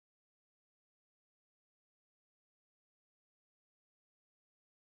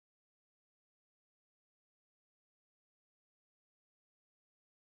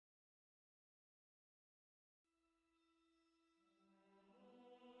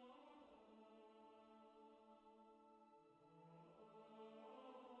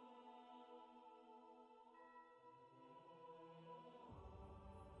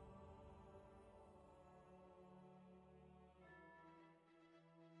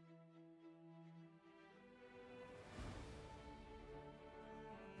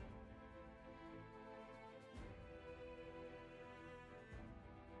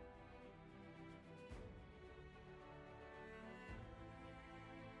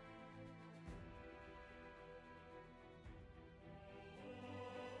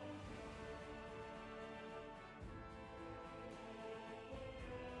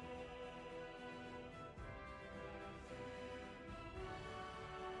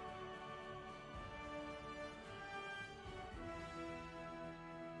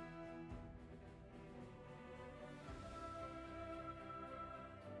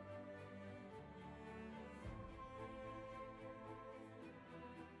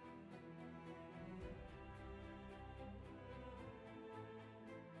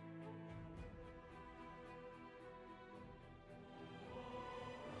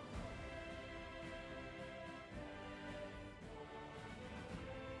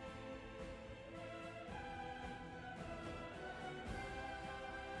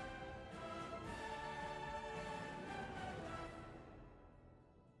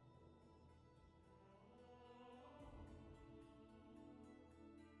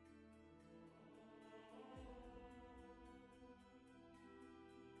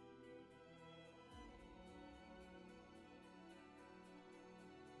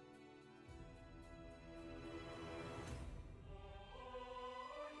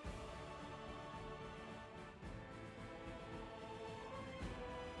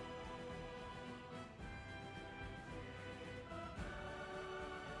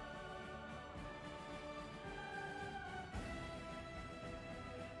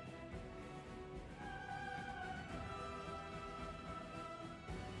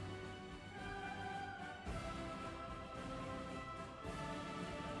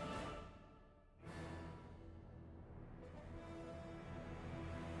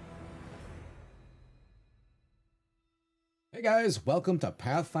Hey guys, welcome to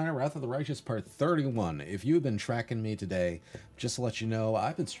Pathfinder Wrath of the Righteous Part 31. If you've been tracking me today, just to let you know,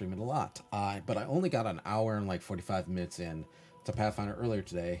 I've been streaming a lot. But I only got an hour and like 45 minutes in to Pathfinder earlier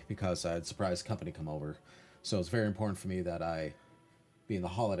today because I had surprise company come over. So it's very important for me that being the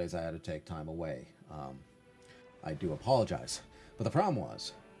holidays, I had to take time away. I do apologize. But the problem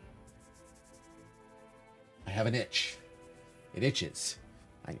was, I have an itch. It itches.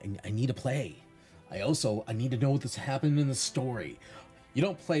 I need to play. I need to know what's happened in the story. You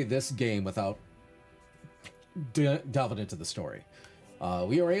don't play this game without delving into the story.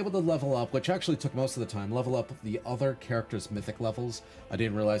 We were able to level up, which actually took most of the time, level up the other characters' mythic levels. I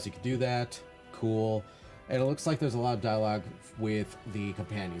didn't realize you could do that. Cool. And it looks like there's a lot of dialogue with the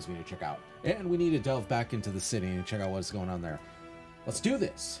companions we need to check out. And we need to delve back into the city and check out what's going on there. Let's do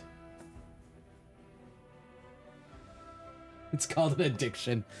this. It's called an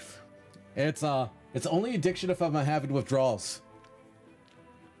addiction. It's only addiction if I'm having withdrawals.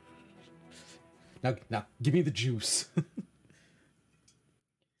 Now, give me the juice.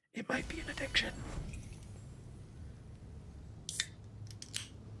 It might be an addiction.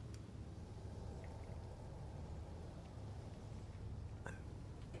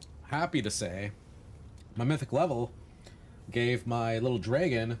 Happy to say, my mythic level gave my little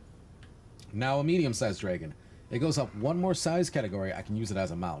dragon now a medium-sized dragon. It goes up one more size category. I can use it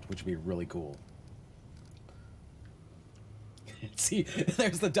as a mount, which would be really cool. See,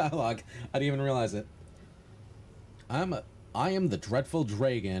 there's the dialogue. I didn't even realize it. I am the dreadful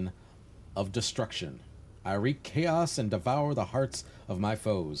dragon of destruction. I wreak chaos and devour the hearts of my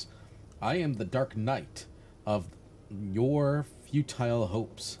foes. I am the dark knight of your futile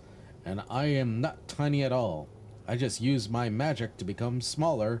hopes. And I am not tiny at all. I just use my magic to become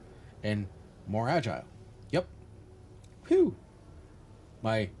smaller and more agile. Yep. Whew.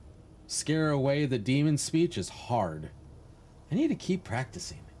 My scare away the demon speech is hard. I need to keep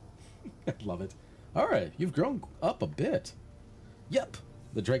practicing. I love it. Alright, you've grown up a bit. Yep.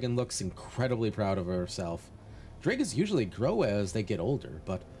 The dragon looks incredibly proud of herself. Dragons usually grow as they get older,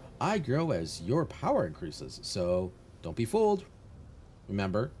 but I grow as your power increases, so don't be fooled.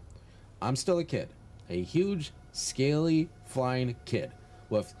 Remember, I'm still a kid. A huge, scaly, flying kid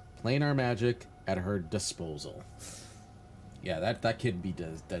with planar magic at her disposal. Yeah, that kid be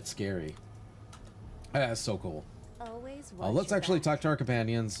that scary. That's so cool. Let's actually talk to our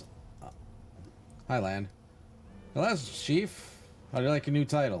companions. Hi, Lan. Hello, Chief. How do you like your new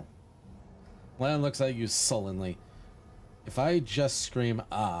title? Lan looks at you sullenly. If I just scream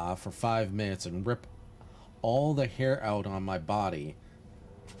ah for 5 minutes and rip all the hair out on my body,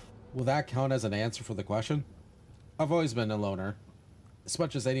 will that count as an answer for the question? I've always been a loner, as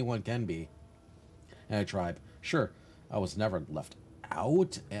much as anyone can be. And a tribe. Sure, I was never left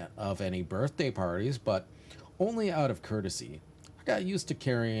out of any birthday parties, but only out of courtesy. I got used to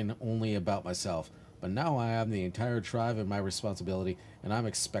caring only about myself, but now I have the entire tribe at my responsibility, and I'm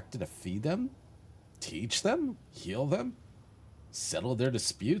expected to feed them? Teach them? Heal them? Settle their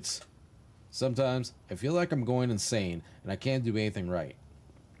disputes? Sometimes I feel like I'm going insane, and I can't do anything right.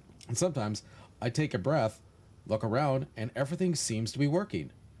 And sometimes I take a breath, look around, and everything seems to be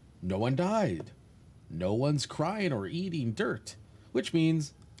working. No one died. No one's crying or eating dirt, which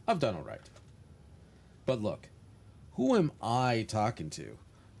means I've done all right. But look, who am I talking to?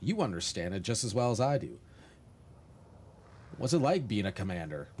 You understand it just as well as I do. What's it like being a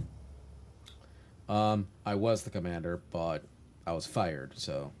commander? I was the commander, but I was fired,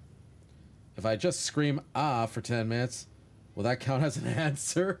 so... If I just scream ah for 10 minutes, will that count as an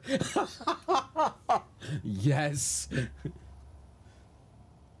answer? Yes!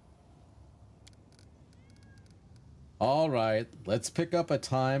 Alright, let's pick up a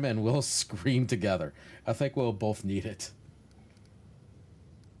time and we'll scream together. I think we'll both need it.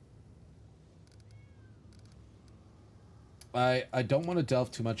 I don't want to delve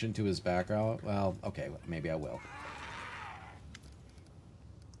too much into his background. Well, okay, maybe I will.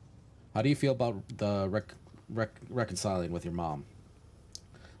 How do you feel about the reconciling with your mom?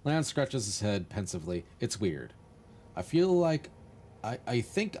 Lan scratches his head pensively. It's weird. I feel like... I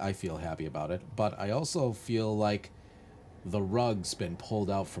think I feel happy about it, but I also feel like the rug's been pulled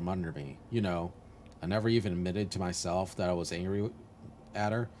out from under me. You know, I never even admitted to myself that I was angry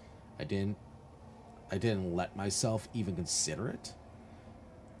at her. I didn't let myself even consider it.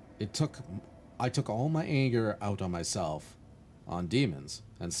 I took all my anger out on myself, on demons,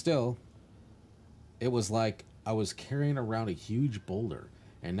 and still, it was like I was carrying around a huge boulder,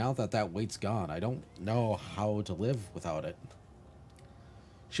 and now that that weight's gone, I don't know how to live without it.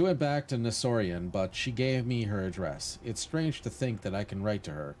 She went back to Nesorian, but she gave me her address. It's strange to think that I can write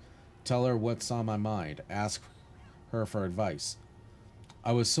to her, tell her what's on my mind, ask her for advice.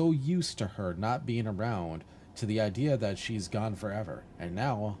 I was so used to her not being around to the idea that she's gone forever, and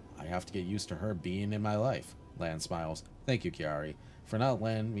now I have to get used to her being in my life. Lan smiles. Thank you, Kiari, for not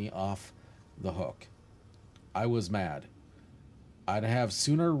letting me off the hook. I was mad. I'd have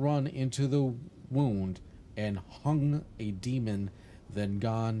sooner run into the wound and hung a demon than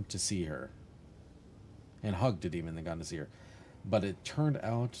gone to see her. And hugged a demon than gone to see her. But it turned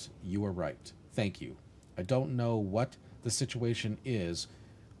out you were right. Thank you. I don't know what the situation is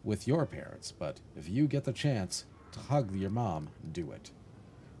with your parents, but if you get the chance to hug your mom, do it.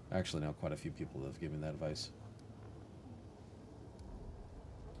 I actually know quite a few people that have given that advice.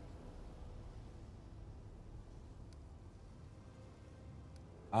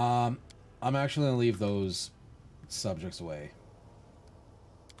 I'm actually going to leave those subjects away.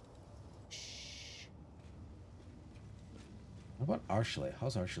 Shh. What about Arshley?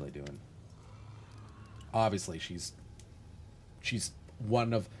 How's Arshley doing? Obviously, she's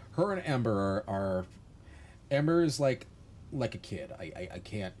one of... Her and Ember are Ember is like a kid. I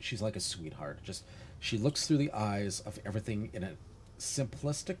can't... She's like a sweetheart. Just... She looks through the eyes of everything in a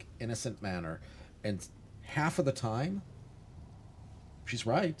simplistic, innocent manner. And half of the time... She's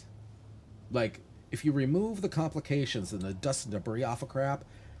right. Like, if you remove the complications and the dust and debris off of crap,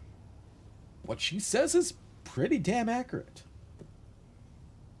 what she says is pretty damn accurate.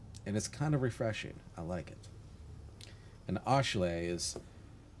 And it's kind of refreshing. I like it. And Ashley is...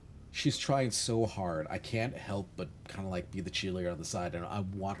 She's trying so hard. I can't help but kind of like be the cheerleader on the side, and I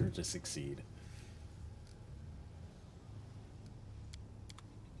want her to succeed.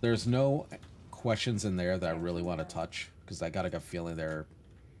 There's no questions in there that I really want to touch, because I got a gut feeling they're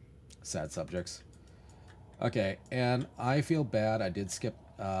sad subjects. Okay, and I feel bad I did skip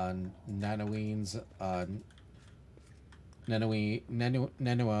Nanoe's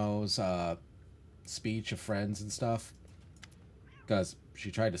speech of friends and stuff, because she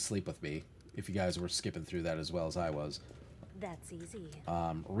tried to sleep with me, if you guys were skipping through that as well as I was. That's easy.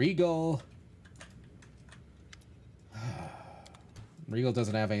 Regal... Regal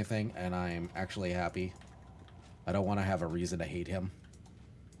doesn't have anything, and I'm actually happy. I don't want to have a reason to hate him.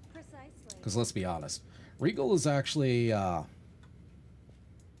 Precisely. Because let's be honest, Regal is actually,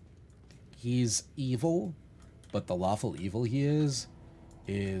 he's evil, but the lawful evil he is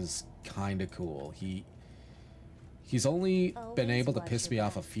kind of cool. He's only been able to piss me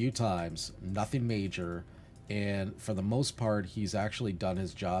off a few times, nothing major, and for the most part, he's actually done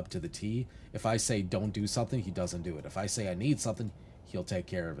his job to the T. If I say don't do something, he doesn't do it. If I say I need something, he'll take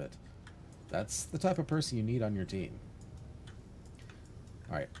care of it. That's the type of person you need on your team.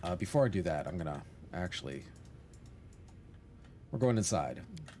 Alright, before I do that, I'm gonna actually... We're going inside.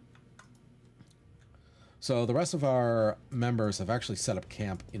 So the rest of our members have actually set up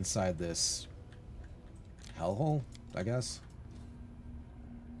camp inside this hellhole, I guess.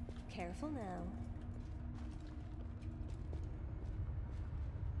 Careful now.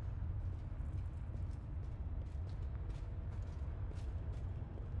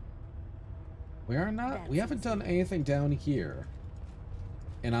 We haven't done anything down here.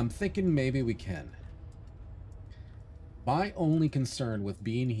 And I'm thinking maybe we can. My only concern with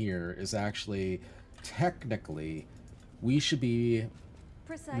being here is actually, technically, we should be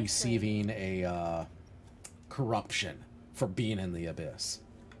receiving a corruption for being in the Abyss.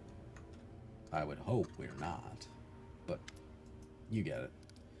 I would hope we're not. But you get it.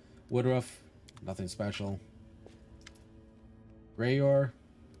 Woodruff, nothing special. Grayor.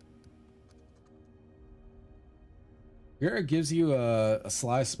 Garrett gives you a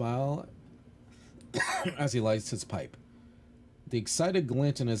sly smile as he lights his pipe. The excited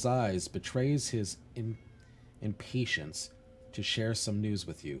glint in his eyes betrays his impatience to share some news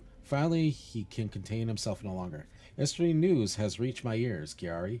with you. Finally, he can contain himself no longer. Yesterday news has reached my ears,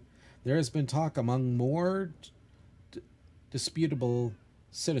 Kiari. There has been talk among more disputable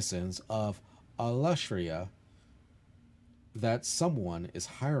citizens of Alustria that someone is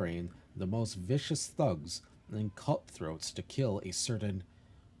hiring the most vicious thugs and cutthroats to kill a certain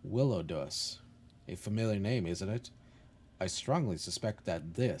Willowdus. A familiar name, isn't it? I strongly suspect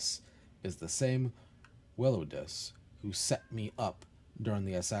that this is the same Willowdus who set me up during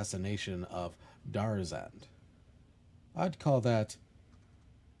the assassination of Darzand. I'd call that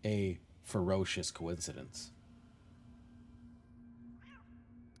a ferocious coincidence.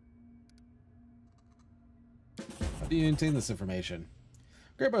 How do you obtain this information?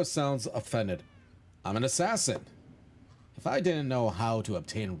 Graybow sounds offended. I'm an assassin. If I didn't know how to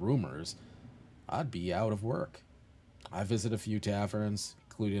obtain rumors, I'd be out of work. I visit a few taverns,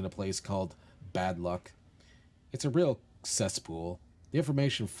 including a place called Bad Luck. It's a real cesspool. The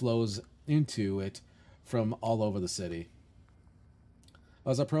information flows into it from all over the city. I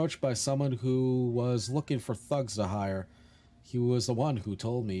was approached by someone who was looking for thugs to hire. He was the one who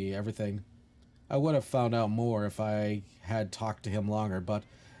told me everything. I would have found out more if I had talked to him longer, but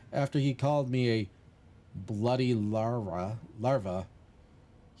after he called me a bloody larva,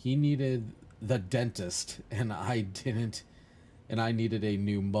 he needed the dentist, and I didn't, and I needed a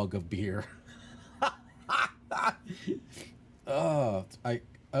new mug of beer. Oh,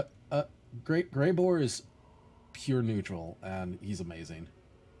 Greybor is pure neutral, and he's amazing.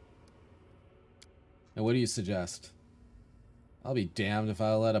 And what do you suggest? I'll be damned if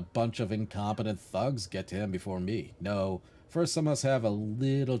I let a bunch of incompetent thugs get to him before me. No, first I must have a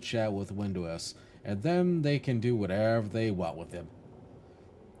little chat with Windowes, and then they can do whatever they want with him.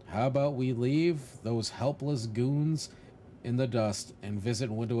 How about we leave those helpless goons in the dust and visit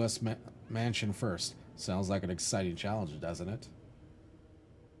Windowes Mansion first? Sounds like an exciting challenge, doesn't it?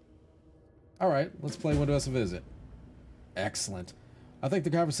 Alright, let's play Windowes a visit. Excellent. I think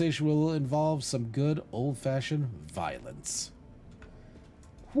the conversation will involve some good old-fashioned violence.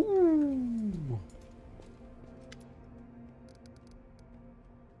 Whoo!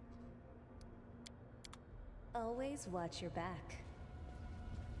 Always watch your back.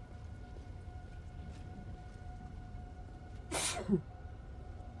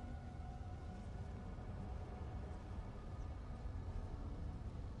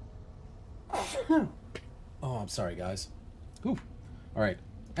 Oh, I'm sorry, guys. Whew. All right,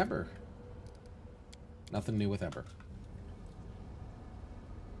 Ember. Nothing new with Ember.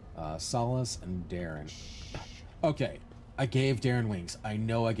 Solace and Darren. Okay, I gave Darren wings. I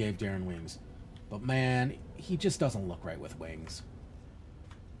know I gave Darren wings. But man, he just doesn't look right with wings.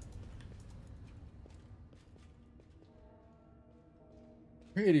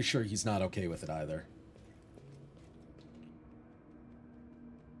 Pretty sure he's not okay with it either.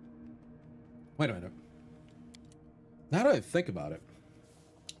 Wait a minute. Now that I think about it,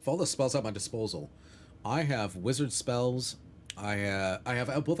 with all the spells at my disposal, I have wizard spells, I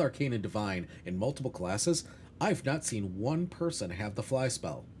have both arcane and divine in multiple classes. I've not seen one person have the fly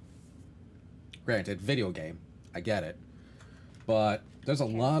spell. Granted, video game, I get it, but there's a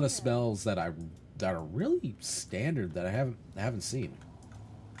lot of spells that are really standard that I haven't seen.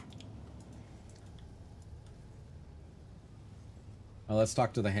 Now let's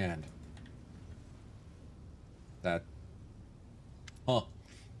talk to the hand. That. Huh.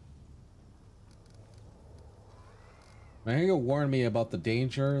 Mahago warned me about the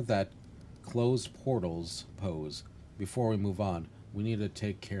danger that closed portals pose. Before we move on, we need to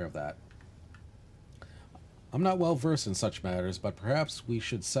take care of that. I'm not well versed in such matters, but perhaps we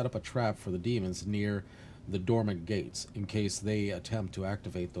should set up a trap for the demons near the dormant gates, in case they attempt to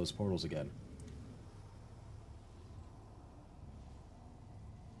activate those portals again.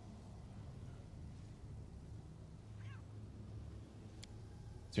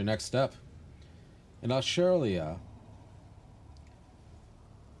 It's your next step. In Allushria,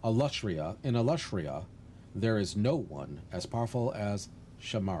 there is no one as powerful as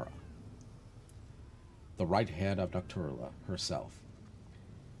Shamara, the right hand of Nocturla herself.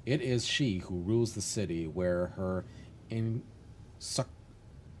 It is she who rules the city where her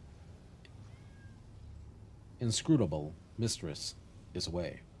inscrutable mistress is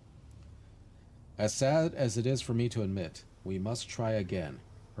away. As sad as it is for me to admit, we must try again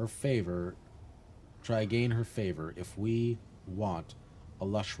her favor if we want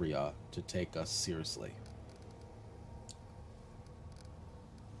Allushria to take us seriously.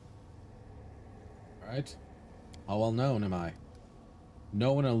 Alright? How well known am I?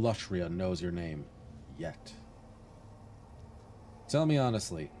 No one in Allushria knows your name. Yet. Tell me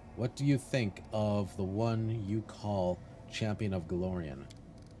honestly, what do you think of the one you call Champion of Galorian?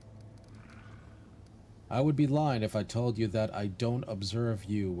 I would be lying if I told you that I don't observe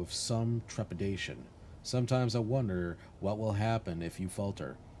you with some trepidation. Sometimes I wonder what will happen if you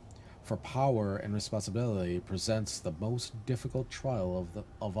falter. For power and responsibility presents the most difficult trial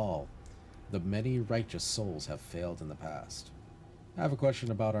of all. The many righteous souls have failed in the past. I have a question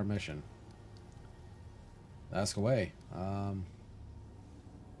about our mission. Ask away.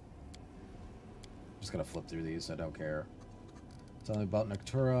 Just gonna flip through these, I don't care. Tell me about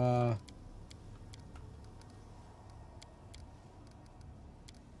Noctura.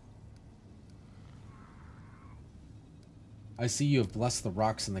 I see you have blessed the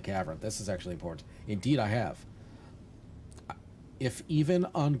rocks in the cavern. This is actually important. Indeed, I have. If even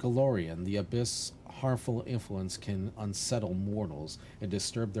on Galorian, the abyss' harmful influence can unsettle mortals and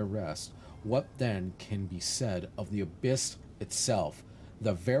disturb their rest, what then can be said of the abyss itself,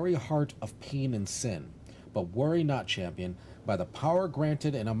 the very heart of pain and sin? But worry not, champion. By the power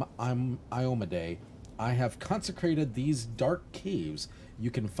granted in Iomedae, I have consecrated these dark caves. You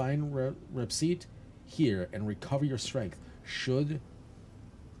can find Repsite here and recover your strength should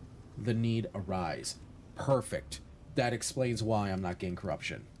the need arise. Perfect. That explains why I'm not getting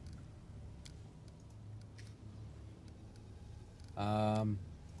corruption.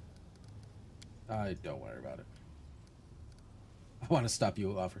 Don't worry about it. I want to stop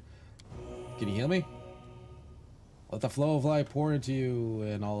you, offer. Can you heal me? Let the flow of life pour into you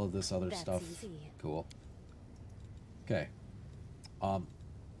and all of this other stuff. Easy. Cool. Okay.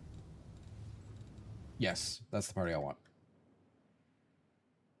 Yes, that's the party I want.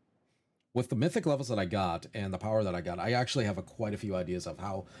 With the mythic levels that I got and the power that I got, I actually have quite a few ideas of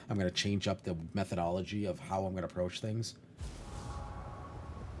how I'm going to change up the methodology of how I'm going to approach things.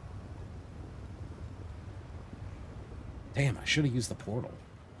 Damn, I should have used the portal.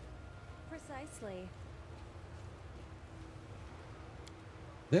 Precisely.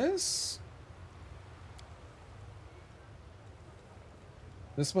 This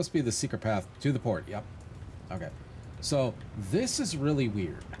must be the secret path to the port. Yep. Okay. So, this is really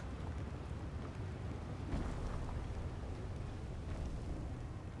weird.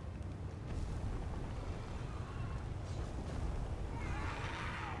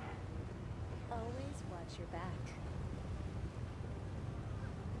 Always watch your back.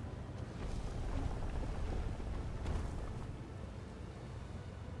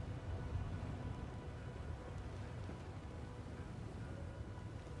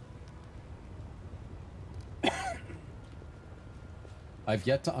 I've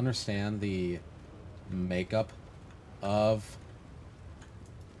yet to understand the makeup of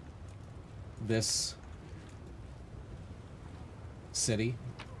this city.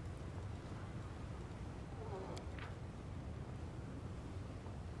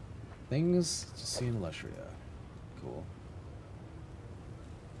 Things to see in Lustria. Cool.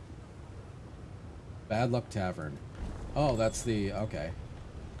 Bad Luck Tavern. Oh, that's the... okay.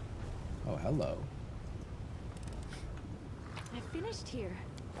 Oh, hello. I finished here.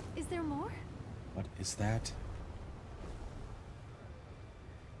 Is there more? What is that?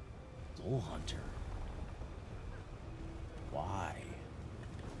 Soul Hunter. Why?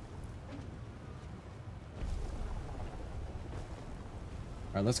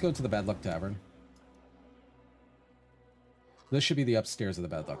 Alright, let's go to the Bad Luck Tavern. This should be the upstairs of the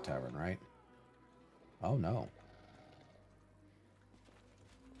Bad Luck Tavern, right? Oh, no.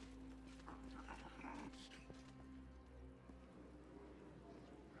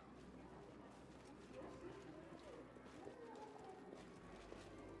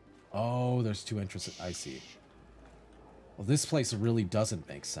 Oh, there's two entrances. I see. Well, this place really doesn't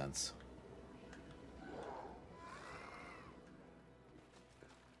make sense.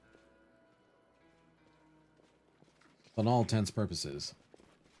 On all intents purposes.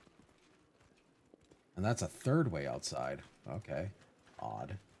 And that's a third way outside. Okay.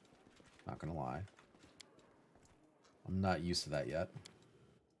 Odd. Not gonna lie. I'm not used to that yet.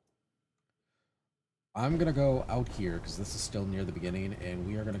 I'm gonna go out here because this is still near the beginning, and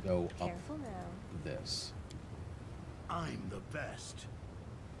we are gonna go up Careful now. this. I'm the best.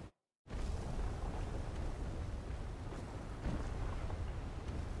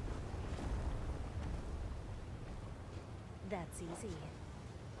 That's easy.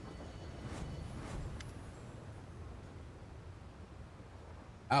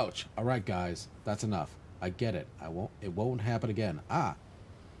 Ouch. Alright, guys. That's enough. I get it. It won't happen again. Ah.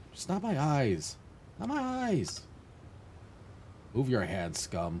 Just not my eyes. Not my eyes. Move your hand,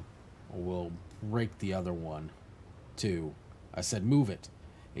 scum. Or we'll break the other one. Too. I said move it.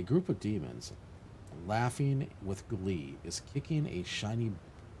 A group of demons, laughing with glee, is kicking a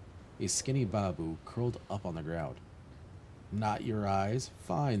skinny babu curled up on the ground. Not your eyes?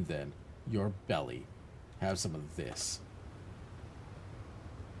 Fine then. Your belly. Have some of this.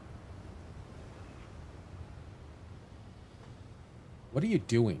 What are you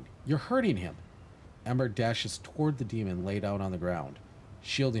doing? You're hurting him. Ember dashes toward the demon laid out on the ground,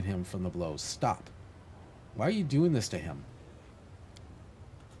 shielding him from the blows. Stop. Why are you doing this to him?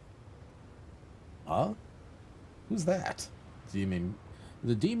 Huh? Who's that? Demon.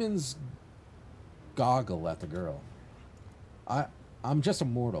 The demons goggle at the girl. I'm just a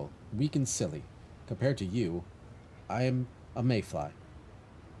mortal, weak and silly. Compared to you, I am a mayfly.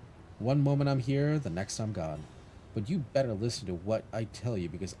 One moment I'm here, the next I'm gone. But you better listen to what I tell you,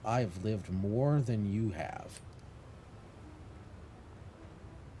 because I've lived more than you have.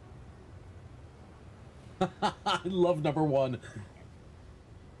 I love number one.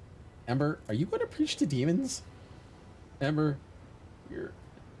 Ember, are you going to preach to demons? Ember,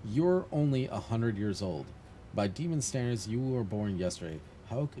 you're only 100 years old. By demon standards, you were born yesterday.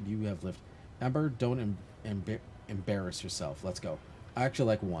 How could you have lived? Ember, don't embarrass yourself. Let's go. I actually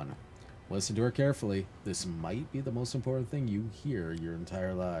like one. Listen to her carefully. This might be the most important thing you hear your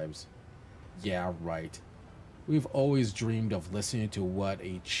entire lives. Yeah, right. We've always dreamed of listening to what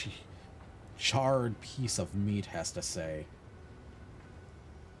a charred piece of meat has to say.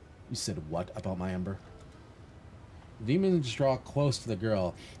 You said what about my Ember? Demons draw close to the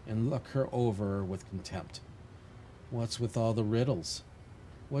girl and look her over with contempt. What's with all the riddles?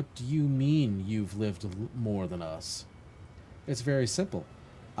 What do you mean you've lived more than us? It's very simple.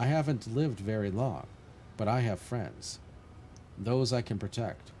 I haven't lived very long, but I have friends. Those I can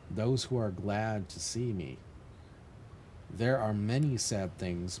protect. Those who are glad to see me. There are many sad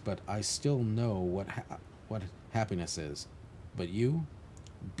things, but I still know what happiness is. But you?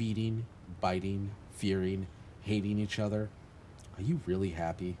 Beating, biting, fearing, hating each other. Are you really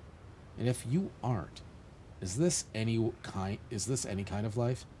happy? And if you aren't, is this any kind of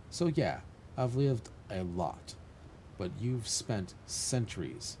life? So yeah, I've lived a lot, but you've spent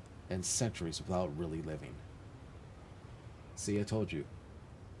centuries and centuries without really living. See, I told you.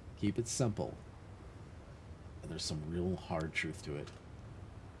 Keep it simple. And there's some real hard truth to it.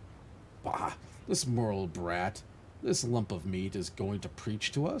 Bah, this moral brat, this lump of meat is going to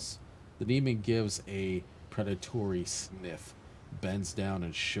preach to us? The demon gives a predatory sniff, bends down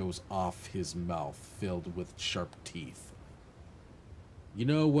and shows off his mouth filled with sharp teeth. You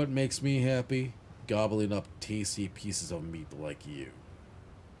know what makes me happy? Gobbling up tasty pieces of meat like you.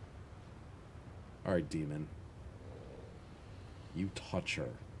 Alright, demon. You touch her,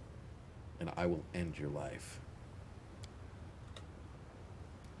 and I will end your life.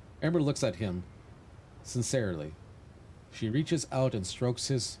 Amber looks at him sincerely. She reaches out and strokes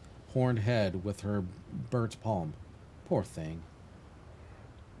his horned head with her burnt palm. Poor thing.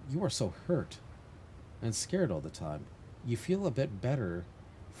 You are so hurt and scared all the time. You feel a bit better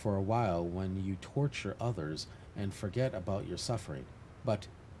for a while when you torture others and forget about your suffering. But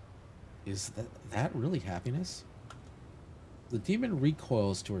is that really happiness? The demon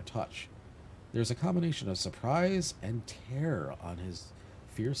recoils to her touch. There's a combination of surprise and terror on his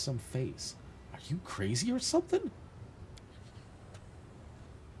fearsome face. Are you crazy or something?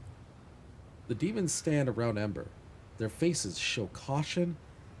 The demons stand around Ember. Their faces show caution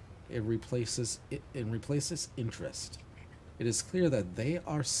and replaces interest. It is clear that they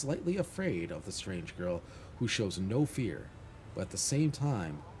are slightly afraid of the strange girl who shows no fear, but at the same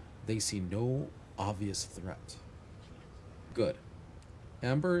time, they see no obvious threat. Good.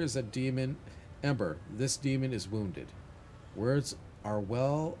 Ember is a demon. Ember, this demon is wounded. Words are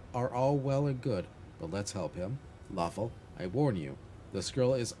all well and good, but let's help him. Lawful, I warn you, this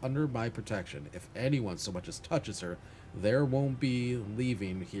girl is under my protection. If anyone so much as touches her, there won't be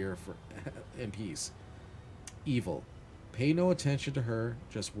leaving here in peace. Evil, pay no attention to her.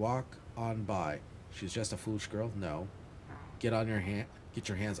 Just walk on by. She's just a foolish girl. No. Get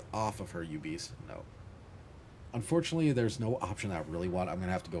your hands off of her, you beast. No. Unfortunately, there's no option I really want. I'm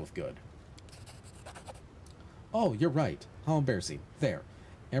gonna have to go with good. Oh, you're right. How embarrassing. There.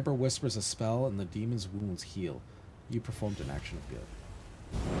 Amber whispers a spell and the demon's wounds heal. You performed an action of good.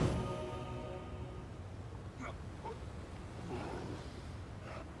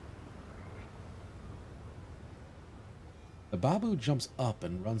 The Babu jumps up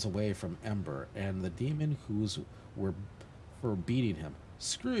and runs away from Ember and the demon were for beating him.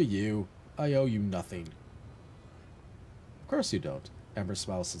 Screw you. I owe you nothing. Of course you don't. Ember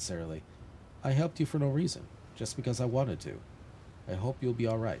smiles sincerely. I helped you for no reason, just because I wanted to. I hope you'll be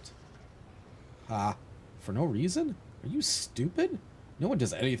alright. Ha! For no reason? Are you stupid? No one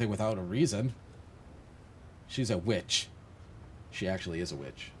does anything without a reason. She's a witch. She actually is a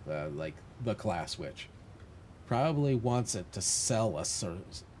witch. Like, the class witch. Probably wants it to sell us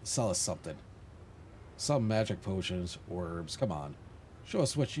something. Some magic potions or herbs. Come on. Show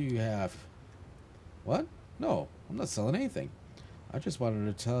us what you have. What? No, I'm not selling anything. I just wanted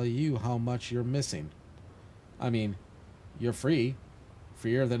to tell you how much you're missing. I mean, you're free.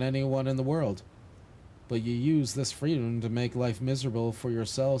 Freer than anyone in the world. But you use this freedom to make life miserable for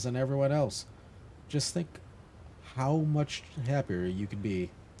yourselves and everyone else. Just think how much happier you could be.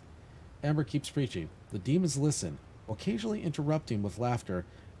 Amber keeps preaching. The demons listen, occasionally interrupting with laughter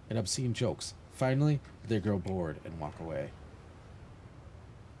and obscene jokes. Finally, they grow bored and walk away.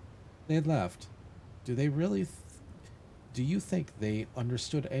 They had left. Do they really... do you think they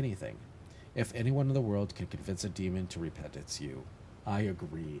understood anything? If anyone in the world can convince a demon to repent, it's you. I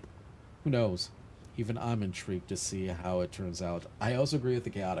agree. Who knows? Even I'm intrigued to see how it turns out. I also agree with the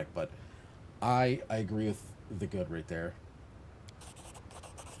chaotic, but I agree with the good right there.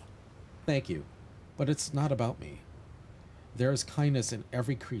 Thank you. But it's not about me. There is kindness in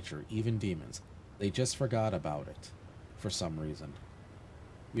every creature, even demons. They just forgot about it, for some reason.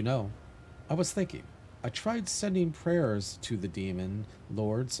 You know, I was thinking, I tried sending prayers to the demon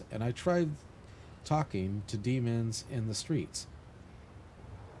lords, and I tried talking to demons in the streets.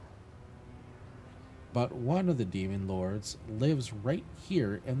 But one of the demon lords lives right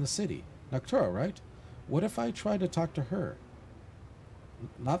here in the city. Noctura, right? What if I try to talk to her?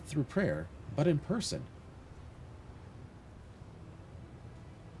 Not through prayer, but in person.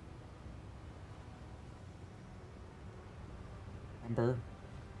 Remember,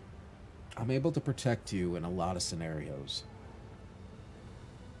 I'm able to protect you in a lot of scenarios.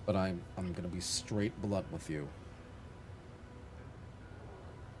 But I'm going to be straight blunt with you.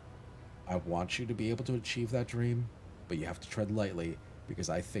 I want you to be able to achieve that dream, but you have to tread lightly, because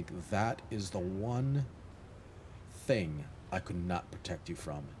I think that is the one thing I could not protect you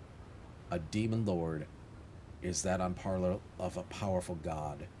from. A demon lord is that on par of a powerful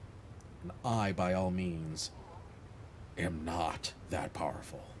god, and I, by all means, am not that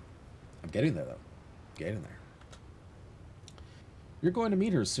powerful. I'm getting there, though. Getting there. You're going to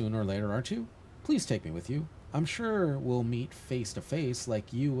meet her sooner or later, aren't you? Please take me with you. I'm sure we'll meet face to face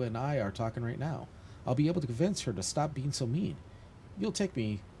like you and I are talking right now. I'll be able to convince her to stop being so mean. You'll take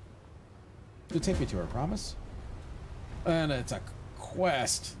me to her, promise? And it's a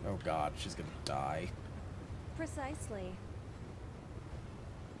quest. Oh god, she's gonna die. Precisely.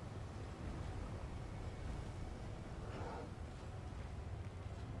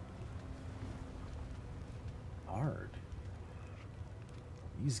 Guard.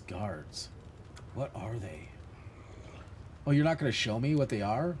 These guards. What are they? Oh, you're not going to show me what they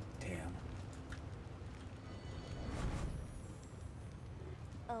are? Damn.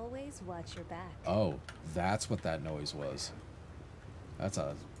 Always watch your back. Oh, that's what that noise was. That's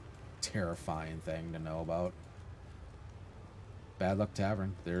a terrifying thing to know about. Bad Luck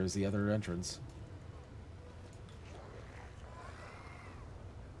Tavern. There's the other entrance.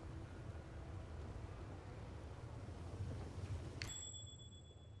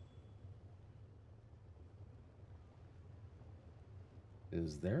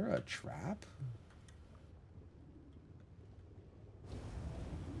 Is there a trap?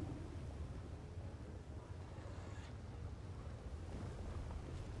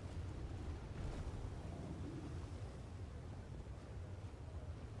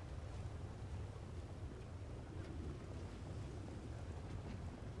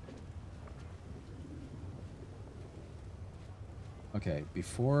 Okay,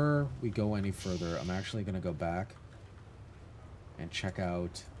 before we go any further, I'm actually going to go back and check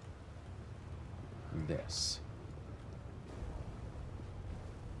out this.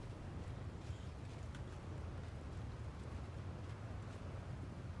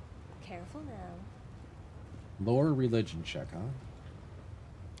 Careful now. Lore religion check, huh?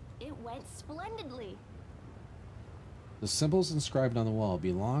 It went splendidly. The symbols inscribed on the wall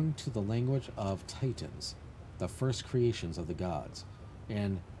belong to the language of Titans, the first creations of the gods,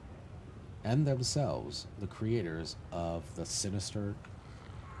 and themselves the creators of the sinister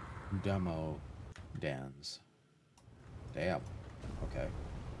demo dans. Damn. Okay.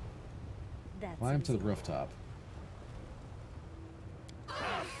 That's Climb to the easy. rooftop.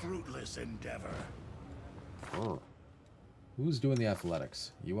 A fruitless endeavor. Who's doing the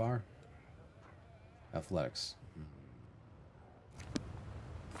athletics? You are? Athletics.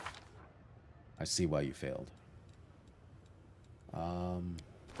 I see why you failed.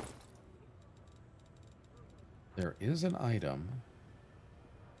 There is an item,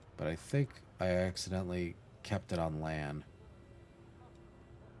 but I think I accidentally kept it on land.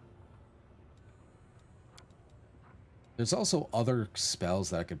 There's also other spells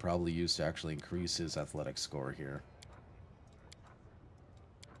that I could probably use to actually increase his athletic score here.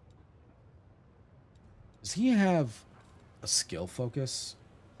 Does he have a skill focus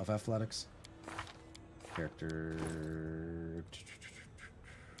of athletics? Character...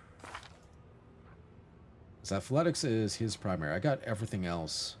 So athletics is his primary. I got everything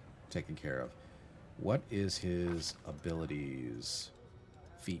else taken care of. What is his abilities?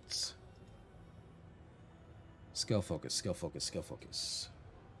 Feats. Skill focus, skill focus, skill focus.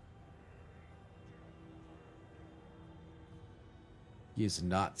 He is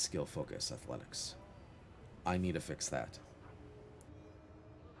not skill focus athletics. I need to fix that.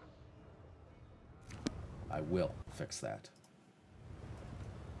 I will fix that.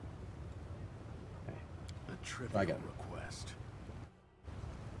 Okay. A trivial got it. request.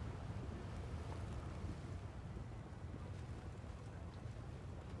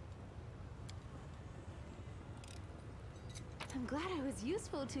 I'm glad I was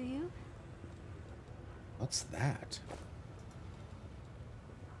useful to you. What's that?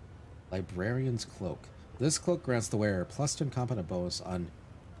 Librarian's Cloak. This cloak grants the wearer +10 competent bonus on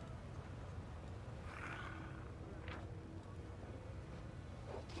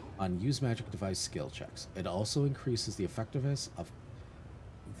use magic device skill checks. It also increases the effectiveness of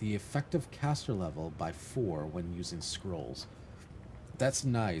the effective caster level by 4 when using scrolls. That's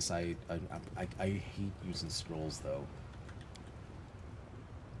nice. I hate using scrolls though.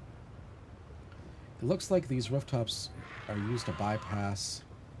 It looks like these rooftops are used to bypass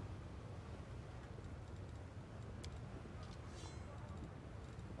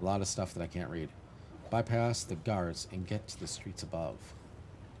a lot of stuff that I can't read. Bypass the guards and get to the streets above.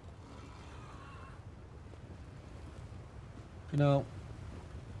 You know,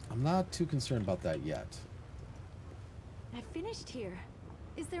 I'm not too concerned about that yet. I finished here.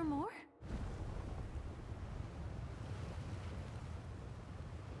 Is there more?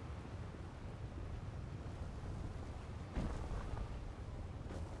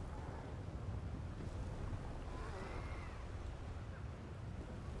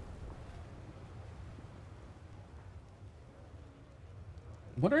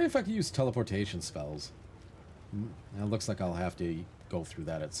 I'm wondering if I can use teleportation spells. It looks like I'll have to go through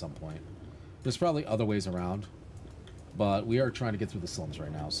that at some point. There's probably other ways around, but we are trying to get through the slums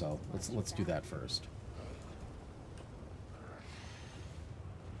right now, so let's do that first.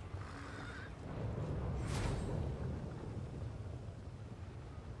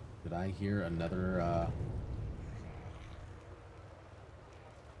 Did I hear another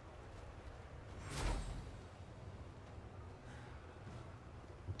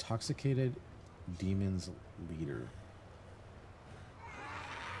intoxicated demon's leader?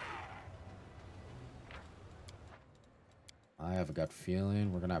 I have a gut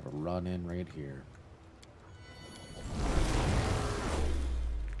feeling we're gonna have a run-in right here.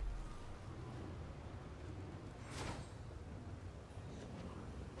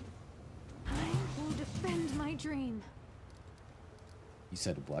 I will defend my dream. You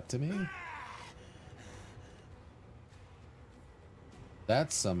said what to me?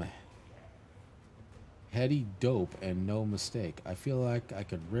 That's some heady dope and no mistake. I feel like I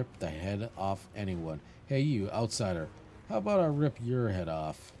could rip the head off anyone. Hey you, outsider. How about I rip your head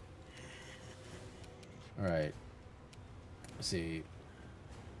off? Alright. Let's see.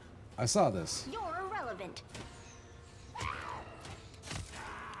 I saw this. You're irrelevant.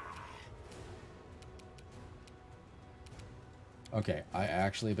 Okay, I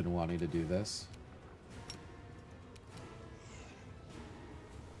actually been wanting to do this.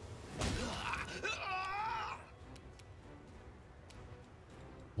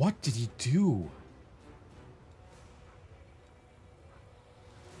 What did he do?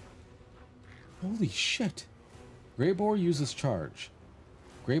 Holy shit. Greyboar uses charge.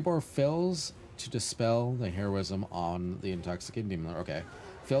 Greyboar fails to dispel the heroism on the intoxicated demon. Okay.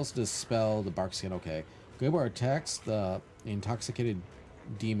 Fails to dispel the bark skin. Okay. Greyboar attacks the intoxicated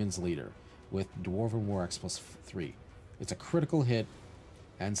demon's leader with Dwarven War X +3. It's a critical hit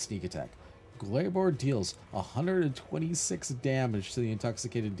and sneak attack. Greyboar deals 126 damage to the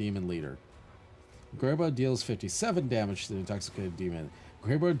intoxicated demon leader. Greyboar deals 57 damage to the intoxicated demon.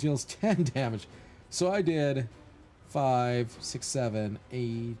 Greyboar deals 10 damage. So I did 5, 6, 7,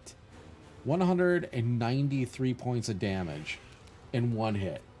 8, 193 points of damage in one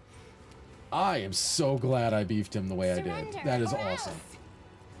hit. I am so glad I beefed him the way I did. That is awesome.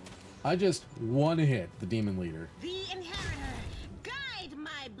 I just one hit the demon leader. The inheritor, guide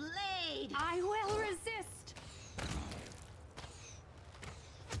my blade. I will resist.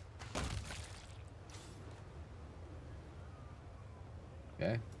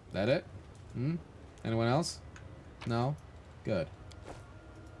 Okay, that it? Anyone else? No? Good.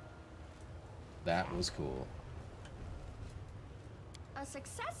 That was cool. A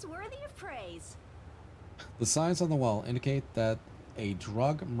success worthy of praise. The signs on the wall indicate that a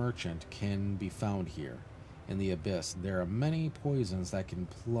drug merchant can be found here. In the abyss, there are many poisons that can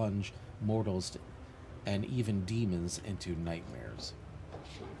plunge mortals and even demons into nightmares.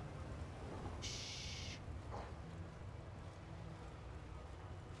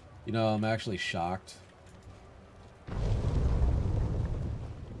 You know, I'm actually shocked.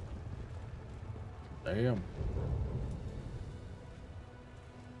 Damn.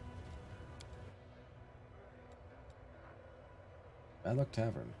 Bad Luck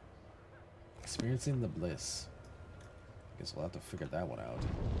Tavern. Experiencing the bliss. Guess we'll have to figure that one out.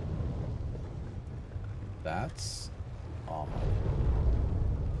 That's odd.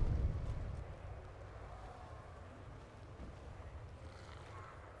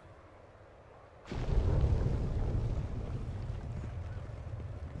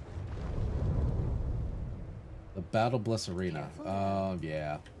 The Battle Bliss Arena. Oh,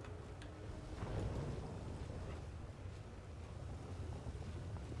 yeah.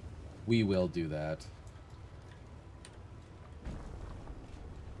 We will do that.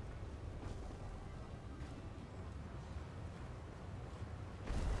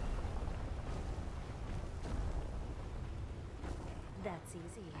 That's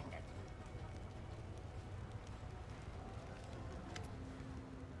easy.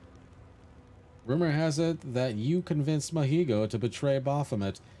 Rumor has it that you convinced Mahigo to betray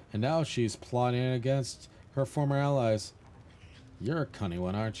Baphomet, and now she's plotting against her former allies. You're a cunning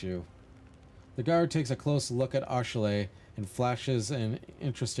one, aren't you? The guard takes a close look at Ashley and flashes an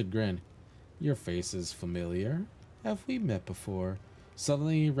interested grin. Your face is familiar. Have we met before?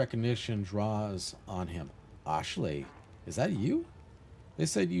 Suddenly, recognition draws on him. Ashley, is that you? They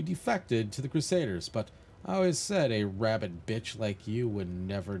said you defected to the Crusaders, but I always said a rabid bitch like you would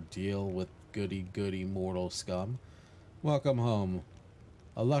never deal with goody-goody mortal scum. Welcome home.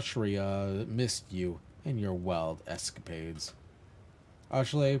 Alutria missed you and your wild escapades.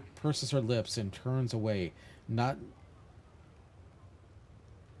 Ashley purses her lips and turns away, not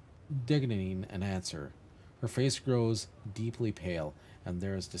dignating an answer. Her face grows deeply pale, and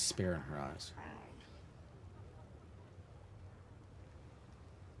there is despair in her eyes.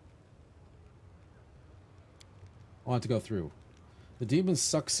 I want to go through. The demon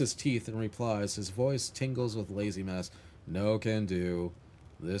sucks his teeth and replies. His voice tingles with laziness. No can do.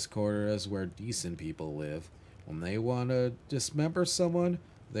 This quarter is where decent people live. When they want to dismember someone,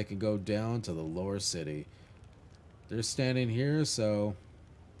 they can go down to the lower city. They're standing here, so...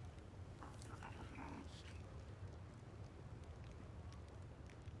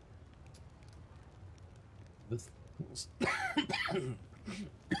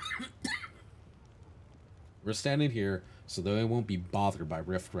 We're standing here so they won't be bothered by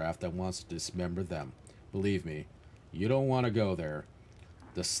riffraff that wants to dismember them. Believe me, you don't want to go there.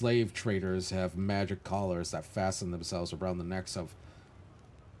 The slave traders have magic collars that fasten themselves around the necks of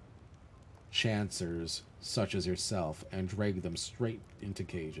chancers such as yourself and drag them straight into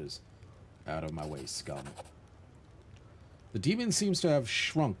cages. Out of my way, scum. The demon seems to have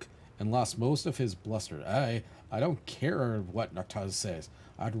shrunk and lost most of his bluster. I don't care what Nartaz says.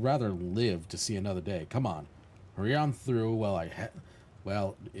 I'd rather live to see another day. Come on. Hurry on through while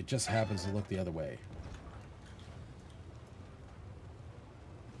well, it just happens to look the other way.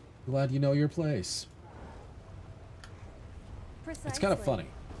 Glad you know your place. Precisely. It's kind of funny.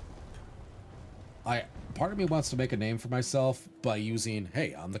 Part of me wants to make a name for myself by using,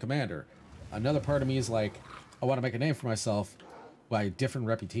 hey, I'm the commander. Another part of me is like, I want to make a name for myself by a different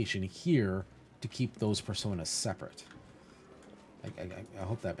reputation here to keep those personas separate. I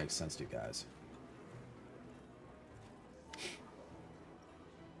hope that makes sense to you guys.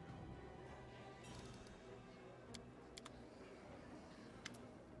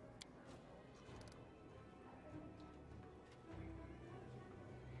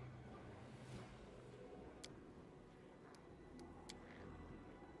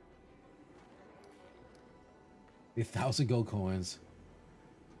 The 1,000 gold coins.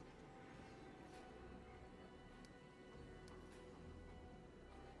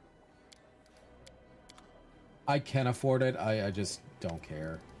 I can afford it. I just don't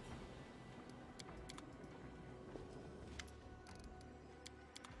care.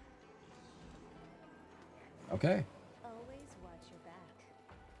 Okay. Always watch your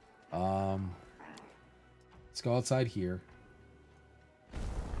back. Let's go outside here.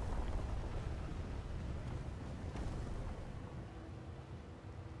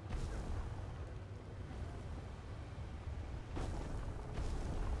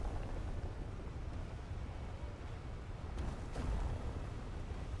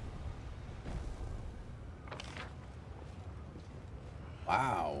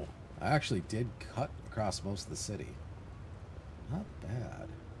 Wow, I actually did cut across most of the city. Not bad.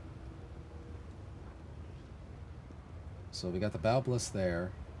 So we got the Balbliss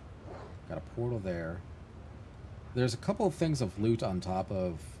there. Got a portal there. There's a couple of things of loot on top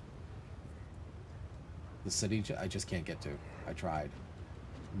of the city I just can't get to. I tried.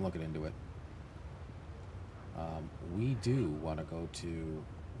 I'm looking into it. We do want to go to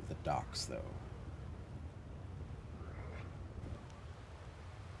the docks, though.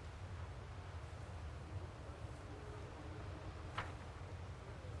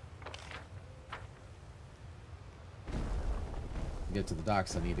 To get to the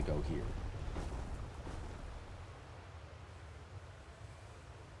docks, I need to go here.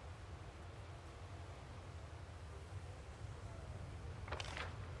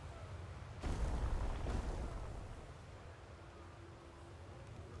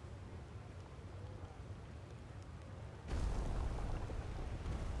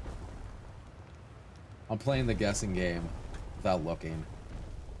 I'm playing the guessing game without looking.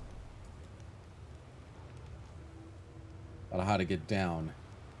 about how to get down.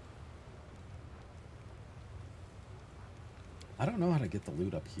 I don't know how to get the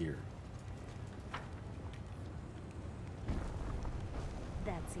loot up here.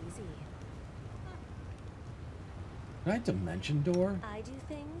 That's easy. Can I dimension door? I do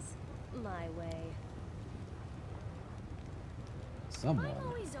things my way. Someone. I'm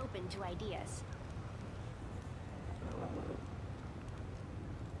always open to ideas.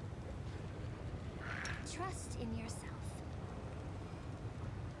 Trust in yourself.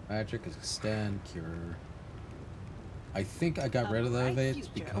 Magic, extend, cure. I think I got rid of it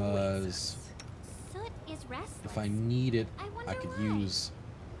because Soot is restless. if I need it, I wonder I could why. use...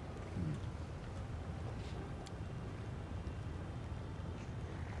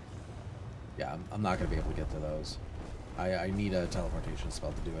 Yeah, I'm not going to be able to get to those. I need a teleportation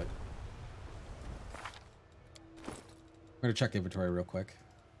spell to do it. I'm going to check inventory real quick.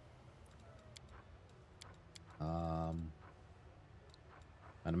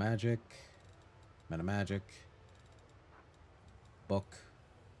 Metamagic. Metamagic. Book.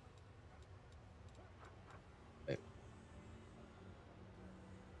 Wait.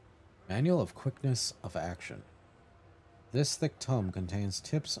 Manual of Quickness of Action. This thick tome contains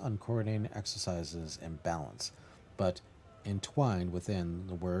tips on coordinating exercises and balance, but entwined within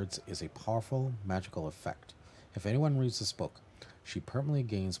the words is a powerful magical effect. If anyone reads this book, she permanently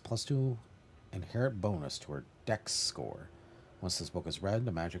gains +2 inherent bonus to her dex score. Once this book is read,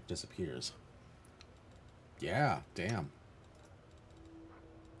 the magic disappears. Yeah, damn.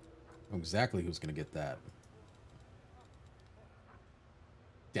 I know exactly who's going to get that.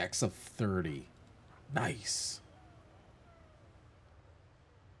 Dex of 30. Nice.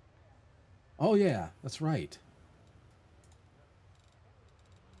 Oh yeah, that's right.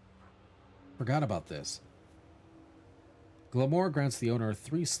 Forgot about this. Glamour grants the owner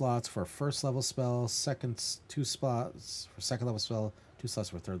 3 slots for first level spell, 2 slots for second level spell, 2 slots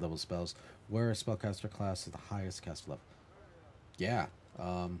for third level spells, where a spellcaster class is the highest cast level. Yeah.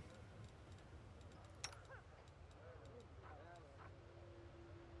 And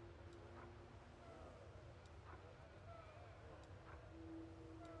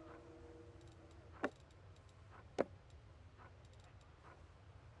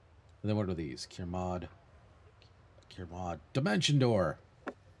then what are these? Cure Mod. Dimension Door.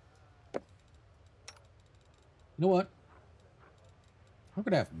 You know what? I'm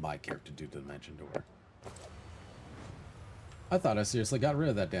going to have my character do Dimension Door. I thought I seriously got rid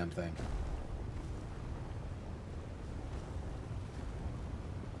of that damn thing.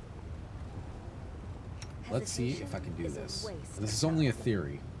 Let's see if I can do this. This is only a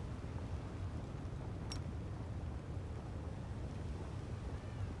theory.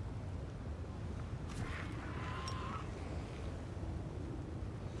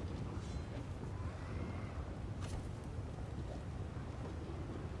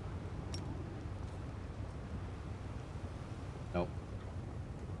 Nope.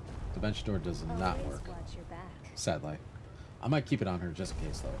 Dimension Door does not Always work. watch your back. Sadly. I might keep it on her just in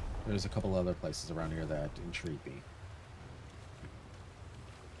case, though. There's a couple other places around here that intrigue me.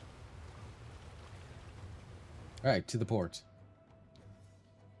 Alright, to the port.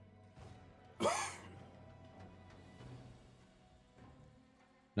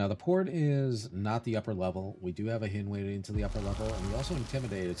 Now, the port is not the upper level. We do have a hidden way into the upper level, and we also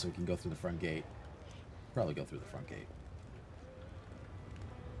intimidate it so we can go through the front gate. Probably go through the front gate.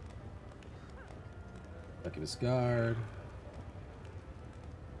 Succubus Guard.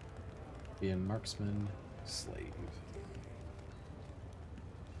 Being Marksman. Slave.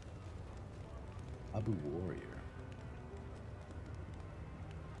 Abu Warrior.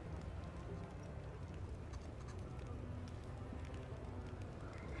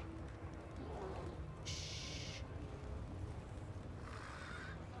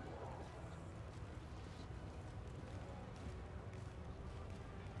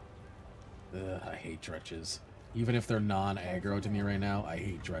 Ugh, I hate dretches. Even if they're non-aggro to me right now, I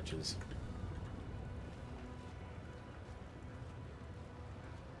hate dretches.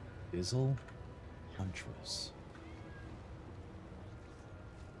 Bizzle Huntress.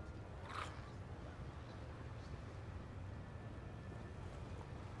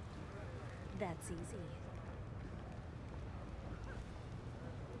 That's easy.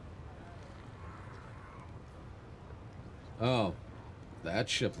 Oh, that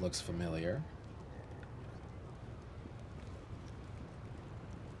ship looks familiar.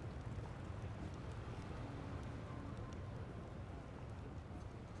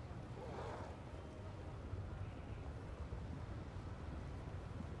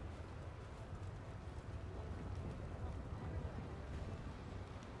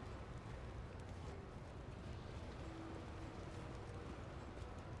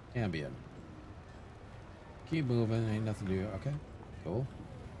 Ambien. Keep moving. Ain't nothing to do. Okay. Cool.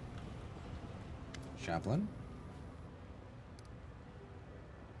 Chaplain.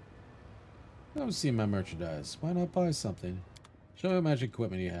 Come see my merchandise. Why not buy something? Show me what magic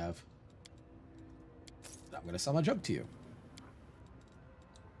equipment you have. I'm gonna sell my junk to you.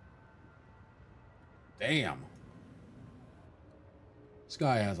 Damn. This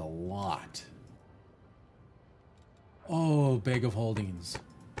guy has a lot. Oh, bag of holdings.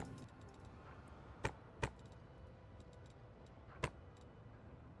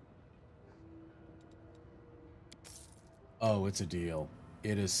 Oh, it's a deal.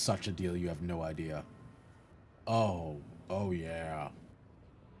 It is such a deal, you have no idea. Oh, oh yeah.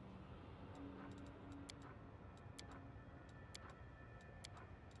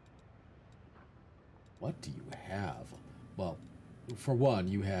 What do you have? Well, for one,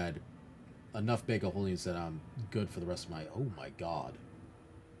 you had enough bag of holdings that I'm good for the rest of my... Oh my god.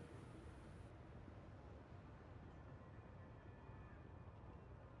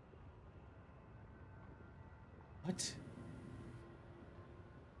 What?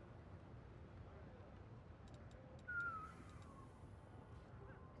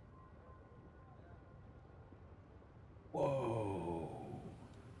 Whoa.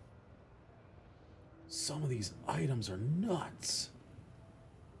 Some of these items are nuts.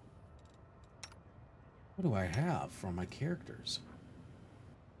 What do I have for my characters?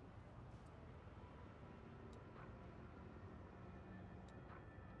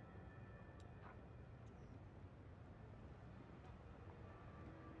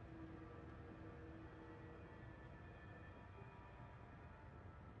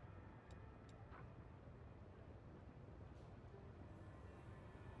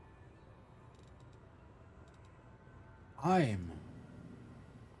 I'm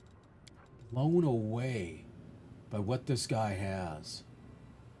blown away by what this guy has.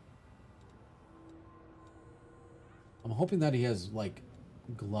 I'm hoping that he has, like,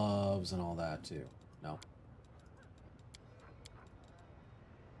 gloves and all that, too. No.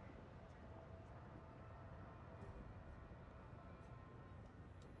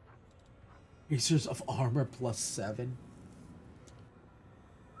 Pieces of armor +7.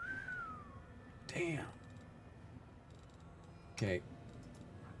 Damn. Okay.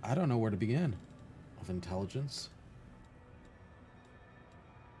 I don't know where to begin. Of intelligence.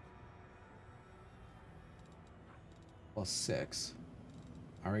 +6.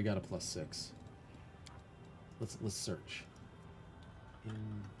 I already got a +6. Let's search.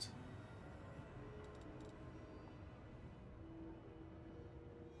 And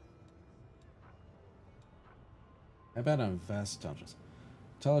I bet on vast intelligence.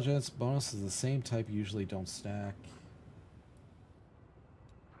 Intelligence bonus is the same type, usually don't stack.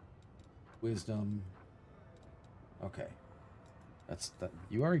 Wisdom. Okay. That's that.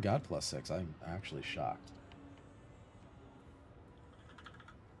 You already got +6. I'm actually shocked.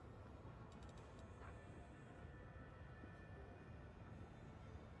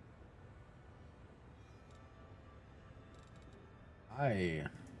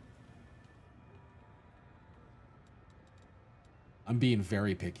 I'm being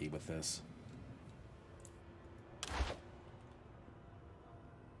very picky with this.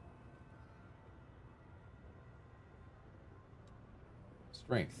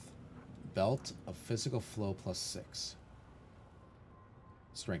 Strength. Belt of physical flow +6.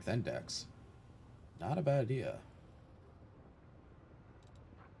 Strength and dex. Not a bad idea.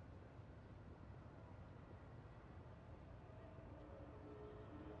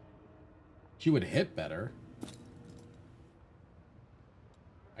 She would hit better.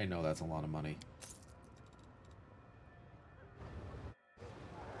 I know that's a lot of money.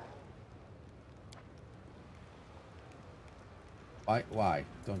 Why? Why?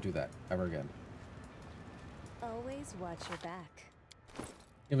 Don't do that ever again. Always watch your back.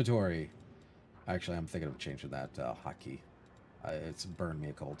 Inventory. Actually, I'm thinking of changing that hotkey. It's burned me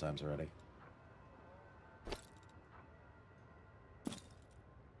a couple times already.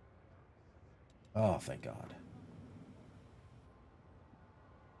 Oh, thank God.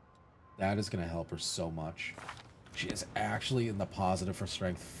 That is going to help her so much. She is actually in the positive for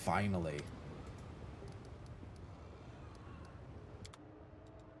strength, finally.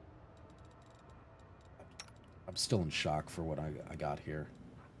 I'm still in shock for what I got here.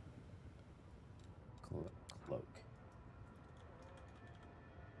 Cloak.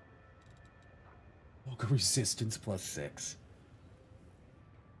 Cloak resistance +6.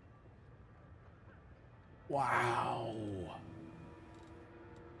 Wow.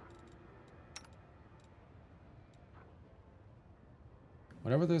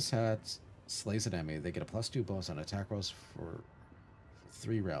 Whenever this hat slays an enemy, they get a +2 bonus on attack rolls for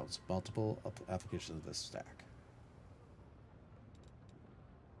 3 rounds. Multiple applications of this stack.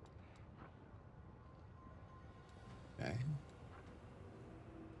 Okay.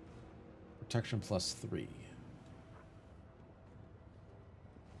 Protection plus 3.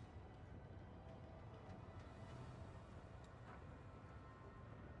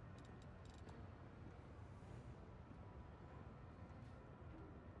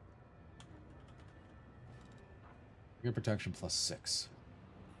 Your protection plus 6.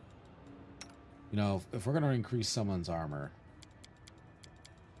 You know, if we're going to increase someone's armor...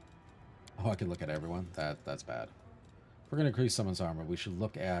 Oh, I can look at everyone. That's bad. If we're going to increase someone's armor, we should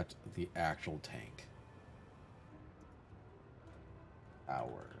look at the actual tank.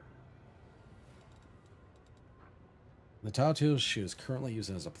 The tower tool she is currently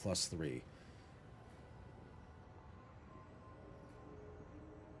using as a plus 3.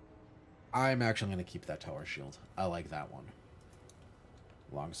 I'm actually going to keep that tower shield. I like that one.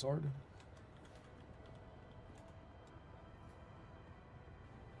 Longsword.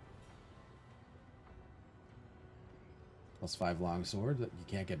 Plus 5 longsword. You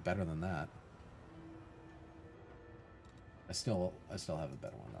can't get better than that. I still have a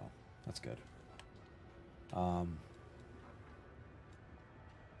better one though. That's good.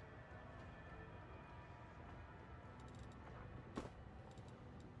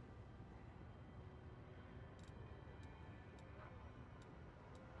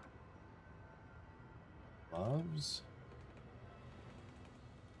 Gloves.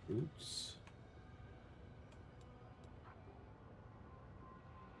 Boots.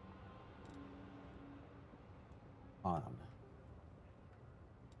 On.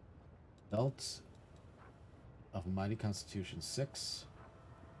 Belt of Mighty Constitution 6.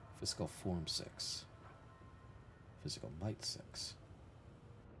 Physical Form 6. Physical Might 6.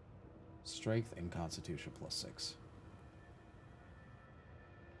 Strength and Constitution plus 6.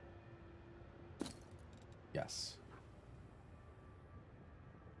 Yes.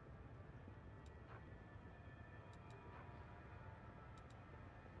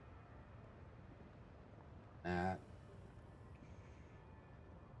 That.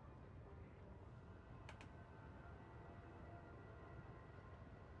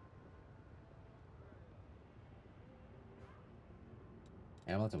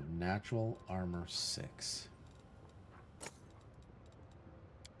 Amulet of Natural Armor 6.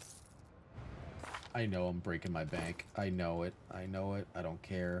 I know I'm breaking my bank. I know it. I know it. I don't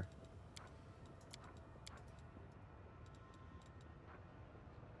care.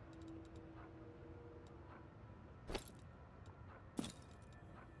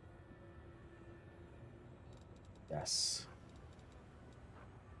 Yes.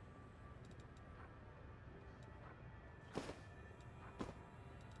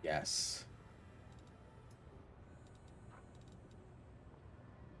 Yes.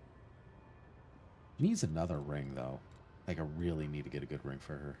 She needs another ring, though. Like, I really need to get a good ring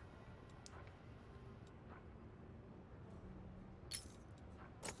for her.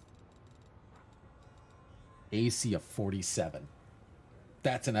 AC of 47.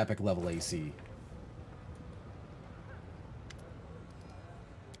 That's an epic level AC.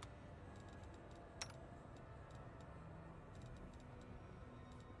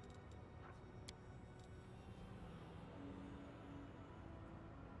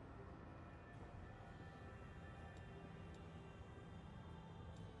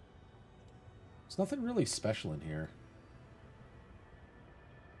 There's nothing really special in here.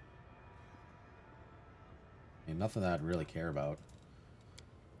 I mean, nothing that I'd really care about.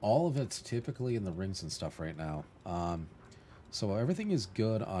 All of it's typically in the rings and stuff right now. So everything is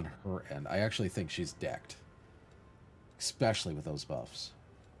good on her end. I actually think she's decked. Especially with those buffs.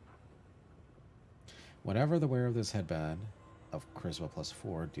 Whenever the wearer of this headband of Charisma plus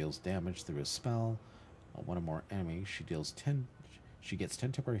 4 deals damage through a spell on one or more enemies, she gets 10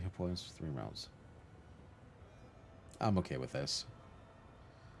 temporary hit points for 3 rounds. I'm okay with this.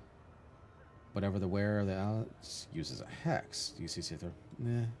 Whatever the wearer of the amulet uses a hex. Do you see through?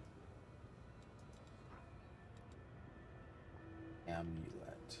 Nah.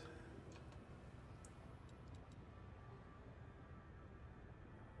 Amulet.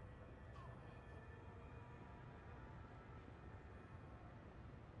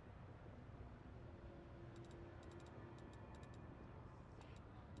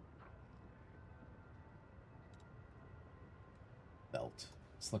 Belt.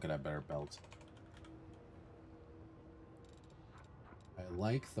 Let's look at that better belt. I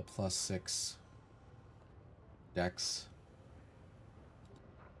like the plus 6 dex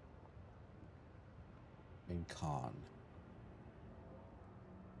in con.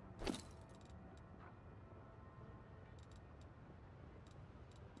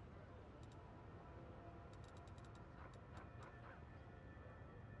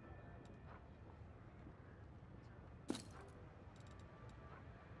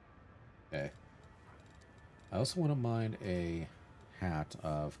 I also wouldn't mind a hat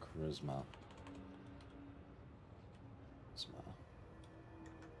of charisma.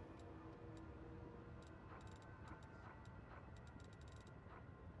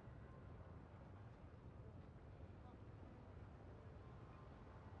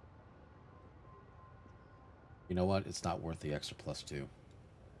 You know what? It's not worth the extra +2. What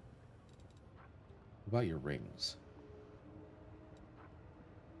about your rings?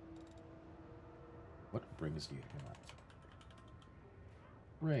 What rings do you have?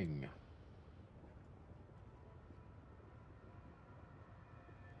 Ring.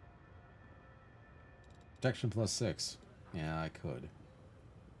 Protection +6. Yeah, I could.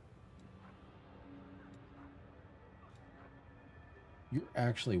 You're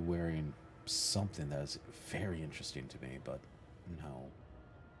actually wearing something that is very interesting to me, but no.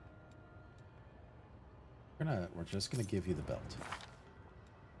 We're just gonna give you the belt.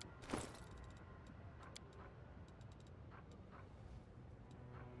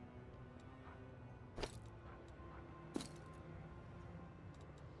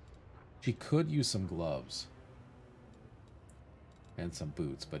 She could use some gloves and some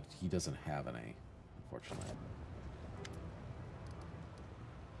boots, but he doesn't have any, unfortunately.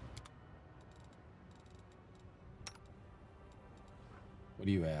 What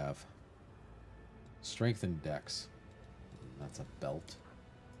do you have? Strength and dex. That's a belt.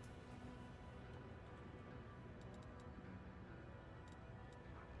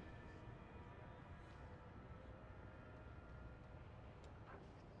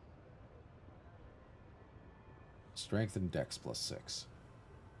 Strength and dex +6.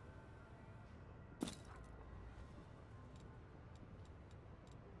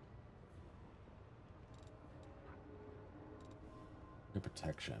 Your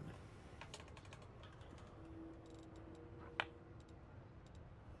protection.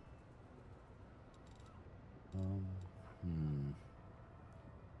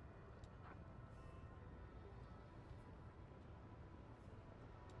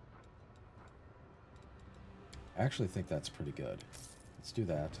 I actually think that's pretty good. Let's do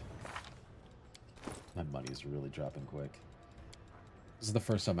that. My money's really dropping quick. This is the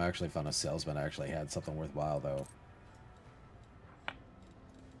first time I actually found a salesman I actually had something worthwhile, though.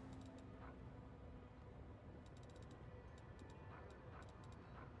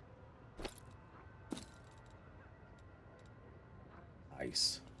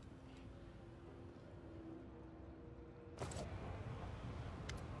 Nice.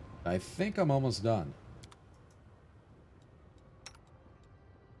 I think I'm almost done.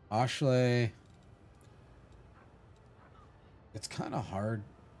 Ashley. It's kind of hard.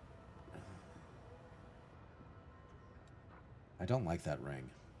 I don't like that ring.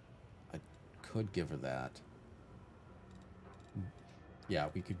 I could give her that. Yeah,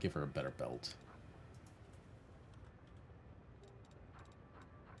 we could give her a better belt.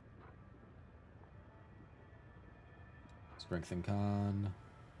 Strength and con.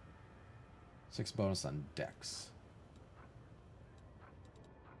 6 bonus on dex.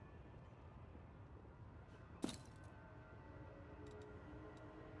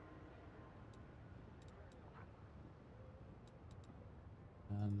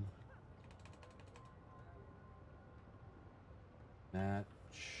 Natural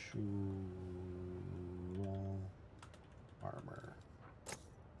armor.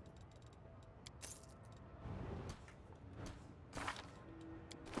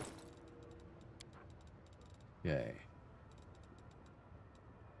 Yay.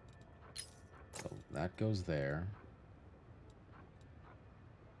 So that goes there.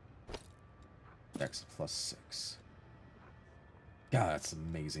 Dex +6. God, that's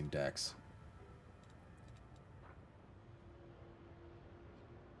amazing dex.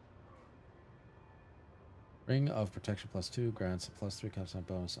 Ring of Protection +2 grants a +3 +3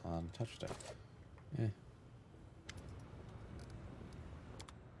 bonus on touch attack. Eh.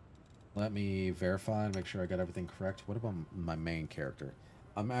 Let me verify and make sure I got everything correct. What about my main character?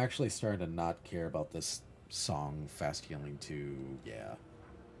 I'm actually starting to not care about this song, Fast Healing 2. Yeah.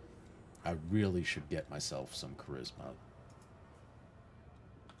 I really should get myself some charisma.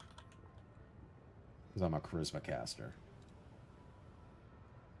 Because I'm a charisma caster.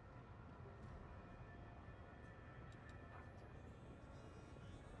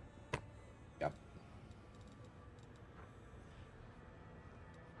 Yep.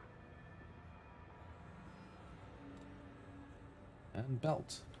 And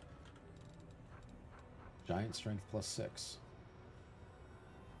belt. Giant strength +6.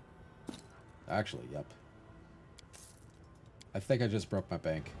 Actually, yep. I think I just broke my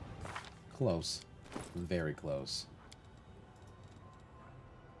bank. Close. Very close.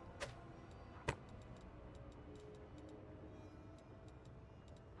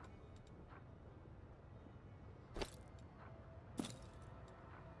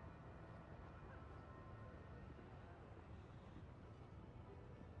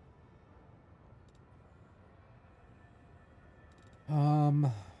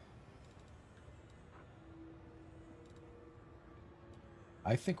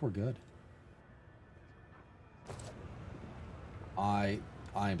 I think we're good. I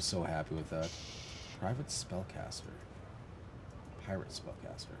am so happy with that. Private spellcaster. Pirate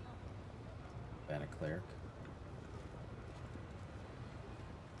spellcaster. Bandit cleric.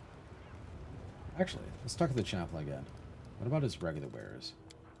 Actually, let's talk to the chaplain again. What about his regular wearers?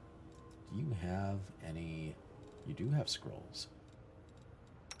 Do you have any... You do have scrolls.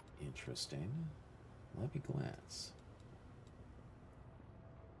 Interesting. Let me glance.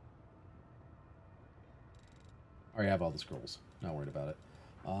 I already have all the scrolls. Not worried about it.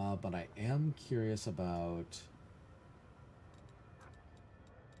 But I am curious about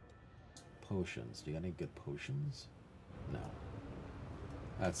potions. Do you got any good potions? No.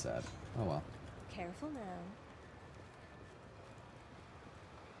 That's sad. Oh well. Careful now.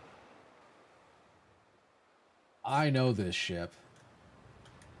 I know this ship.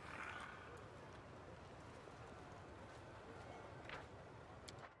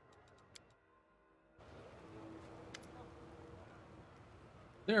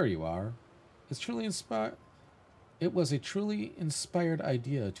 There you are. It's truly inspired. It was a truly inspired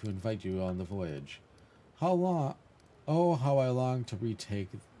idea to invite you on the voyage. How long? Oh, how I long to retake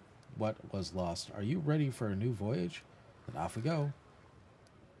what was lost. Are you ready for a new voyage? Then off we go.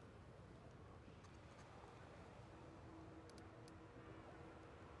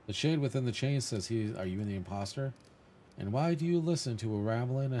 The shade within the chain says are you the imposter? And why do you listen to a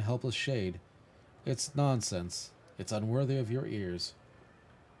rambling and helpless shade? It's nonsense. It's unworthy of your ears.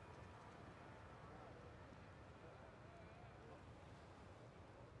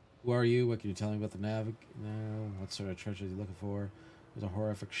 Who are you? What can you tell me about the nav? No. What sort of treasure are you looking for? There's a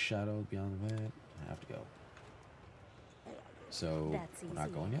horrific shadow beyond the map. I have to go. So, That's we're not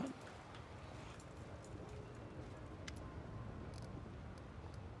easy. going yet?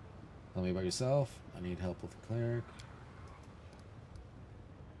 Tell me about yourself. I need help with the cleric.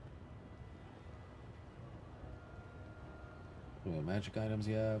 What magic items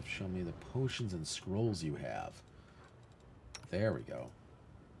you have? Show me the potions and scrolls you have. There we go.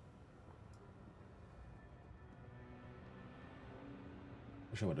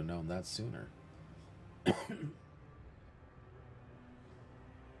 Wish I would have known that sooner. You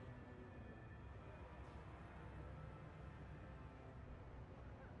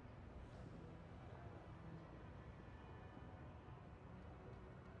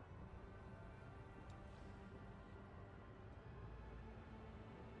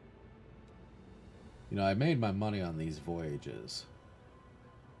know, I made my money on these voyages.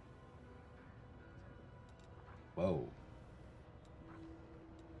 Whoa.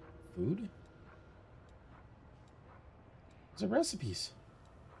 Food? These are recipes.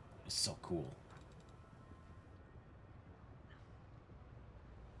 It's so cool.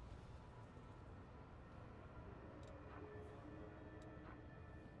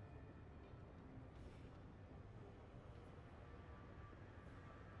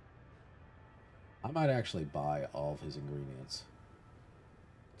 I might actually buy all of his ingredients.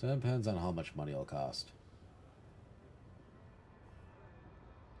 It depends on how much money it'll cost.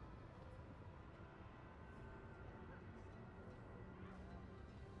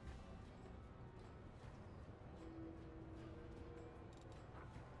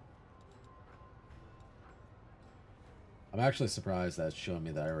 I'm actually surprised that it's showing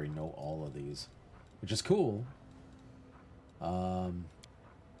me that I already know all of these, which is cool.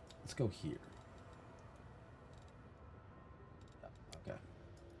 Let's go here. Okay.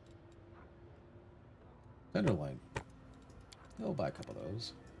 Tenderloin. I'll buy a couple of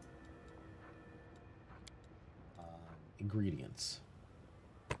those. Ingredients.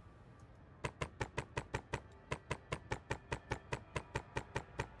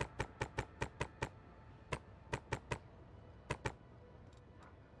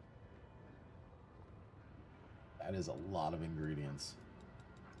 That is a lot of ingredients.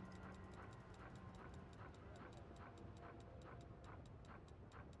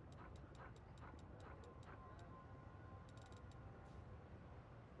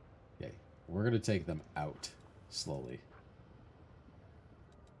 Okay, we're going to take them out slowly.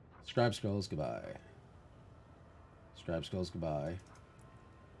 Scribe scrolls, goodbye. Scribe scrolls, goodbye.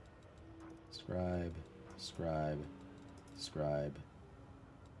 Scribe, scribe, scribe,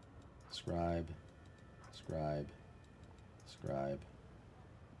 scribe, scribe, scribe,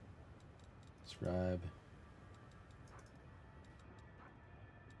 scribe.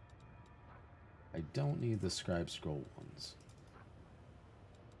 I don't need the scribe scroll ones.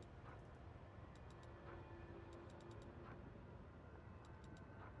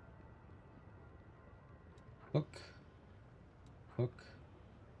 Hook, hook,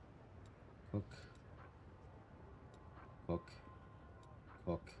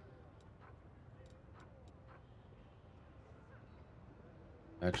 Cook.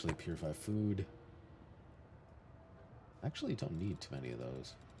 Actually, purify food. Actually, don't need too many of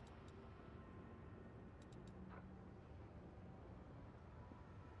those.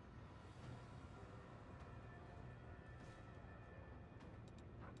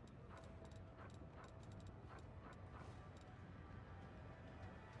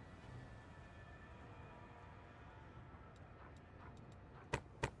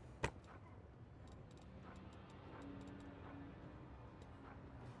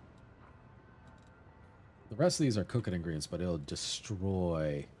 The rest of these are cooking ingredients, but it'll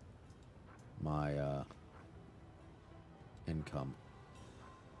destroy my income.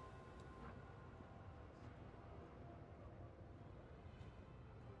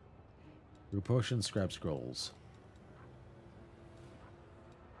 Brew potion, scrap scrolls.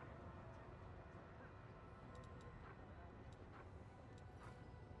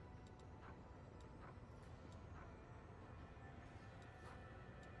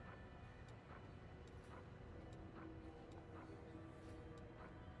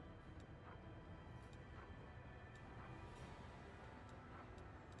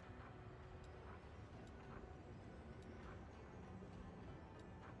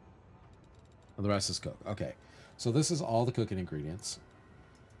 The rest is cooked. Okay, so this is all the cooking ingredients.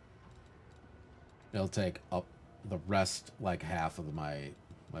 It'll take up the rest, like half of my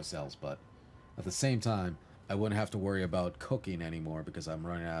cells, but at the same time, I wouldn't have to worry about cooking anymore because I'm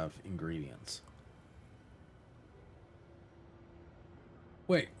running out of ingredients.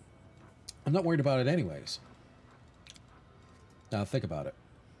 Wait, I'm not worried about it anyways. Now think about it.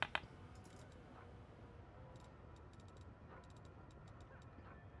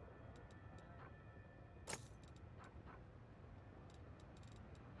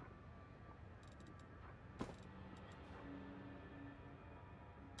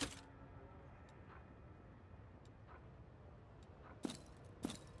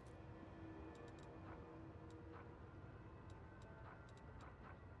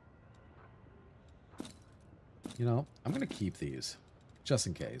 You know, I'm going to keep these, just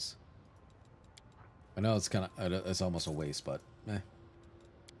in case. I know it's kind of, it's almost a waste, but eh.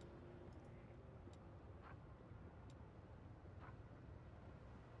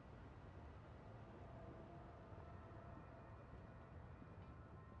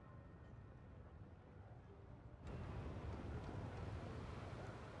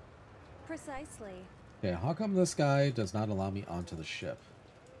 Precisely. Okay, how come this guy does not allow me onto the ship?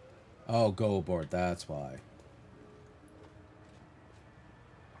 Oh, go aboard, that's why.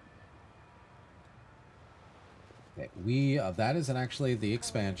 Okay, that isn't actually the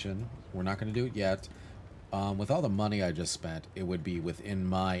expansion. We're not going to do it yet. With all the money I just spent, it would be within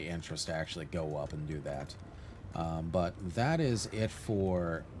my interest to actually go up and do that. But that is it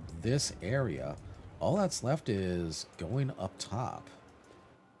for this area. All that's left is going up top,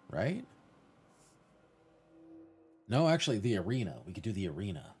 right? No, actually, the arena. We could do the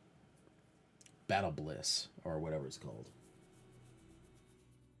arena. Battle Bliss, or whatever it's called.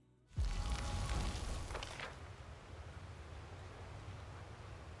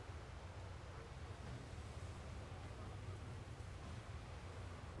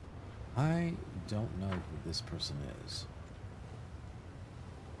 I don't know who this person is.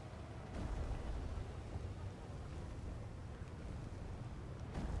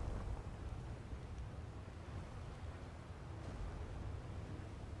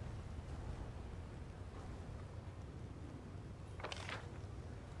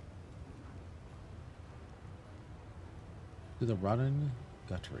 To the Rotten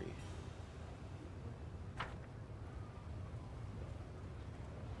Guttery.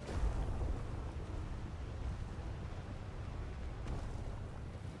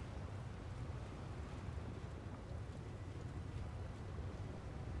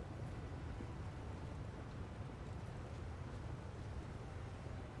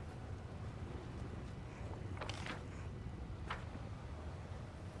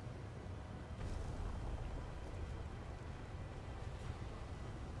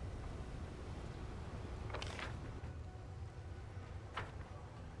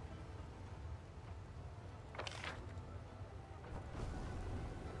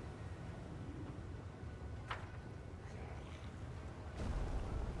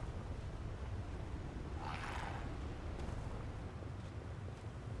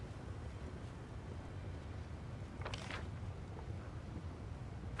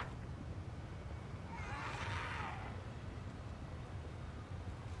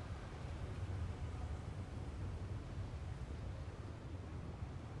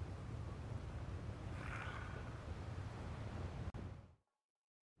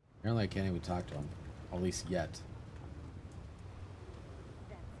 Apparently I can't even talk to him. At least yet.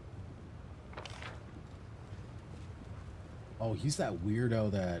 Oh, he's that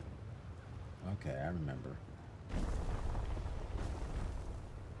weirdo that... Okay, I remember.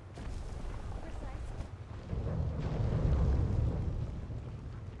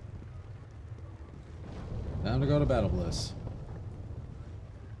 Time to go to Battle Bliss.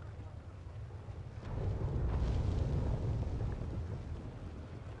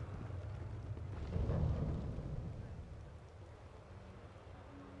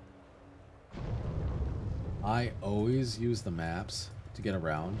 I always use the maps to get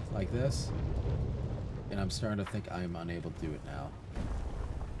around like this, and I'm starting to think I'm unable to do it now.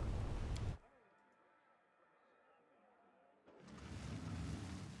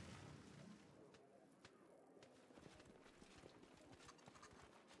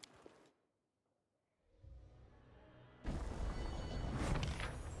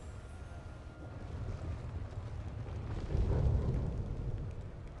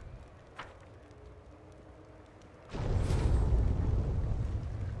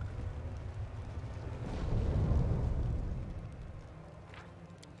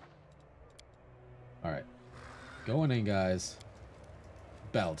 Alright. Going in, guys.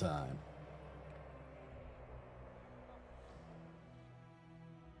 Battle time.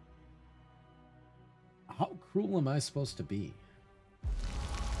 How cruel am I supposed to be?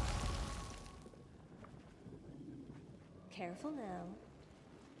 Careful now.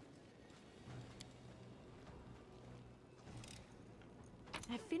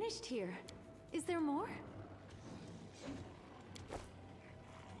 I finished here. Is there more?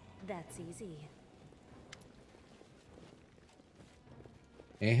 That's easy.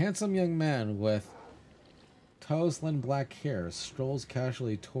 A handsome young man with tousland black hair strolls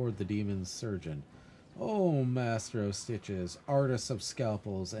casually toward the demon's surgeon. Oh, master of stitches, artist of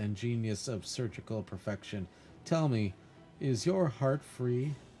scalpels, and genius of surgical perfection, tell me, is your heart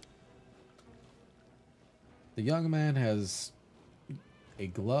free? The young man has a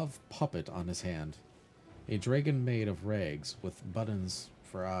glove puppet on his hand, a dragon made of rags with buttons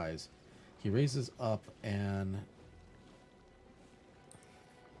for eyes. He raises up and...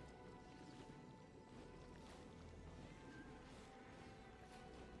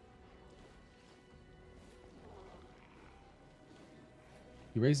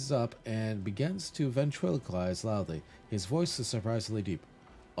 He raises up and begins to ventriloquize loudly. His voice is surprisingly deep.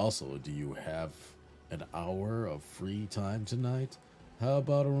 Also, do you have an hour of free time tonight? How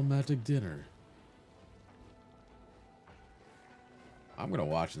about a romantic dinner? I'm going to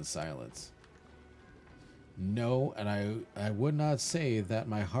watch in silence. No, and I would not say that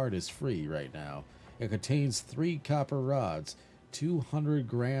my heart is free right now. It contains 3 copper rods, 200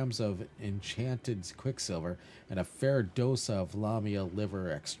 grams of enchanted quicksilver, and a fair dose of lamia liver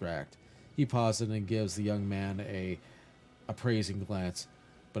extract. He pauses and gives the young man a appraising glance.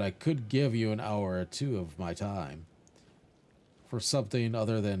 But I could give you an hour or 2 of my time for something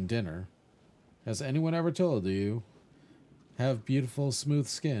other than dinner. Has anyone ever told you? Have beautiful, smooth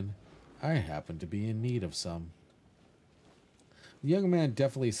skin. I happen to be in need of some. The young man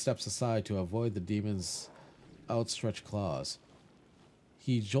definitely steps aside to avoid the demon's outstretched claws.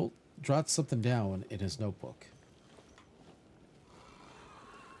 He jots something down in his notebook.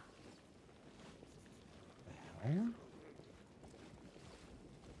 The hell?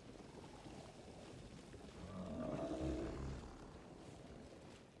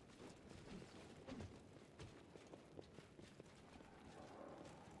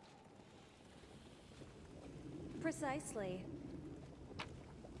 Precisely.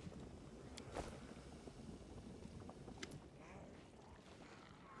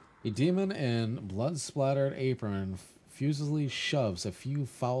 A demon in blood-splattered apron fusily shoves a few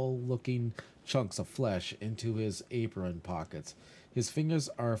foul-looking chunks of flesh into his apron pockets. His fingers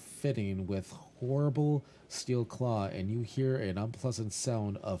are fitting with horrible steel claw, and you hear an unpleasant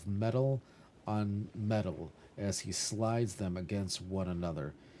sound of metal on metal as he slides them against one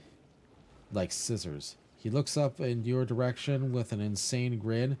another like scissors. He looks up in your direction with an insane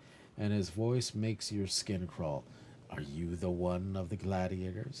grin, and his voice makes your skin crawl. Are you the one of the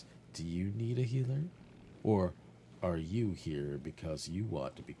gladiators? Do you need a healer? Or are you here because you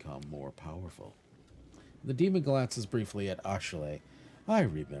want to become more powerful? The demon glances briefly at Ashley. I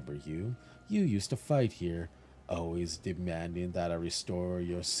remember you. You used to fight here, always demanding that I restore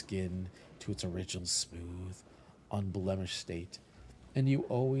your skin to its original smooth, unblemished state. And you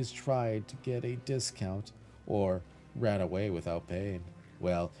always tried to get a discount or ran away without paying.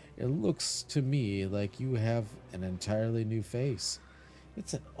 Well, it looks to me like you have an entirely new face.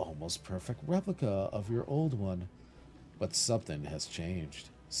 It's an almost perfect replica of your old one. But something has changed.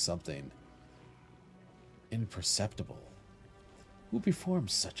 Something imperceptible. Who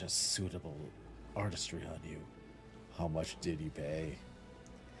performed such a suitable artistry on you? How much did you pay?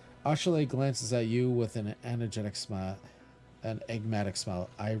 Ashale glances at you with an enigmatic smile.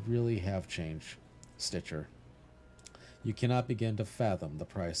 I really have changed, Stitcher. You cannot begin to fathom the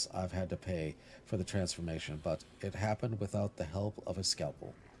price I've had to pay for the transformation, but it happened without the help of a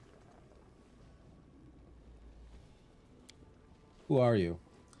scalpel. Who are you?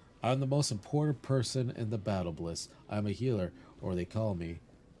 I'm the most important person in the Battle Bliss. I'm a healer, or they call me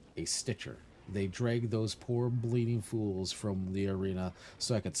a Stitcher. They drag those poor bleeding fools from the arena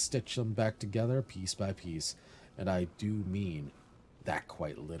so I could stitch them back together piece by piece. And I do mean that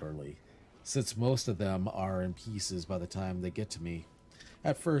quite literally, since most of them are in pieces by the time they get to me.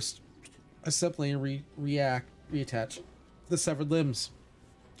 At first, I simply reattach the severed limbs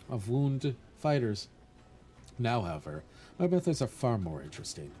of wounded fighters. Now, however, my methods are far more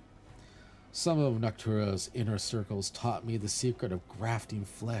interesting. Some of Noctura's inner circles taught me the secret of grafting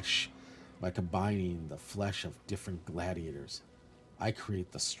flesh. By combining the flesh of different gladiators, I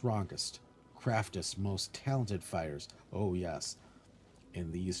create the strongest, craftiest, most talented fighters. Oh yes,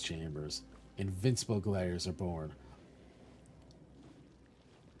 in these chambers, invincible gladiators are born.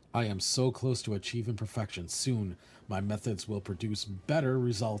 I am so close to achieving perfection. Soon, my methods will produce better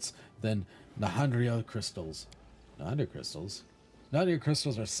results than Nahandria crystals. Nahandria crystals? Nahandria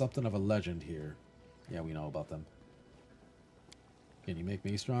crystals are something of a legend here. Yeah, we know about them. Can you make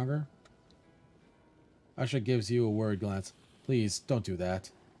me stronger? Asha gives you a worried glance. Please, don't do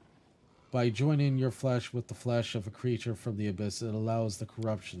that. By joining your flesh with the flesh of a creature from the abyss, it allows the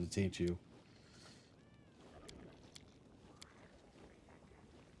corruption to taint you.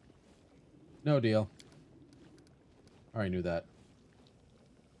 No deal. I already knew that.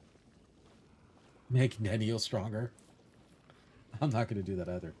 Make Nenio stronger? I'm not going to do that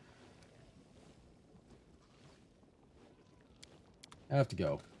either. I have to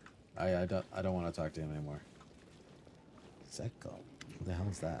go. I don't want to talk to him anymore. Zekel. Who the hell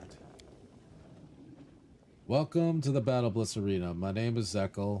is that? Welcome to the Battle Bliss Arena. My name is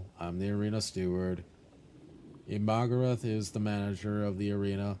Zekel. I'm the arena steward. Imagarath is the manager of the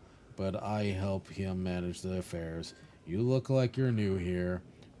arena, but I help him manage the affairs. You look like you're new here.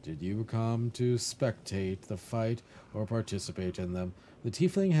 Did you come to spectate the fight or participate in them? The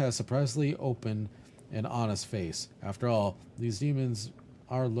tiefling has surprisingly open and honest face. After all, these demons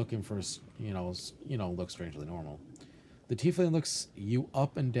are looking for, look strangely normal. The tiefling looks you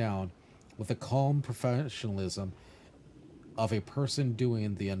up and down with the calm professionalism of a person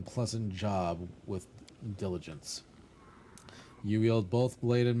doing the unpleasant job with diligence. You wield both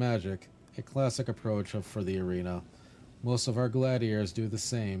blade and magic, a classic approach for the arena. Most of our gladiators do the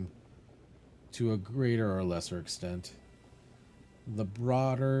same, to a greater or lesser extent. The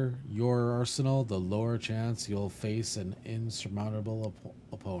broader your arsenal, the lower chance you'll face an insurmountable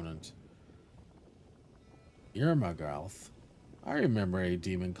opponent. Irmagralth. I remember a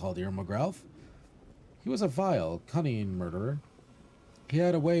demon called Irmagralth. He was a vile, cunning murderer. He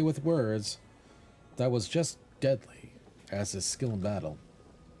had a way with words that was just deadly, as his skill in battle.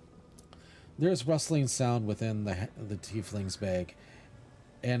 There's rustling sound within the tiefling's bag,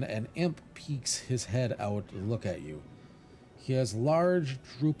 and an imp peeks his head out to look at you. He has large,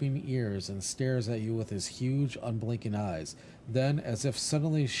 drooping ears and stares at you with his huge, unblinking eyes. Then, as if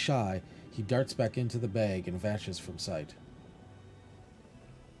suddenly shy, he darts back into the bag and vanishes from sight.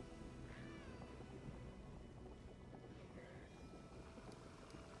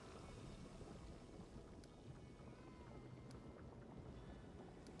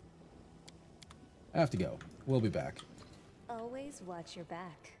 I have to go. We'll be back. Always watch your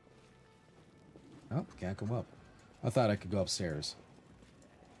back. Oh, can't come up. I thought I could go upstairs.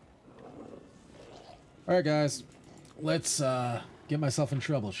 Alright, guys. Let's get myself in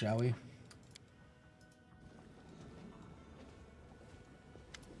trouble, shall we?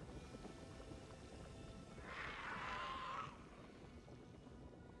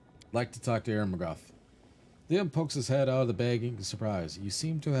 Like to talk to Aaron McGruff. The imp pokes his head out of the bag in surprise. You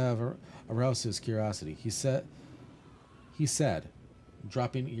seem to have aroused his curiosity. He said,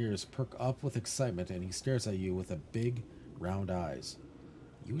 dropping ears perk up with excitement, and he stares at you with a big, round eyes.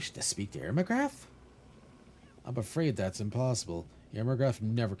 You wish to speak to Irmagraph? I'm afraid that's impossible. Irmagraph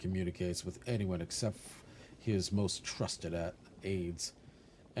never communicates with anyone except his most trusted aides.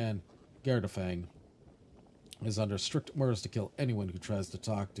 And Gardafang is under strict orders to kill anyone who tries to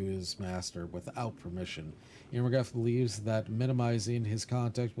talk to his master without permission. Irmagraph believes that minimizing his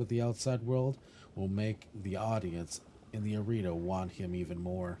contact with the outside world will make the audience in the arena want him even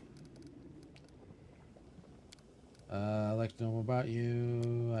more. I'd like to know more about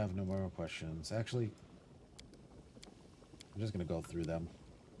you. I have no more questions. Actually, I'm just going to go through them.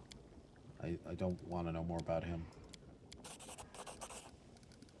 I don't want to know more about him.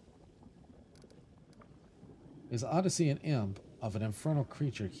 Is Odyssey an imp of an infernal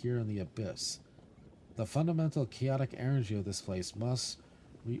creature here in the abyss? The fundamental chaotic energy of this place must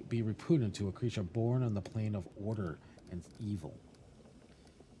be repugnant to a creature born on the plane of order and evil.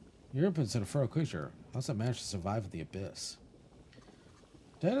 Your imp is an infernal creature. How's it manage to survive in the abyss?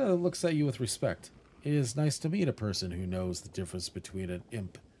 Dana looks at you with respect. It is nice to meet a person who knows the difference between an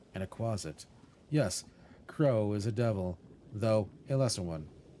imp and a quasit. Yes, Crow is a devil, though a lesser one.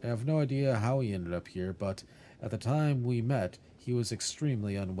 I have no idea how he ended up here, but at the time we met, he was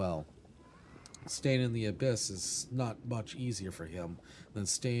extremely unwell. Staying in the abyss is not much easier for him than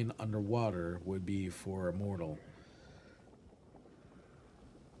staying underwater would be for a mortal.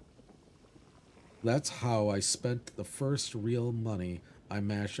 That's how I spent the first real money I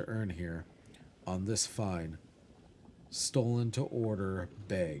managed to earn here, on this fine, stolen to order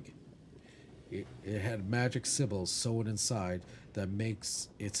bag. It had magic symbols sewn inside that makes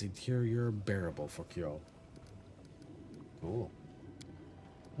its interior bearable for Kyo. Cool.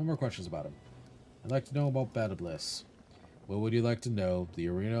 No more questions about him. I'd like to know about Battle Bliss. What would you like to know? The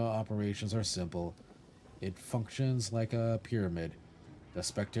arena operations are simple. It functions like a pyramid. The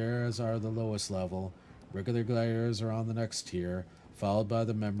spectators are the lowest level. Regular gladiators are on the next tier, followed by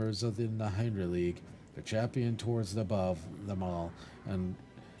the members of the Nahindra League, the champion towards the above them all, and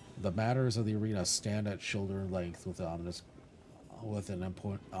the matters of the arena stand at shoulder length with an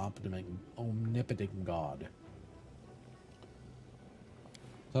omnipotent god.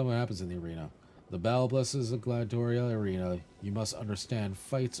 Tell me what happens in the arena. The Battle Bliss is a gladiatorial arena. You must understand,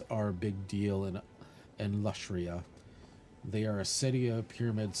 fights are a big deal in Lustria. They are a city, a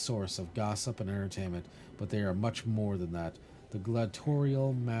pyramid source of gossip and entertainment, but they are much more than that. The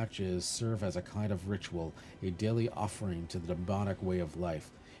gladiatorial matches serve as a kind of ritual, a daily offering to the demonic way of life.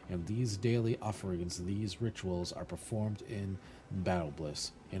 And these daily offerings, these rituals, are performed in Battle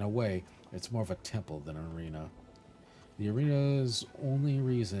Bliss. In a way, it's more of a temple than an arena. The arena's only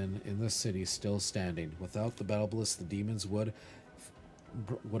reason in this city still standing. Without the Battle Bliss, the demons would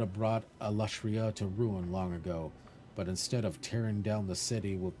have brought Alustria to ruin long ago. But instead of tearing down the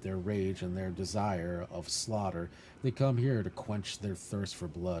city with their rage and their desire of slaughter, they come here to quench their thirst for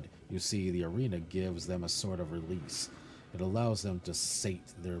blood. You see, the arena gives them a sort of release. It allows them to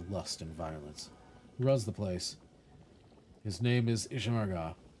sate their lust and violence. Who runs the place? His name is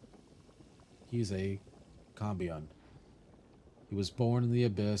Ishimarga. He's a Kambion. He was born in the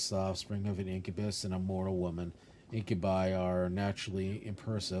abyss, the offspring of an incubus and a mortal woman. Incubi are naturally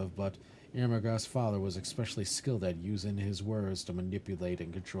impulsive, but Irmagras' father was especially skilled at using his words to manipulate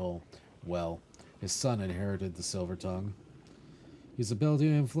and control. Well, his son inherited the silver tongue. His ability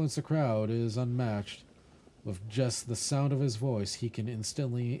to influence the crowd is unmatched. With just the sound of his voice, he can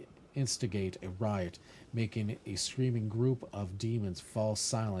instantly instigate a riot, making a screaming group of demons fall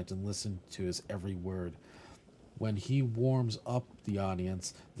silent and listen to his every word. When he warms up the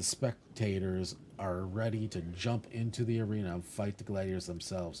audience, the spectators are ready to jump into the arena and fight the gladiators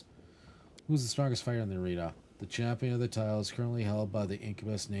themselves. Who's the strongest fighter in the arena? The champion of the title is currently held by the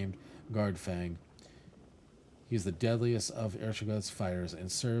incubus named Guardfang. He's the deadliest of Ershigot's fighters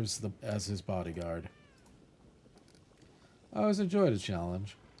and serves as his bodyguard. I always enjoyed a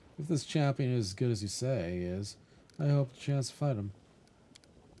challenge. If this champion is as good as you say he is, I hope the chance to fight him.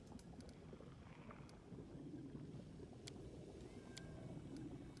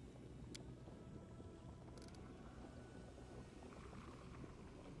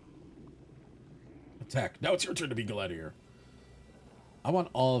 Attack. Now it's your turn to be gladiator. I want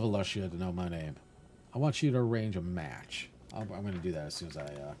all of Alustria to know my name. I want you to arrange a match. I'm going to do that as soon as I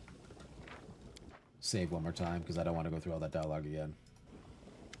save one more time, because I don't want to go through all that dialogue again.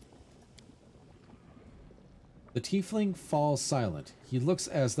 The tiefling falls silent. He looks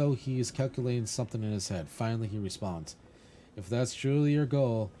as though he is calculating something in his head. Finally, he responds. If that's truly your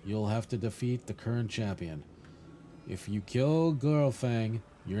goal, you'll have to defeat the current champion. If you kill Girlfang,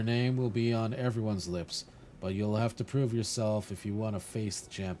 your name will be on everyone's lips, but you'll have to prove yourself if you want to face the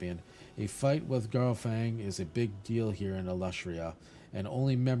champion. A fight with Girlfang is a big deal here in Alustria, and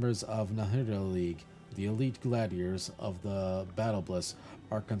only members of Nahindra League, the elite gladiators of the Battle Bliss,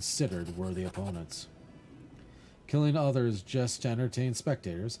 are considered worthy opponents. Killing others just to entertain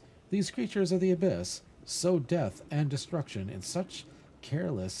spectators, these creatures of the abyss sow death and destruction in such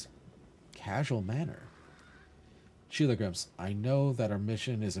careless, casual manner. Chilagrims, I know that our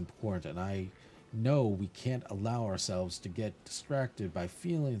mission is important, and I know we can't allow ourselves to get distracted by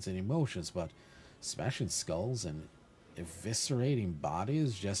feelings and emotions, but smashing skulls and eviscerating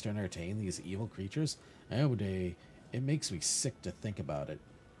bodies just to entertain these evil creatures? Nowadays, it makes me sick to think about it.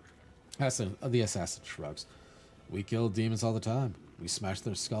 The assassin shrugs. We kill demons all the time. We smash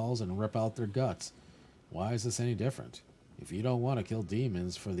their skulls and rip out their guts. Why is this any different? If you don't want to kill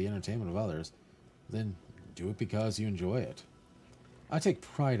demons for the entertainment of others, then do it because you enjoy it. I take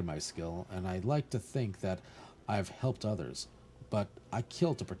pride in my skill, and I like to think that I've helped others, but I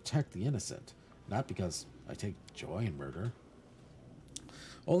kill to protect the innocent, not because I take joy in murder.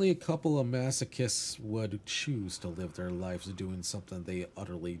 Only a couple of masochists would choose to live their lives doing something they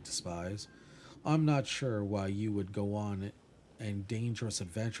utterly despise. I'm not sure why you would go on a dangerous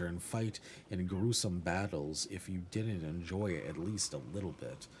adventure and fight in gruesome battles if you didn't enjoy it at least a little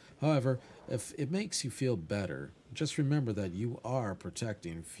bit. However, if it makes you feel better, just remember that you are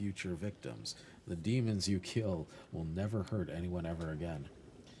protecting future victims. The demons you kill will never hurt anyone ever again.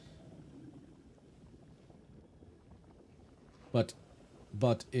 But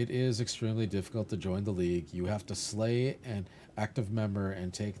it is extremely difficult to join the League. You have to slay an active member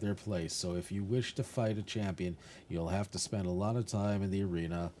and take their place. So if you wish to fight a champion, you'll have to spend a lot of time in the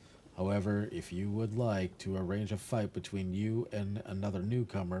arena. However, if you would like to arrange a fight between you and another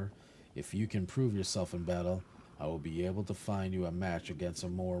newcomer, if you can prove yourself in battle, I will be able to find you a match against a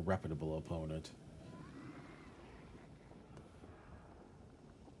more reputable opponent.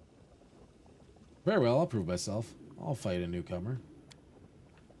 Very well, I'll prove myself. I'll fight a newcomer.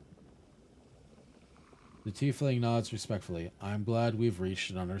 The tiefling nods respectfully. I'm glad we've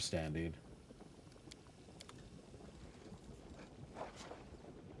reached an understanding.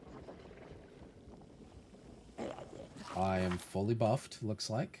 I am fully buffed, looks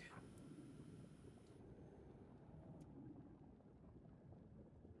like.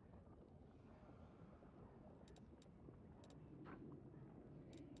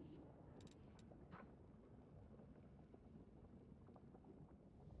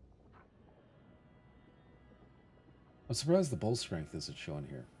 I'm surprised the bull strength isn't showing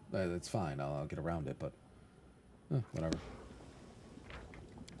here. That's fine, I'll get around it, but whatever.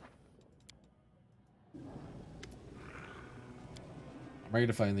 I'm ready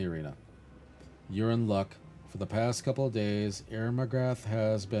to find the arena. You're in luck. For the past couple of days, Aaron McGrath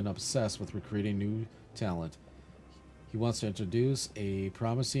has been obsessed with recruiting new talent. He wants to introduce a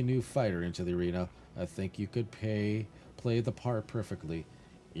promising new fighter into the arena. I think you could play the part perfectly.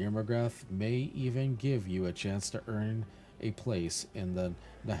 Aaron McGrath may even give you a chance to earn a place in the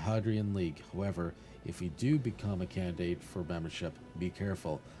Nahadrian League. However, if you do become a candidate for membership, be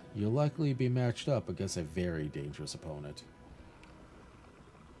careful. You'll likely be matched up against a very dangerous opponent.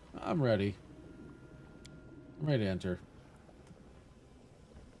 I'm ready. I'm ready to enter.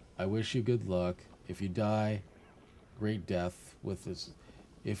 I wish you good luck. If you die, greet death with this.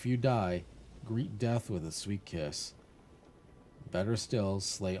 If you die, greet death with a sweet kiss. Better still,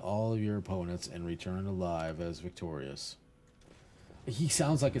 slay all of your opponents and return alive as victorious. He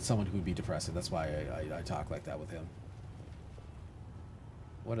sounds like it's someone who would be depressing. That's why I talk like that with him.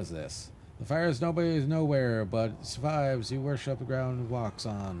 What is this? The fire is nobody's nowhere, but survives. Who worship the ground walks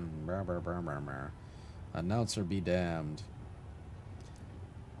on. Brr, brr, brr, brr, brr. Announcer be damned.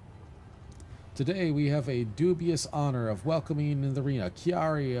 Today we have a dubious honor of welcoming in the arena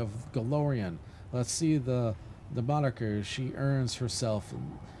Chiari of Galorian. Let's see the moniker she earns herself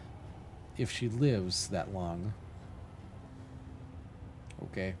if she lives that long.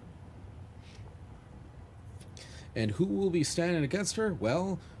 Okay. And who will be standing against her?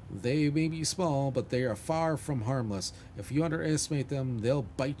 Well, they may be small, but they are far from harmless. If you underestimate them, they'll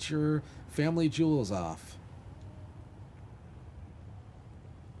bite your family jewels off.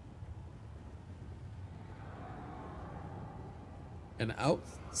 An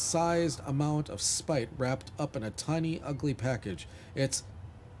outsized amount of spite wrapped up in a tiny, ugly package. It's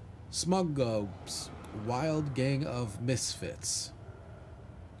Smuggo's wild gang of misfits.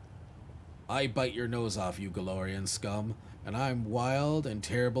 I bite your nose off, you Galorian scum, and I'm wild and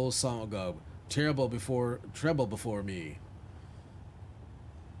terrible Smuggo. Treble before me.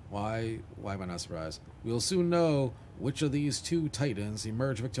 Why am I not surprised? We'll soon know which of these two titans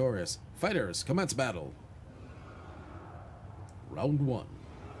emerge victorious. Fighters, commence battle. Round 1.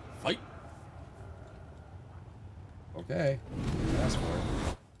 Fight. Okay. Ask for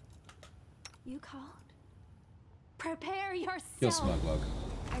it. You called? Prepare yourself. Kill Smugglug.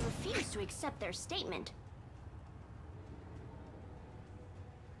 I refuse to accept their statement.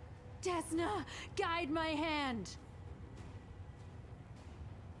 Desna, guide my hand.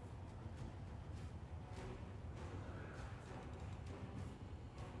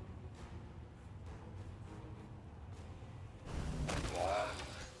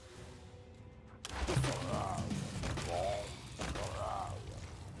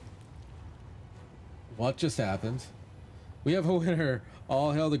 What just happened? We have a winner.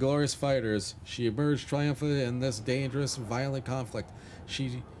 All hail the glorious fighters. She emerged triumphant in this dangerous, violent conflict.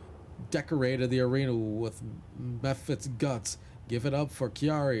 She decorated the arena with Mephit's guts. Give it up for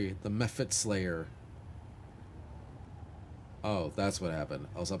Kiari, the Mephit Slayer. Oh, that's what happened.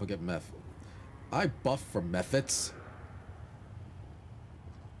 I was up against Meph. I buffed for Mephits.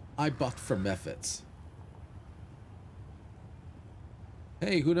 I buffed for Mephits.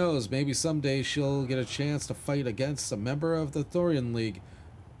 Hey, who knows? Maybe someday she'll get a chance to fight against a member of the Thorian League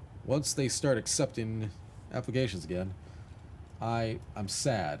once they start accepting applications again. I'm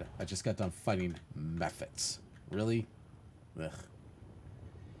sad. I just got done fighting Mephits. Really? Ugh.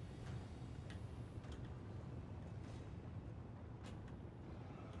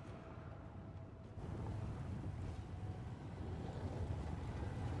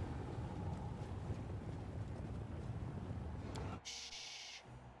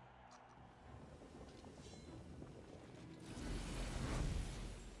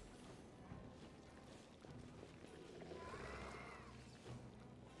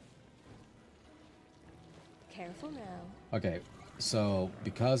 Careful now. Okay, so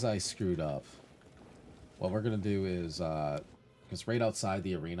because I screwed up, what we're gonna do is, because right outside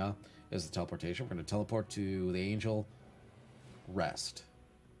the arena is the teleportation. We're gonna teleport to the Angel, rest,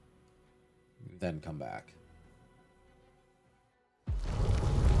 then come back.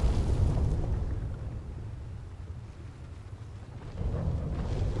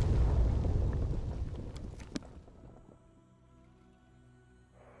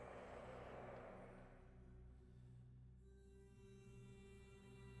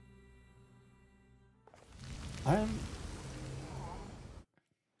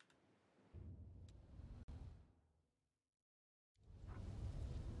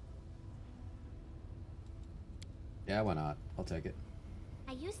 Yeah, why not? I'll take it.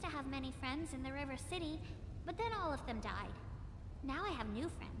 I used to have many friends in the River City, but then all of them died. Now I have new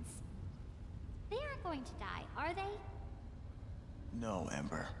friends. They aren't going to die, are they? No,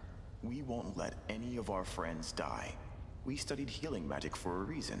 Ember. We won't let any of our friends die. We studied healing magic for a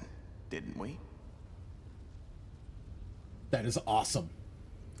reason, didn't we? That is awesome.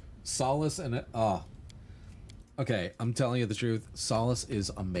 Solace and okay, I'm telling you the truth. Solace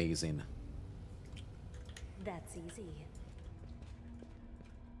is amazing. That's easy.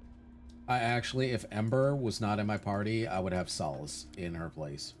 I actually, if Ember was not in my party, I would have Solace in her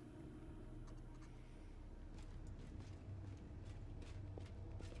place.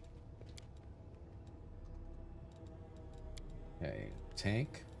 Okay,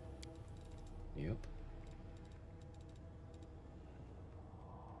 tank. Yep.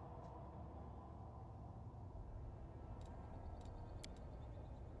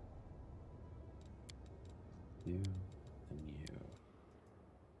 You and you.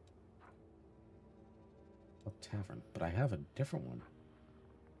 What tavern? But I have a different one.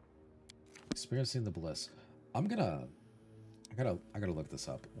 Experiencing the bliss. I gotta look this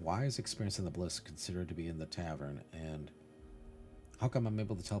up. Why is experiencing the bliss considered to be in the tavern, and how come I'm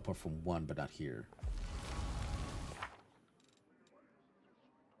able to teleport from one but not here?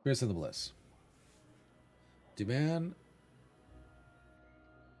 Experiencing the bliss. Demand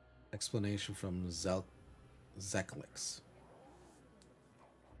explanation from Zeklix.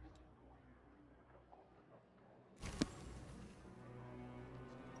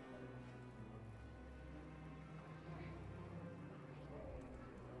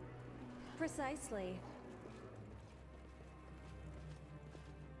 Precisely.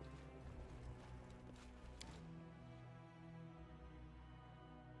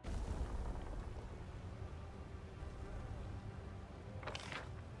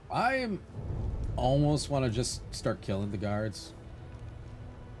 I almost want to just start killing the guards.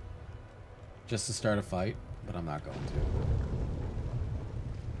 Just to start a fight, but I'm not going to.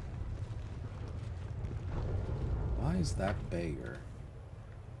 Why is that beggar?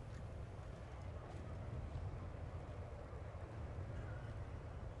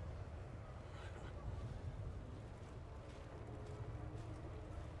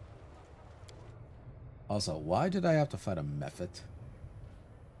 Also, why did I have to fight a Mephit?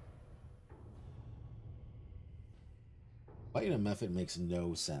 Fighting a Mephit makes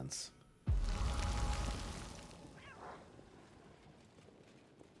no sense.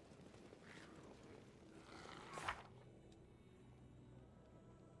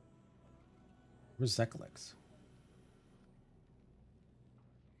 Where's Zeklix?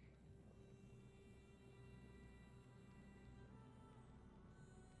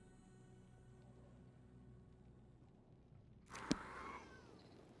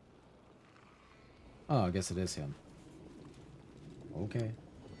 Oh, I guess it is him. Okay.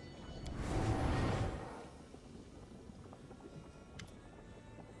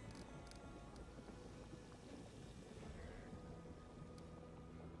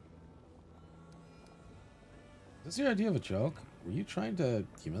 What's your idea of a joke? Were you trying to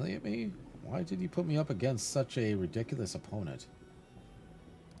humiliate me? Why did you put me up against such a ridiculous opponent?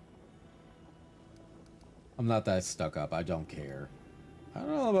 I'm not that stuck up. I don't care. I don't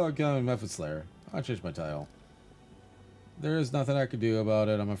know about becoming Method Slayer. I'll change my title. There is nothing I can do about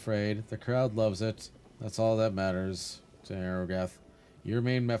it, I'm afraid. The crowd loves it. That's all that matters to Aerogath. You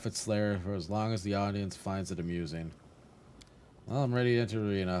remain Method Slayer for as long as the audience finds it amusing. Well, I'm ready to enter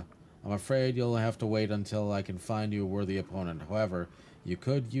arena. I'm afraid you'll have to wait until I can find you a worthy opponent. However, you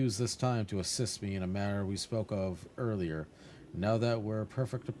could use this time to assist me in a matter we spoke of earlier. Now that we're a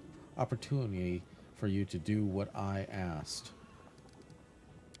perfect opportunity for you to do what I asked.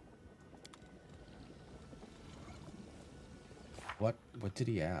 What did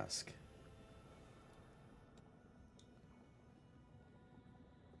he ask?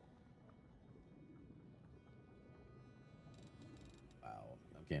 Wow,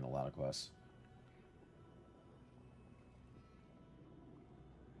 I'm getting a lot of quests.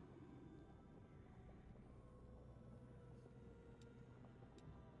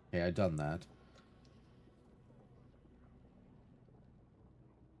 Hey, I done that.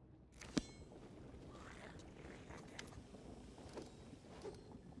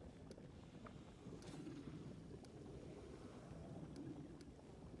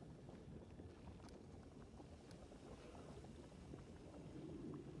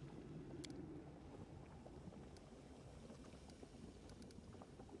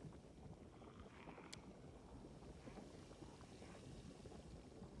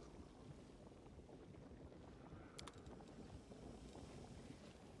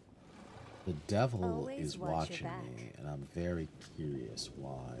 The devil Always is watch your watching back. me, and I'm very curious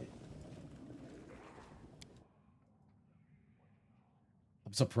why.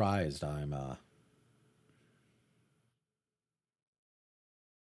 I'm surprised I'm,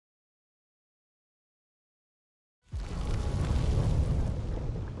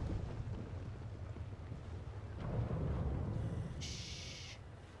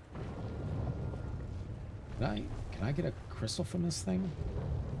 Can I get a crystal from this thing?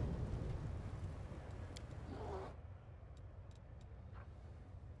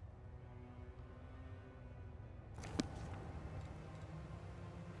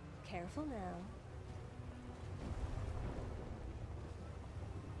 Careful now.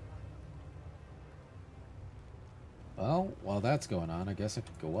 Well, while that's going on, I guess I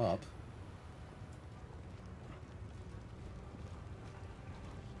could go up.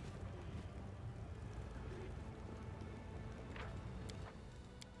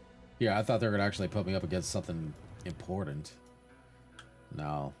 Yeah, I thought they were gonna actually put me up against something important.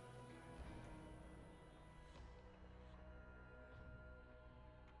 No.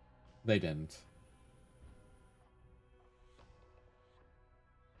 They didn't.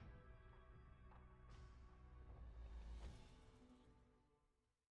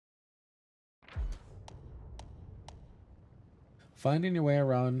 Finding your way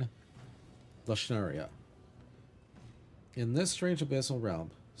around Lushnaria. In this strange abyssal realm,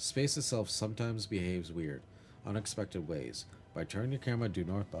 space itself sometimes behaves weird, unexpected ways. By turning your camera due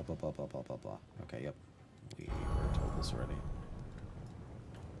north, blah, blah, blah, blah, blah, blah, blah. Okay, yep. We were told this already.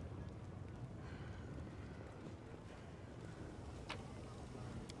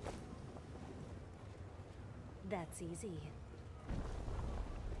 That's easy.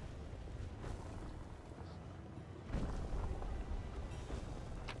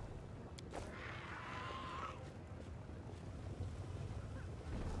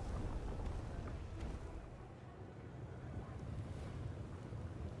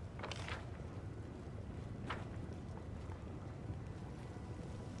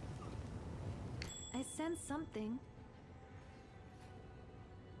 I sense something.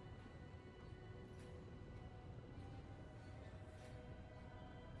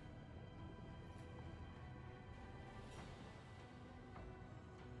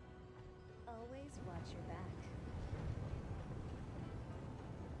 Always watch your back.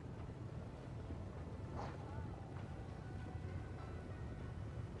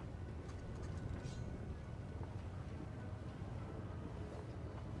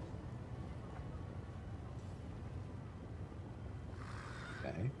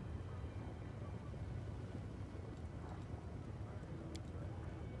 Okay.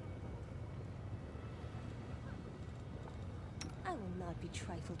 I will not be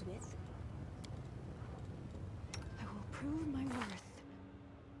trifled with. I will prove my worth.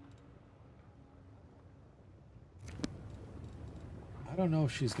 I don't know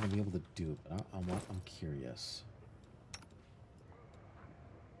if she's going to be able to do it, but I'm curious.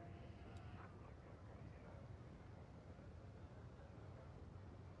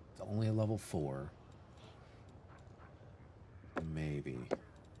 It's only a level 4. maybe.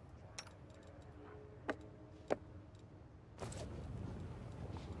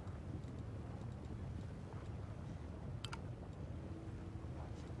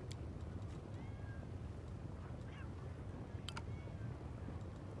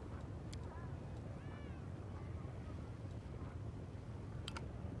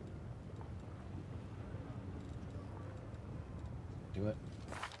 Do it.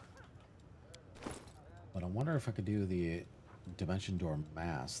 But I wonder if I could do the Dimension Door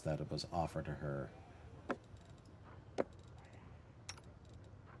mask that was offered to her.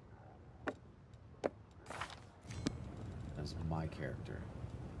 As my character.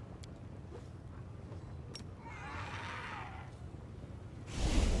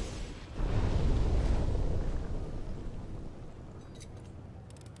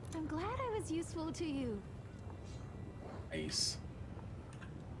 I'm glad I was useful to you. Nice.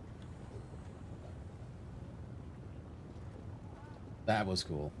 That was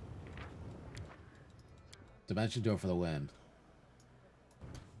cool. Dimension Door for the win.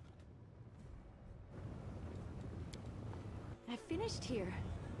 I finished here.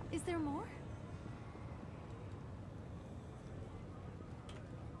 Is there more?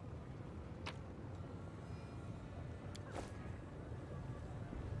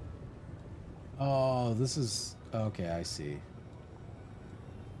 Oh, this is... Okay, I see.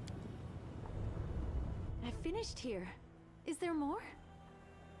 I finished here. Is there more?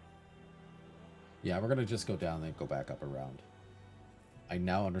 Yeah, we're gonna just go down and go back up around. I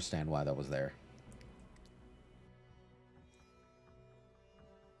now understand why that was there.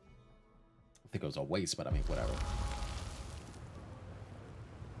 I think it was a waste, but I mean, whatever.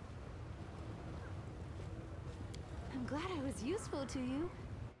 I'm glad I was useful to you.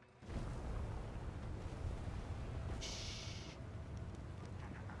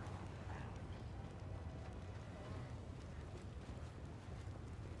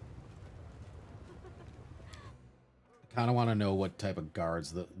 Kind of want to know what type of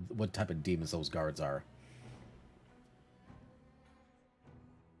guards, what type of demons those guards are.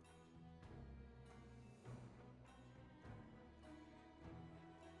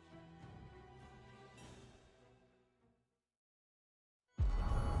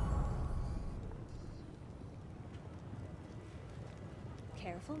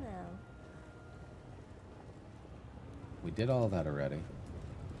 Careful now. We did all that already.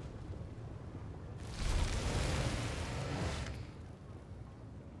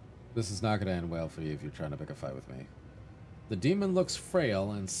 This is not going to end well for you if you're trying to pick a fight with me. The demon looks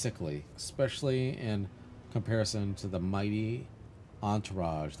frail and sickly, especially in comparison to the mighty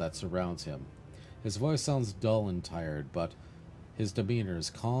entourage that surrounds him. His voice sounds dull and tired, but his demeanor is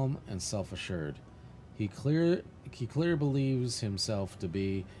calm and self-assured. He clearly believes himself to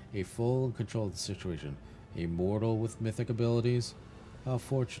be a full control of the situation. A mortal with mythic abilities? How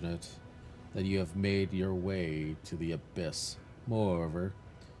fortunate that you have made your way to the abyss. Moreover,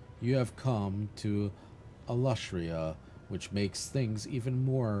 you have come to Alustria, which makes things even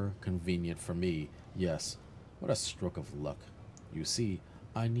more convenient for me. Yes, what a stroke of luck. You see,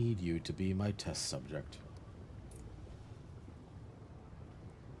 I need you to be my test subject.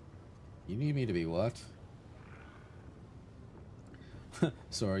 You need me to be what?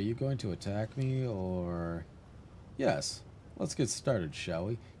 So are you going to attack me, or... Yes, let's get started, shall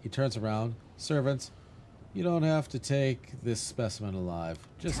we? He turns around. Servants, you don't have to take this specimen alive.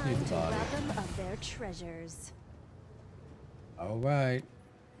 Just need the body. Time to rob them of their treasures. All right.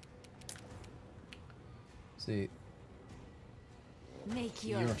 See, Make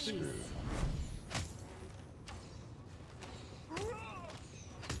your you're peace. screwed.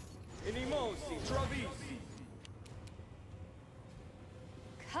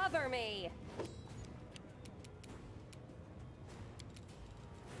 Cover me!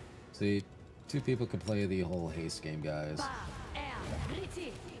 See, two people can play the whole haste game, guys.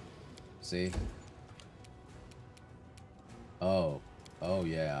 See? Oh. Oh,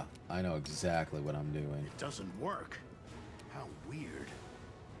 yeah. I know exactly what I'm doing. It doesn't work. How weird.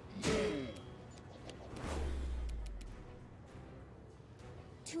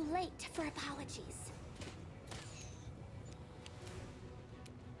 Too late for apologies.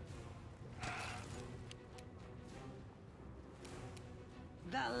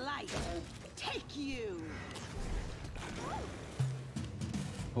 The light take you.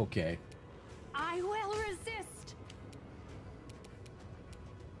 Okay. I will resist.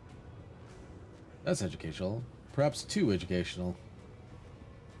 That's educational. Perhaps too educational.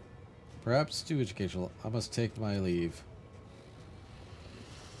 Perhaps too educational. I must take my leave.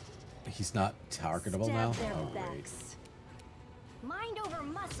 He's not targetable now? Stab their Oh, wait. backs. Mind over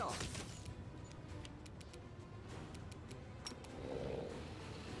muscle.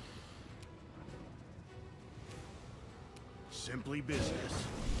 Simply business.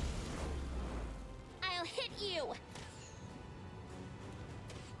 I'll hit you.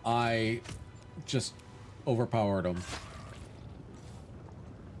 I just overpowered him.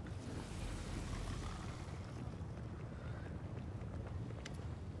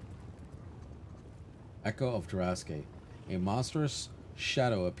 Echo of Draske. A monstrous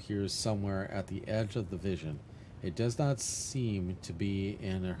shadow appears somewhere at the edge of the vision. It does not seem to be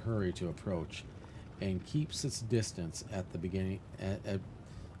in a hurry to approach, and keeps its distance at the beginning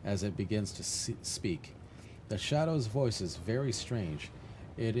as it begins to speak. The shadow's voice is very strange.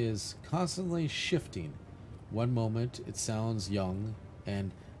 It is constantly shifting. One moment it sounds young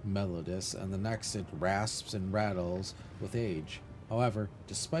and melodious, and the next it rasps and rattles with age. However,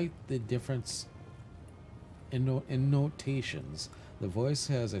 despite the difference in notations, the voice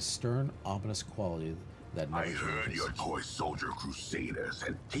has a stern, ominous quality that never I heard changes. your toy soldier crusaders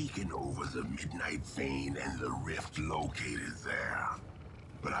had taken over the Midnight Vein and the rift located there.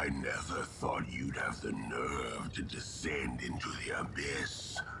 But I never thought you'd have the nerve to descend into the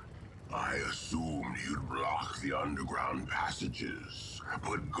abyss. I assumed you'd block the underground passages,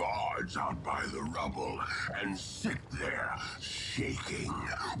 put guards out by the rubble, and sit there, shaking,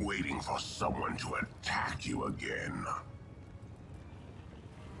 waiting for someone to attack you again.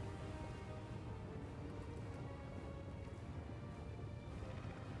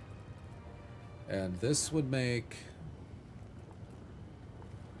 And this would make...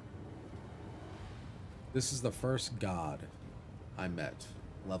 This is the first god I met,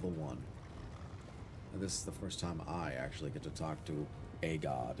 level 1. And this is the first time I actually get to talk to a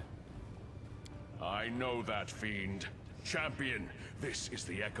god. I know that, fiend. Champion, this is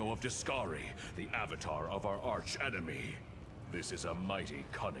the Echo of Discari, the avatar of our arch enemy. This is a mighty,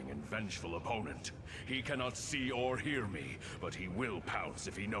 cunning, and vengeful opponent. He cannot see or hear me, but he will pounce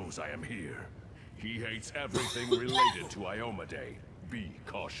if he knows I am here. He hates everything related to Iomedae. Be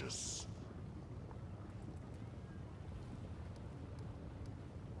cautious.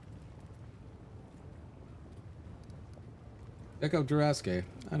 Echo Draske,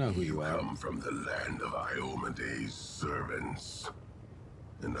 I know who you You are. come from the land of Iomedae's servants.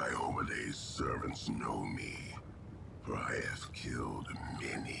 And Iomedae's servants know me, for I have killed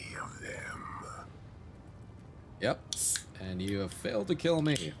many of them. Yep, and you have failed to kill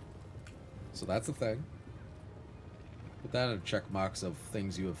me. So that's a thing. Put that in a check marks of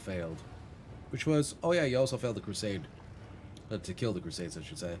things you have failed. Which was, oh yeah, you also failed the crusade. To kill the crusades, I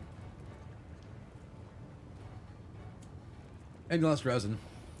should say. And you lost resin.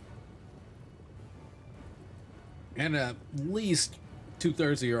 And at least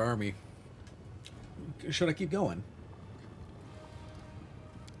 2/3 of your army. Should I keep going?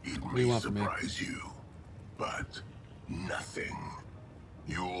 It do you may want from me? surprise you, but nothing.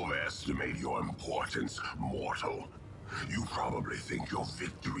 You overestimate your importance, mortal. You probably think your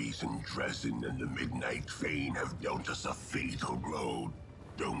victories in Dresden and the Midnight Vein have dealt us a fatal blow,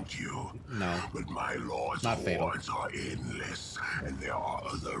 don't you? No. But my lord's Not fatal. hordes are endless, and there are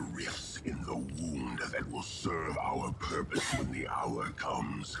other rifts in the wound that will serve our purpose when the hour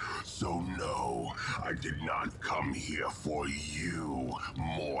comes. So no, I did not come here for you,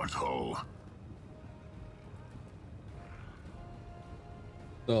 mortal.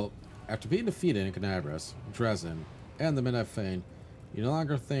 So, after being defeated in Canabras, Dresden, and the Midnight Vein, you no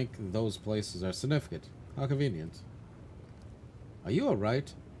longer think those places are significant. How convenient. Are you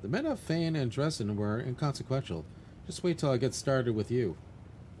alright? The Midnight Vein and Dresden were inconsequential. Just wait till I get started with you.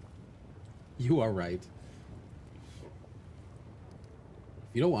 You are right.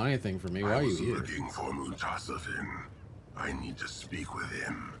 If you don't want anything from me, why are you I was here? looking for Mutasafin. I need to speak with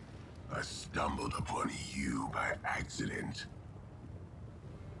him. I stumbled upon you by accident.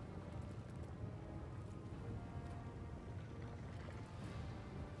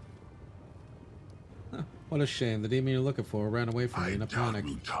 What a shame. The demon you're looking for ran away from me I in a doubt panic.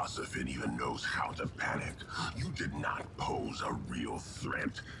 Mutasafin even knows how to panic. You did not pose a real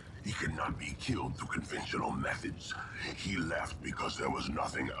threat. He cannot be killed through conventional methods. He left because there was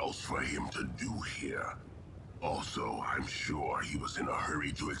nothing else for him to do here. Also, I'm sure he was in a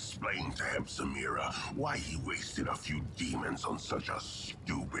hurry to explain to Hepsamira why he wasted a few demons on such a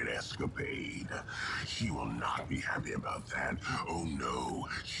stupid escapade. She will not be happy about that. Oh no,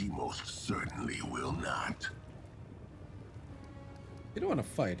 she most certainly will not. If you don't want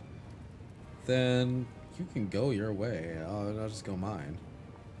to fight, then you can go your way. I'll just go mine.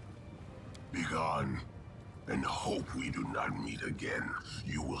 Begone, and hope we do not meet again.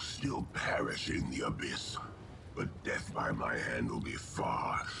 You will still perish in the abyss. But death by my hand will be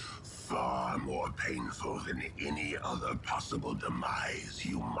far, far more painful than any other possible demise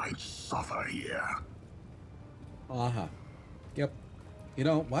you might suffer here. Uh-huh. Yep. You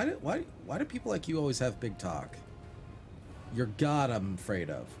know, why do people like you always have big talk? You're God I'm afraid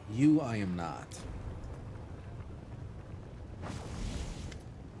of. You I am not.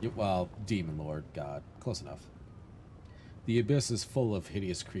 Well, Demon Lord, God. Close enough. The Abyss is full of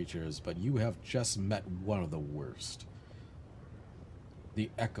hideous creatures, but you have just met one of the worst. The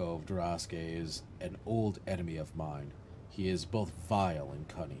Echo of Draske is an old enemy of mine. He is both vile and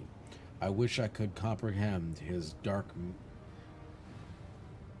cunning. I wish I could comprehend his dark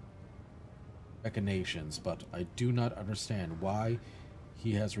machinations, but I do not understand why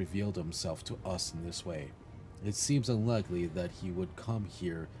he has revealed himself to us in this way. It seems unlikely that he would come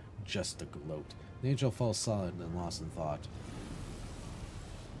here just to gloat. The angel falls silent and lost in thought.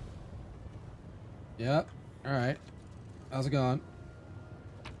 Yep. Alright. How's it going?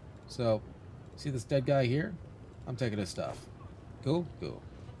 So, see this dead guy here? I'm taking his stuff. Cool? Cool.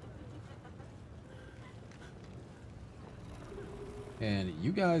 And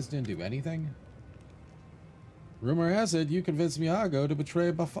you guys didn't do anything? Rumor has it you convinced Miyago to betray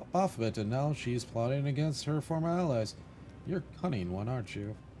Baphomet, and now she's plotting against her former allies. You're a cunning one, aren't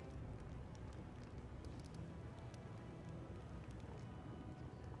you?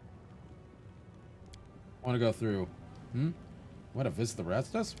 Want to go through? Want to visit the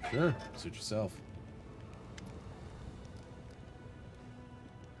rat's nest? Sure, suit yourself.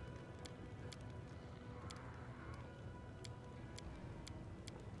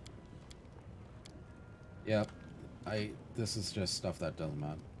 Yep. This is just stuff that doesn't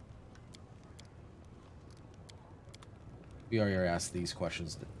matter. We already asked these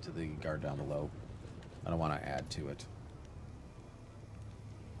questions to the guard down below. I don't want to add to it.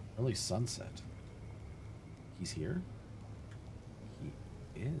 Early sunset. He's here?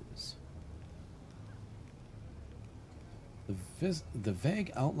 He is. The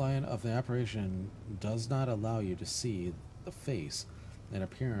vague outline of the apparition does not allow you to see the face and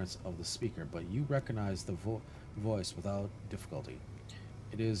appearance of the speaker, but you recognize the voice without difficulty.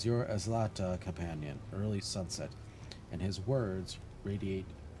 It is your Azlata companion, Early Sunset, and his words radiate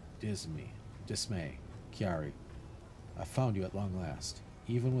dismay. Chiari, I found you at long last.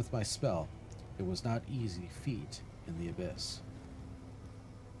 Even with my spell, it was not easy feat in the Abyss.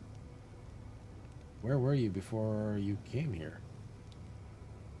 Where were you before you came here?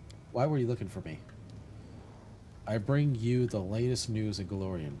 Why were you looking for me? I bring you the latest news in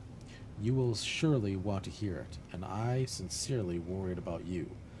Galorian. You will surely want to hear it, and I sincerely worried about you.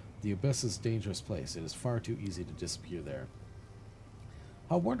 The Abyss is a dangerous place. It is far too easy to disappear there.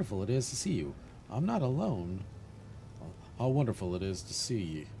 How wonderful it is to see you. I'm not alone. How wonderful it is to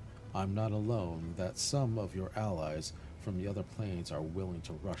see I'm not alone, that some of your allies from the other planes are willing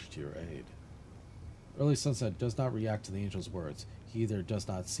to rush to your aid. Early Sunset does not react to the angel's words. He either does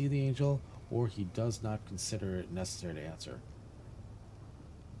not see the angel, or he does not consider it necessary to answer.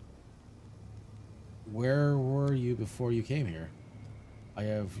 Where were you before you came here? I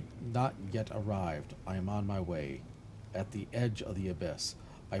have not yet arrived. I am on my way. At the edge of the Abyss.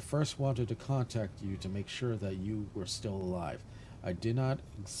 I first wanted to contact you to make sure that you were still alive. I did not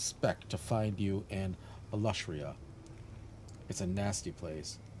expect to find you in Alustria. It's a nasty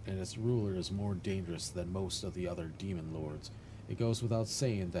place, and its ruler is more dangerous than most of the other demon lords. It goes without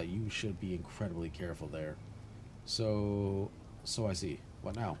saying that you should be incredibly careful there. So I see.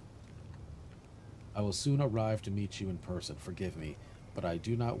 What now? I will soon arrive to meet you in person. Forgive me, but I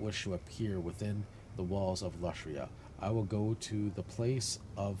do not wish to appear within the walls of Lustria. I will go to the place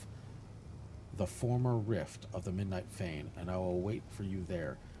of the former rift of the Midnight Fane, and I will wait for you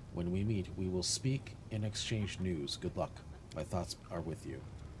there. When we meet, we will speak and exchange news. Good luck. My thoughts are with you.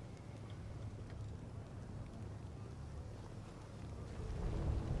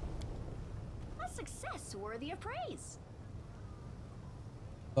 A success worthy of praise.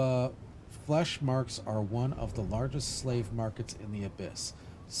 Flesh marks are one of the largest slave markets in the Abyss.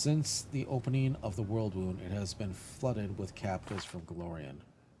 Since the opening of the World Wound, it has been flooded with captives from Galorian.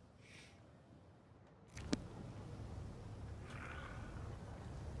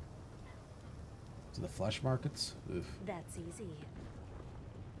 To the flesh markets? Oof. That's easy.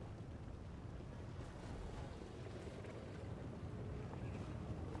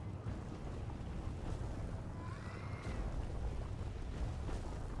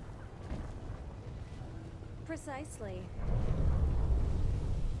 Precisely.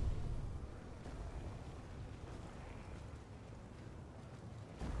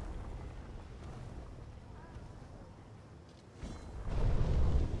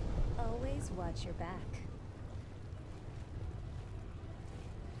 Always watch your back.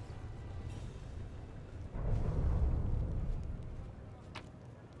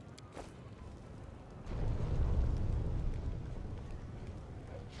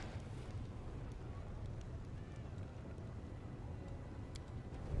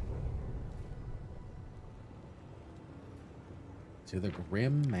 To the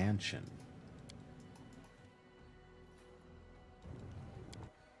Grim Mansion.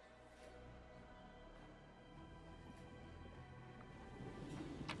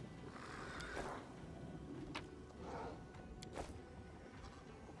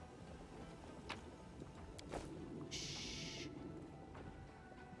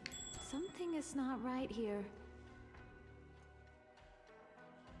 Something is not right here.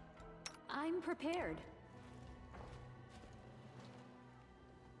 I'm prepared.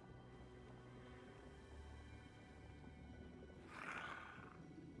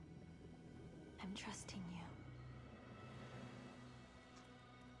 I'm trusting you.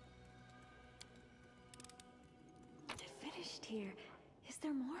 I finished here. Is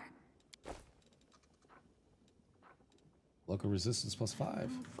there more? Local resistance +5.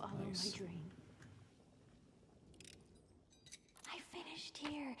 Follow Nice. my dream. I finished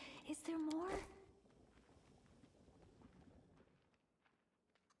here. Is there more?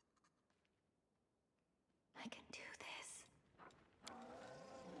 I can do this.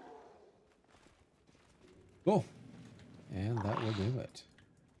 Cool. And that will do it.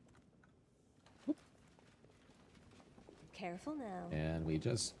 Careful now. And we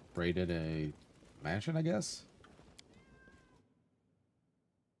just raided a mansion, I guess.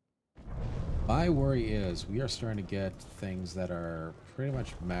 My worry is we are starting to get things that are pretty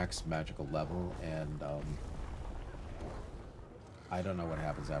much max magical level, and I don't know what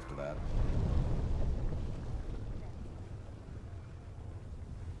happens after that.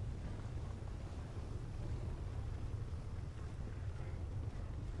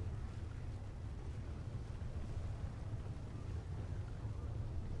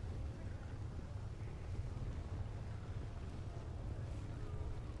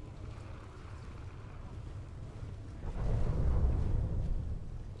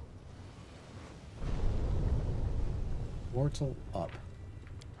 Portal up.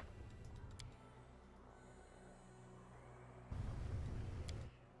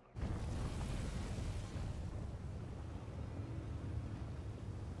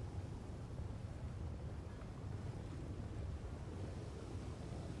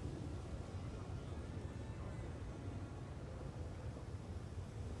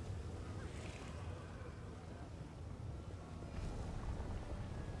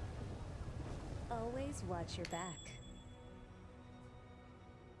 Always watch your back.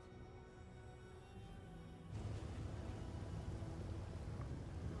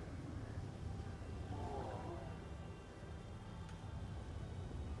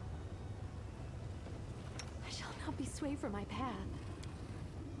 I shall not be swayed from my path.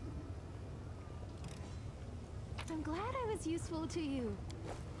 I'm glad I was useful to you.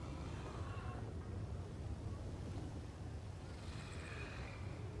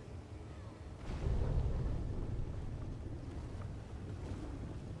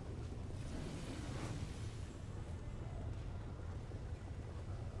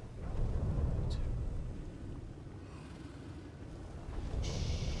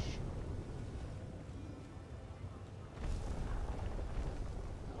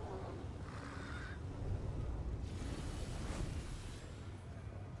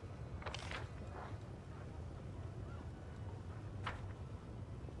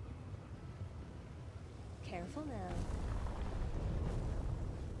 Careful now.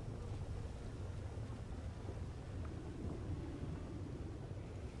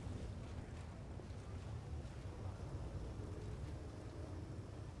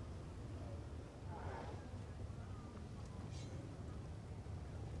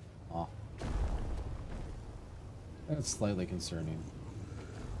 Oh. That's slightly concerning.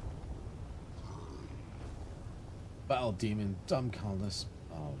 Battle demon, dumb colonists.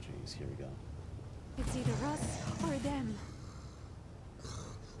 Oh jeez, here we go. It's either us or them.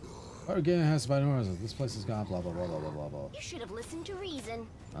 Our game has by noise. This place is gone. Blah blah blah blah blah blah blah. You should have listened to reason.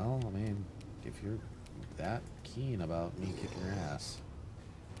 Well, I mean, if you're that keen about me kicking your ass,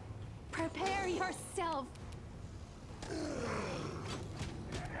 Prepare yourself.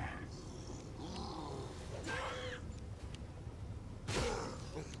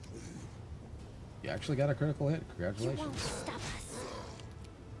 you actually got a critical hit. You won't Congratulations. stop us.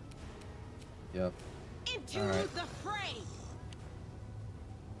 Yep. Into All right. the fray.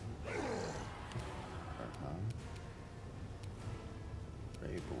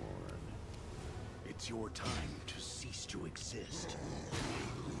 Rayborn. It's your time to cease to exist.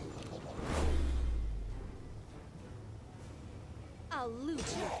 I'll loot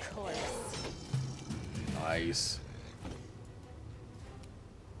your corpse. Nice.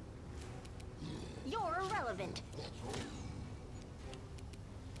 You're irrelevant.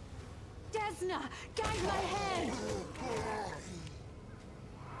 Desna, guide my hand.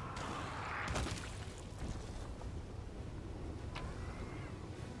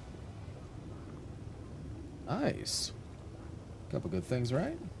 Nice. Couple good things,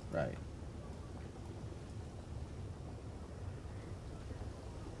 right? Right.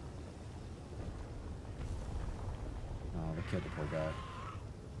 Oh, the kid, the poor guy.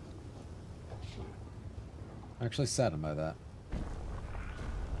 Actually saddened by that.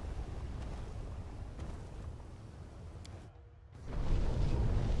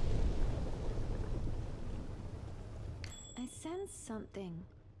 I sense something.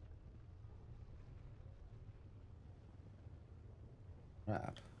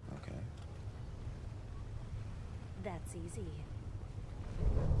 Crap. Okay. That's easy.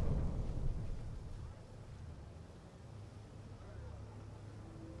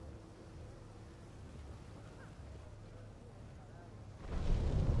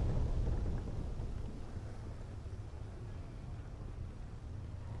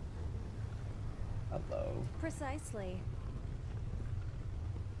 Hello. Precisely.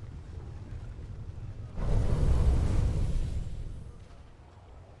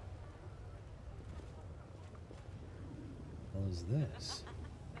 What is this?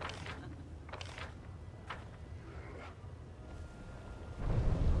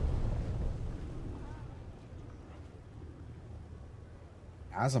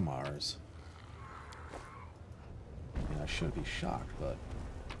 Azamars. I mean, I should be shocked, but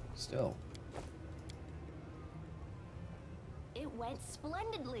still. It went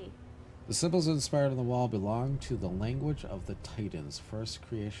splendidly. The symbols inspired on the wall belong to the language of the Titans, first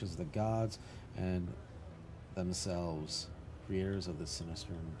creations of the gods and themselves, creators of the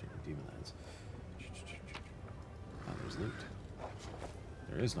sinister demon lands. Oh, there's loot.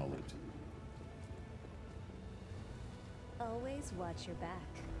 There is no loot. Always watch your back.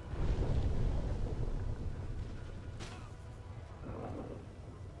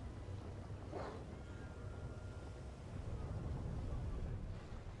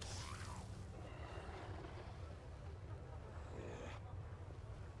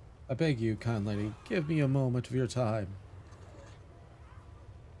 I beg you, kind lady, give me a moment of your time.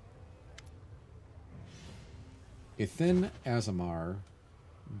 A thin Azamar,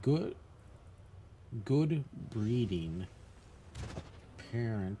 good breeding,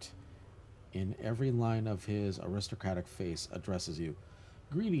 apparent in every line of his aristocratic face, addresses you.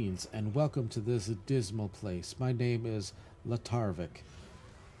 Greetings and welcome to this dismal place. My name is Latarvik,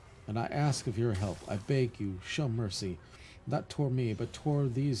 and I ask of your help. I beg you, show mercy, not toward me, but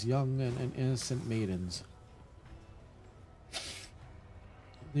toward these young and innocent maidens.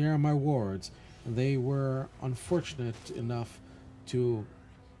 They are my wards, and they were unfortunate enough to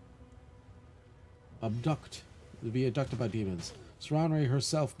be abducted by demons. Saranre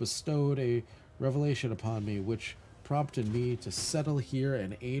herself bestowed a revelation upon me, which prompted me to settle here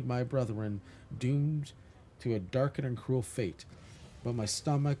and aid my brethren doomed to a dark and cruel fate. But my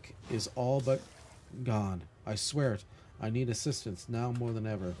stomach is all but gone. I swear it. I need assistance now more than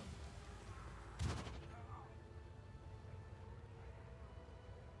ever.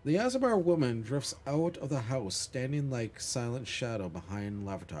 The Azamar woman drifts out of the house, standing like silent shadow behind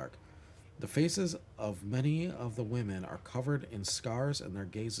Lavatark. The faces of many of the women are covered in scars, and their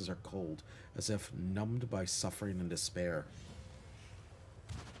gazes are cold, as if numbed by suffering and despair.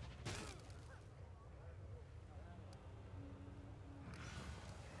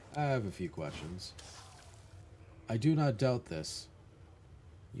 I have a few questions. I do not doubt this.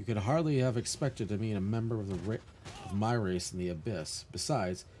 You could hardly have expected to meet a member of of my race in the Abyss.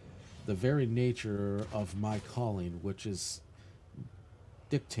 Besides, the very nature of my calling, which is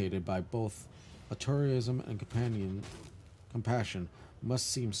dictated by both altruism and compassion, must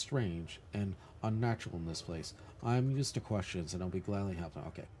seem strange and unnatural in this place. I am used to questions, and I'll be gladly helping.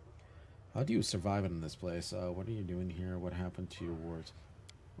 Okay. How do you survive in this place? What are you doing here? What happened to your wards?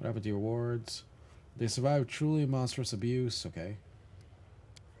 What happened to your wards? They survived truly monstrous abuse. Okay.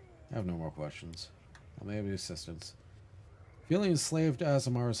 I have no more questions. I may have assistance. Feeling enslaved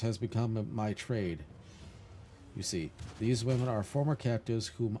Azamars has become my trade. You see, these women are former captives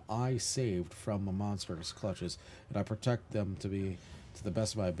whom I saved from a monster's clutches, and I protect them to the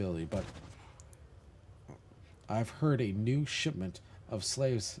best of my ability. But I've heard a new shipment of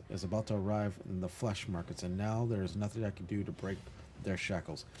slaves is about to arrive in the flesh markets, and now there is nothing I can do to break their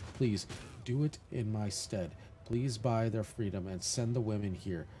shackles. Please, do it in my stead. Please buy their freedom and send the women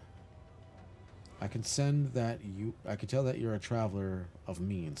here. I can tell that you're a traveler of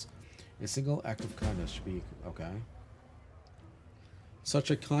means. A single act of kindness should be okay.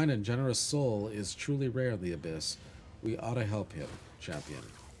 Such a kind and generous soul is truly rare in the Abyss. We ought to help him, champion.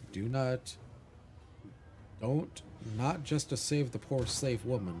 Not just to save the poor slave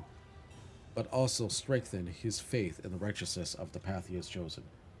woman, but also strengthen his faith in the righteousness of the path he has chosen.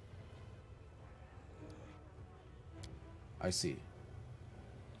 I see.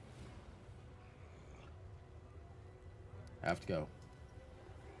 I have to go.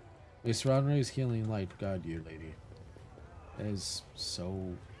 May Surrounding's healing light guide you, lady. That is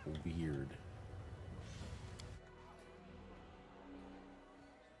so weird.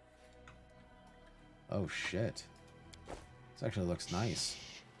 Oh shit. This actually looks nice.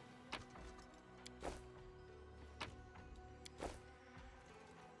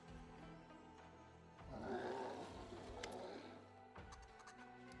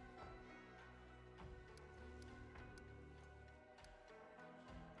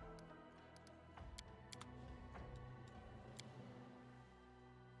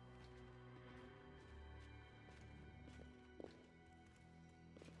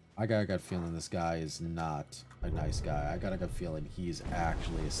 I got a gut feeling this guy is not a nice guy. I got a gut feeling he's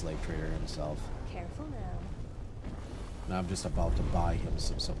actually a slave trader himself. Careful now. And I'm just about to buy him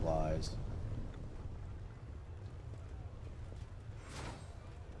some supplies.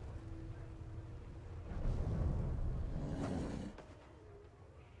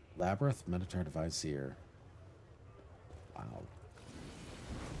 Labyrinth, Minotaur, Divine Seer. Wow.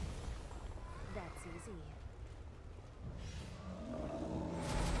 That's easy.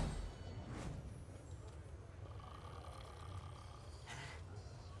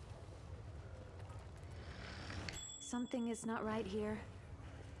 Something is not right here.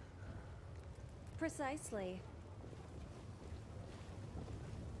 Precisely.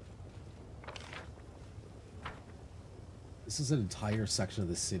 This is an entire section of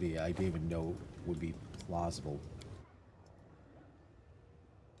the city I didn't even know would be plausible.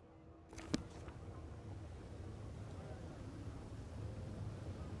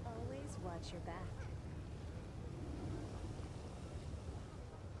 Always watch your back.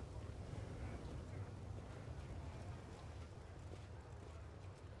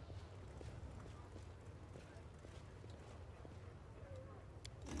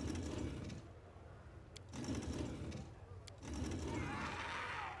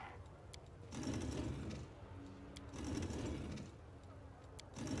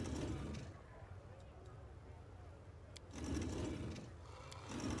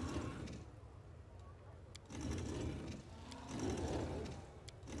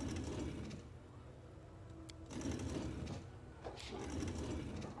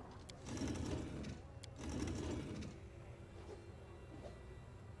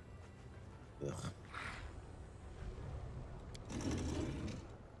 Ugh.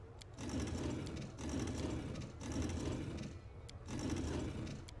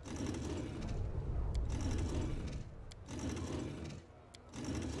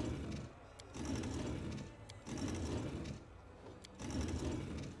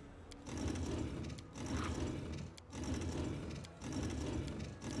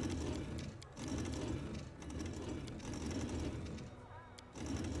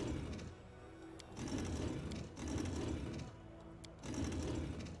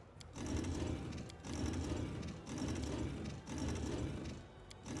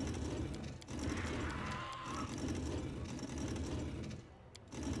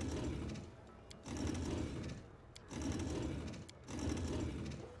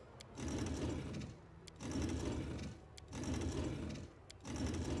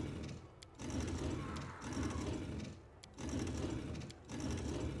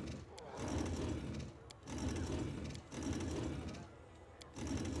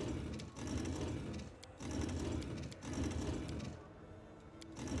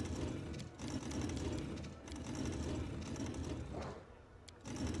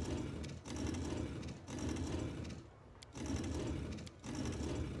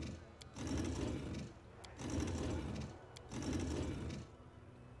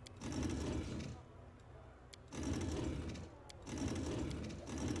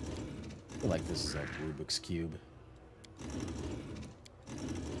 I feel like this is a Rubik's Cube.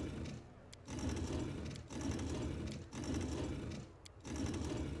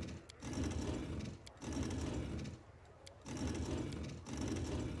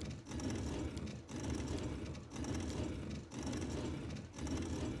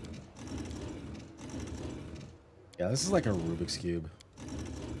 Yeah, this is like a Rubik's Cube.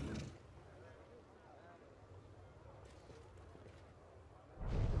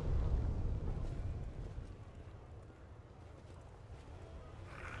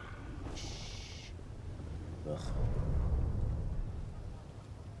 Ugh.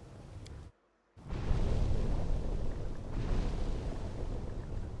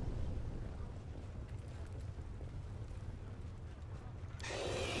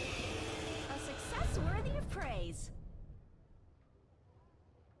 A success worthy of praise.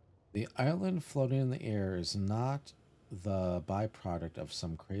 The island floating in the air is not the byproduct of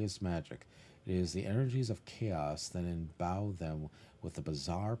some crazed magic. It is the energies of chaos that endow them with the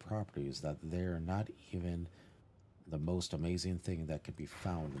bizarre properties that they're not even the most amazing thing that could be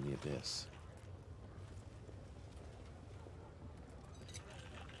found in the abyss.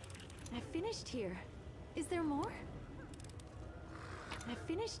 I finished here. Is there more? I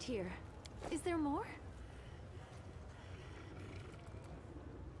finished here. Is there more?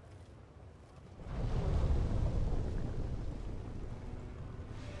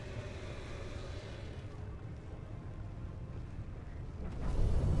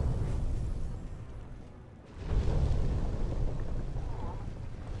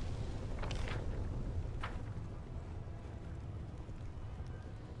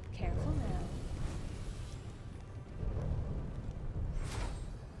 Careful now.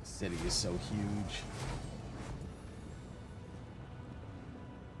 The city is so huge.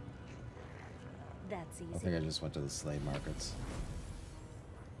 That's easy. I think I just went to the slave markets.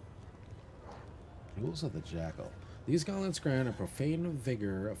 Rules of the Jackal. These gauntlets grant a profane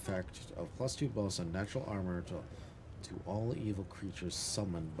vigor effect of +2 bonus on natural armor to all evil creatures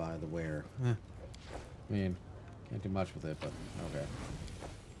summoned by the wearer. I mean, can't do much with it, but okay.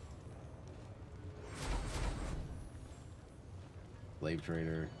 Slave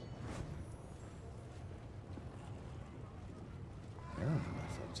trader. Air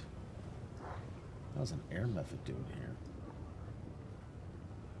method. How's an air method doing here?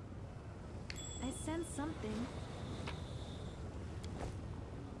 I sense something.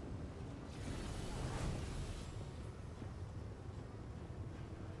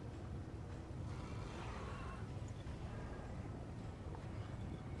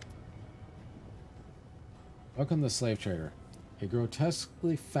 Welcome the slave trader. A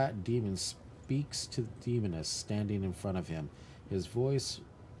grotesquely fat demon speaks to the demoness standing in front of him. His voice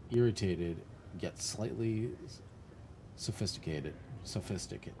irritated, yet slightly sophisticated.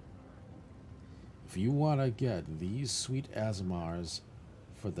 If you want to get these sweet Azamars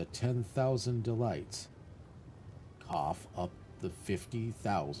for the 10,000 delights, cough up the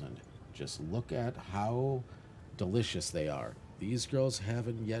 50,000. Just look at how delicious they are. These girls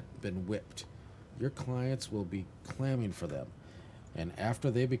haven't yet been whipped. Your clients will be clamming for them, and after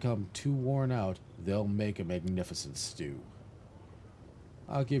they become too worn out, they'll make a magnificent stew.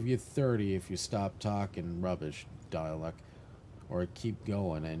 I'll give you 30 if you stop talking rubbish, dialect, or keep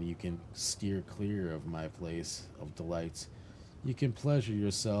going and you can steer clear of my place of delights. You can pleasure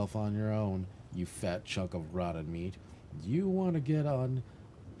yourself on your own, you fat chunk of rotten meat. Do you want to get on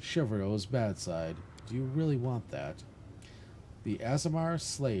Chivalro's bad side? Do you really want that? The Azamar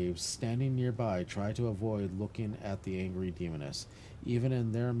slaves standing nearby try to avoid looking at the angry demoness. Even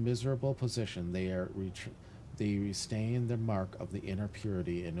in their miserable position, they retain the mark of the inner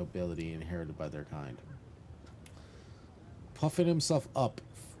purity and nobility inherited by their kind. Puffing himself up,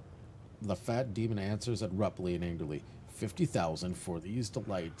 the fat demon answers abruptly and angrily. 50,000 for these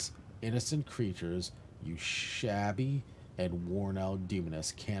delights, innocent creatures you shabby and worn-out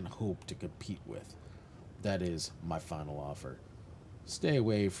demoness can't hope to compete with. That is my final offer. Stay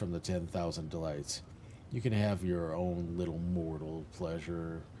away from the 10,000 delights. You can have your own little mortal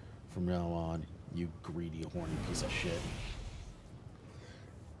pleasure from now on, you greedy, horny piece of shit.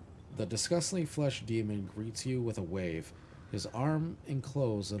 The disgustingly fleshed demon greets you with a wave, his arm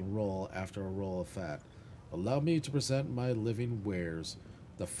enclosed in a roll after a roll of fat. Allow me to present my living wares,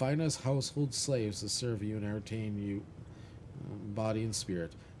 the finest household slaves to serve you and entertain you, body and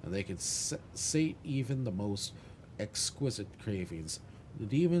spirit, and they can sate even the most exquisite cravings. The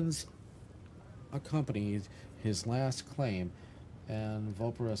demons accompanied his last claim, and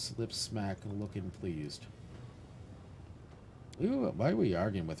Vulperus lips smack, looking pleased. Ooh, why are we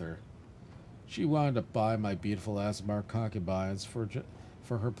arguing with her? She wanted to buy my beautiful Azamar concubines for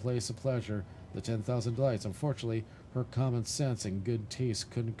her place of pleasure, the 10,000 delights. Unfortunately, her common sense and good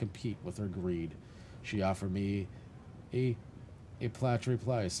taste couldn't compete with her greed. She offered me a paltry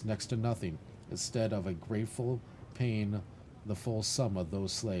price, next to nothing, instead of a grateful paying the full sum of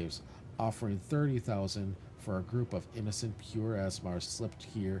those slaves, offering 30,000 for a group of innocent, pure Azamars slipped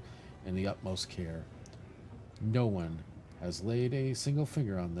here in the utmost care. No one has laid a single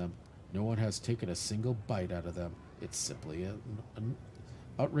finger on them. No one has taken a single bite out of them. It's simply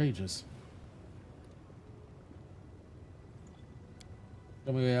outrageous.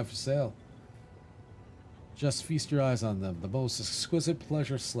 What do we have for sale? Just feast your eyes on them. The most exquisite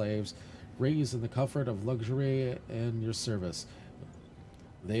pleasure slaves, raised in the comfort of luxury and your service.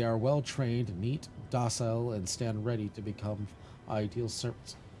 They are well trained, neat, docile, and stand ready to become ideal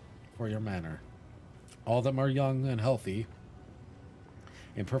servants for your manor. All of them are young and healthy,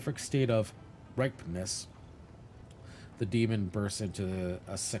 in perfect state of ripeness. The demon bursts into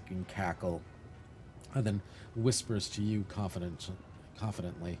a second cackle and then whispers to you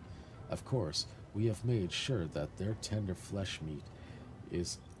confidently, "Of course, we have made sure that their tender flesh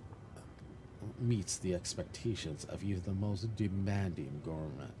meets the expectations of even the most demanding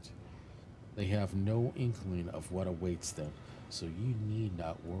gourmet. They have no inkling of what awaits them, so you need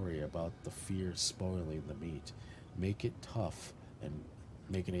not worry about the fear spoiling the meat. Making it tough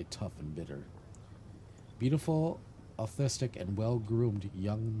and bitter." Beautiful, authentic, and well-groomed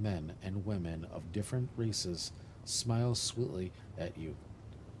young men and women of different races smile sweetly at you.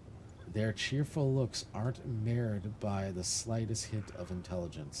 Their cheerful looks aren't marred by the slightest hint of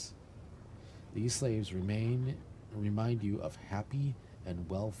intelligence. These slaves remind you of happy and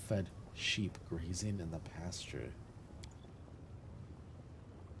well-fed sheep grazing in the pasture.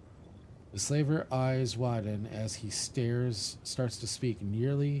 The slaver eyes widen as he starts to speak,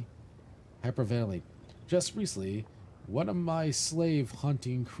 nearly hyperventilating. "Just recently, one of my slave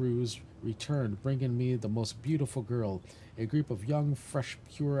hunting crews returned, bringing me the most beautiful girl, a group of young, fresh,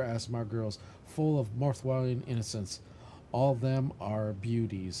 pure Asmar girls, full of mirth-whirling innocence. All of them are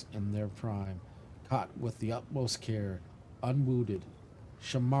beauties in their prime, caught with the utmost care, unwounded.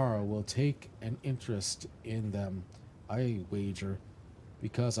 Shamara will take an interest in them, I wager.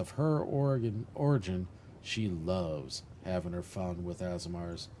 Because of her origin, she loves having her fun with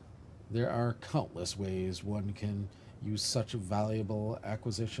Asmars. There are countless ways one can use such valuable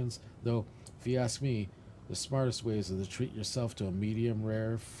acquisitions, though, if you ask me, the smartest way is to treat yourself to a medium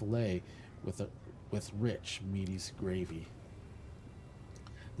rare fillet with rich, meaty gravy."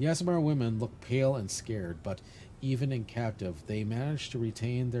 The Asmar women look pale and scared, but even in captive, they manage to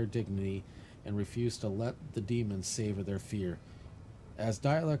retain their dignity and refuse to let the demons savor their fear. As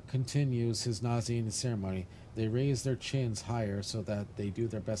Dialect continues his nauseating ceremony, they raise their chins higher so that they do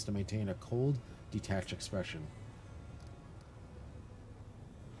their best to maintain a cold, detached expression.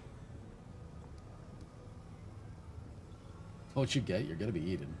 What you get, you're gonna be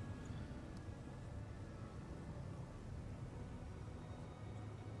eaten.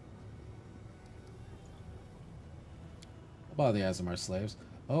 About the Azamar slaves.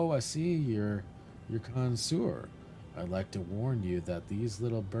 "Oh, I see you're connoisseur. I'd like to warn you that these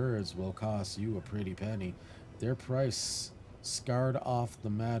little birds will cost you a pretty penny. Their price scarred off the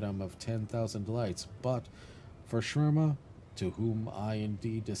madam of 10,000 delights, but for Shrema, to whom I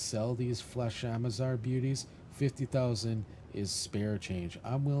indeed to sell these flesh Amazar beauties, 50,000 is spare change.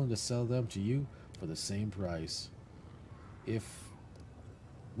 I'm willing to sell them to you for the same price. If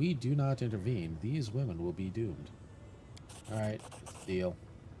we do not intervene, these women will be doomed." Alright, deal.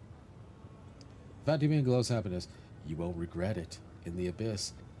 Fatima glows happiness. "You won't regret it. In the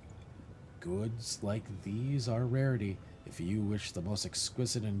abyss, goods like these are rarity. If you wish the most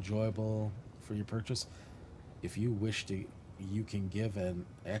exquisite and enjoyable for your purchase, if you wish to, you can give an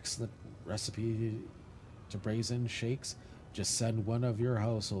excellent recipe to brazen shakes. Just send one of your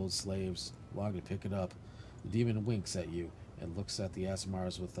household slaves along to pick it up." The demon winks at you and looks at the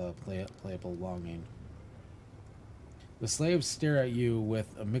Asmars with a playable longing. The slaves stare at you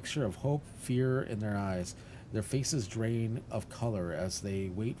with a mixture of hope, fear in their eyes. Their faces drain of color as they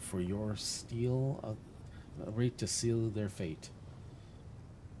wait for your to seal their fate.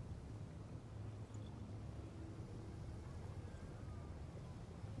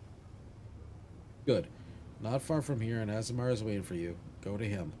 "Good. Not far from here, and Azamar is waiting for you. Go to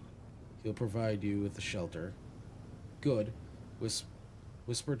him. He'll provide you with a shelter." "Good.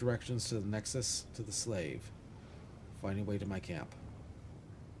 Whisper directions to the Nexus to the slave. Find your way to my camp."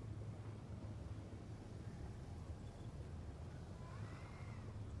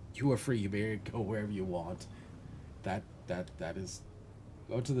 "You are free. You may go wherever you want." That is...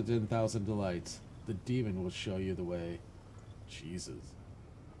 Go to the 10,000 delights. The demon will show you the way. Jesus.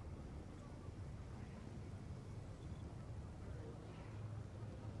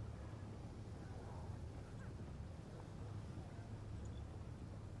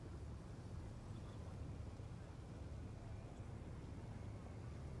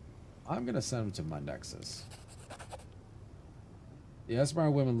 I'm going to send him to my Nexus. The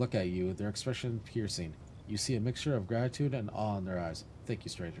Asmar women look at you, their expression piercing. You see a mixture of gratitude and awe in their eyes. "Thank you,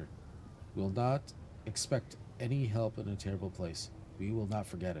 stranger. We will not expect any help in a terrible place. We will not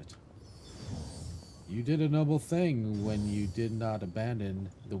forget it. You did a noble thing when you did not abandon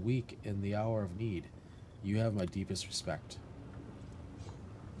the weak in the hour of need. You have my deepest respect."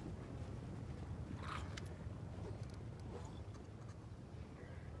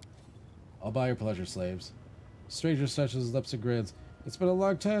 "All by your pleasure, slaves." Stranger touches his lips and grins. "It's been a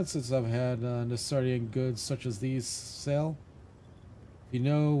long time since I've had Nissardian goods such as these sell. If you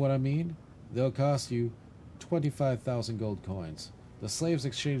know what I mean, they'll cost you 25,000 gold coins. The slaves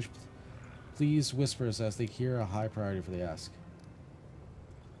exchange please whispers as they hear a high priority for the ask.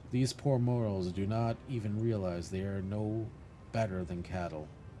 These poor mortals do not even realize they are no better than cattle.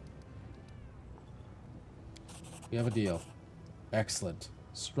 We have a deal. Excellent.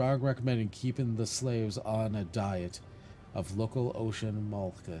 Strong recommending keeping the slaves on a diet of local ocean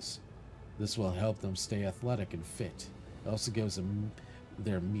mollusks. This will help them stay athletic and fit. It also gives them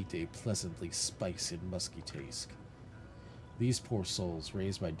their meat a pleasantly spicy and musky taste. These poor souls,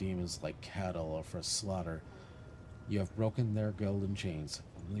 raised by demons like cattle or for slaughter, you have broken their golden chains.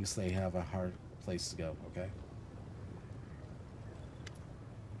 At least they have a hard place to go, okay?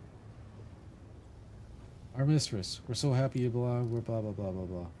 Our mistress, we're so happy you belong, we're blah blah blah blah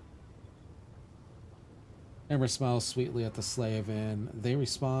blah. Ember smiles sweetly at the slave, and they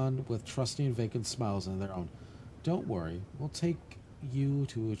respond with trusting, vacant smiles of their own. Don't worry, we'll take you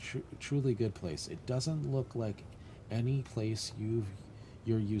to a truly good place. It doesn't look like any place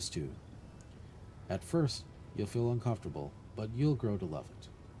you're used to. At first, you'll feel uncomfortable, but you'll grow to love it.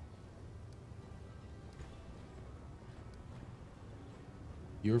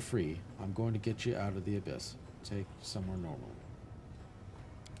 You're free. I'm going to get you out of the abyss. Take somewhere normal.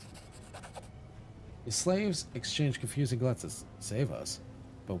 The slaves exchange confusing glances. Save us?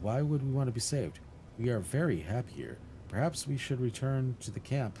 But why would we want to be saved? We are very happy here. Perhaps we should return to the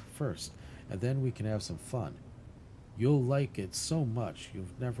camp first, and then we can have some fun. You'll like it so much you'll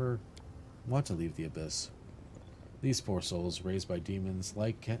never want to leave the abyss. These poor souls, raised by demons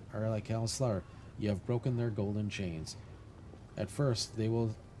are like Slaughter. You have broken their golden chains. At first, they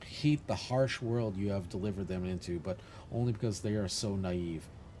will hate the harsh world you have delivered them into, but only because they are so naive.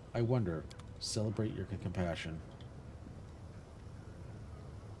 I wonder, celebrate your compassion.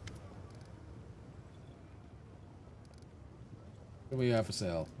 What do we have for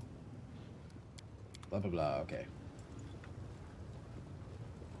sale? Blah, blah, blah. Okay.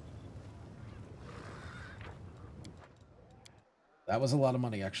 That was a lot of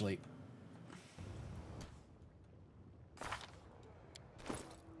money, actually.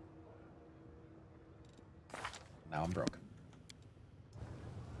 Now I'm broke.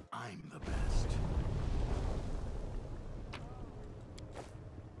 I'm the best.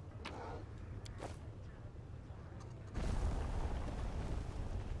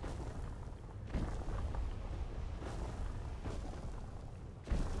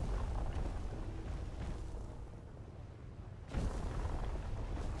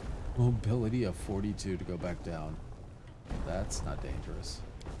 Mobility of 42 to go back down. That's not dangerous.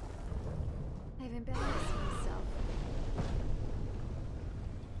 I've embarrassed myself.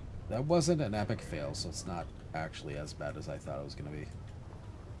 That wasn't an epic fail, so it's not actually as bad as I thought it was going to be.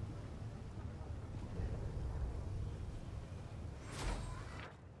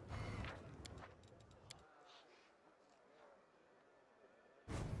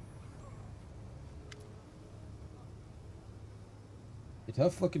 A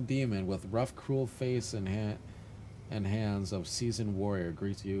tough-looking demon with rough, cruel face and hands of seasoned warrior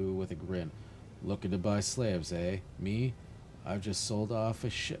greets you with a grin. Looking to buy slaves, eh? Me? I've just sold off a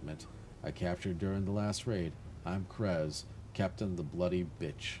shipment I captured during the last raid. I'm Krez, Captain the Bloody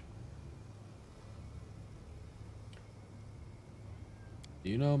Bitch. Do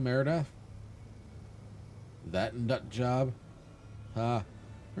you know Merida? That nut job? Ha!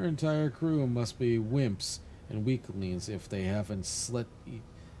 Her entire crew must be wimps and weaklings if they haven't slit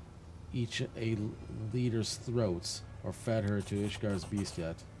each a leader's throats or fed her to Ishgar's beast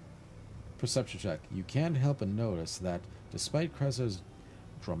yet. Perception check. You can't help but notice that, despite Krez's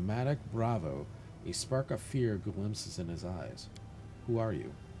dramatic bravo, a spark of fear glimpses in his eyes. Who are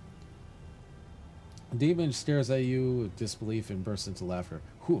you? The demon stares at you with disbelief and bursts into laughter.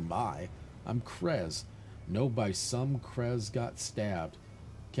 Who am I? I'm Krez. No, by some Krez got stabbed.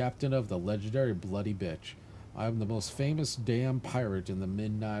 Captain of the legendary Bloody Bitch. I'm the most famous damn pirate in the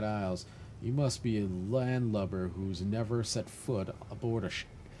Midnight Isles. You must be a landlubber who's never set foot aboard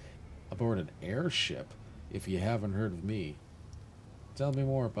an airship if you haven't heard of me. Tell me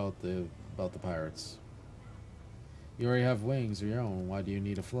more about the pirates. You already have wings of your own. Why do you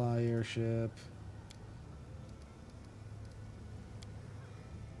need a fly airship?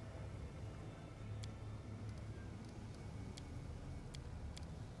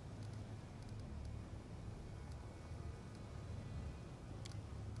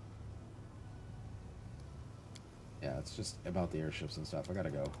 Yeah, it's just about the airships and stuff. I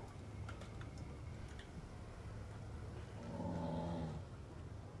gotta go.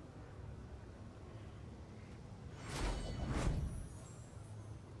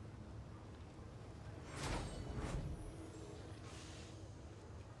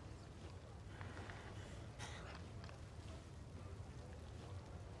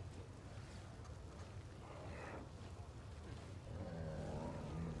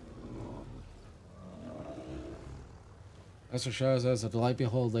 Master Shah says, "A delight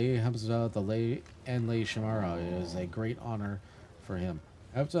behold Lady Hamza, the Lady and Lady Shamara. It is a great honor for him.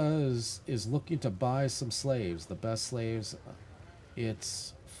 Hamza is looking to buy some slaves, the best slaves.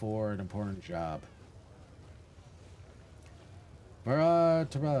 It's for an important job."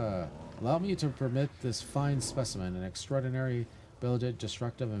 Part31. Allow me to permit this fine specimen, an extraordinary, builded,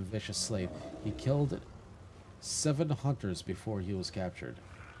 destructive, and vicious slave. He killed 7 hunters before he was captured.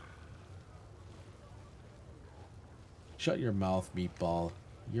 Shut your mouth, meatball.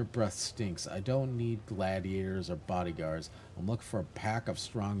 Your breath stinks. I don't need gladiators or bodyguards. I'm looking for a pack of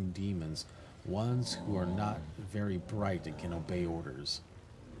strong demons, ones who are not very bright and can obey orders.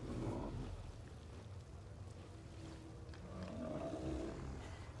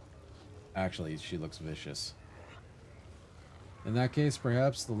 Actually, she looks vicious. In that case,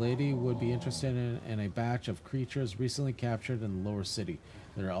 perhaps the lady would be interested in a batch of creatures recently captured in the lower city.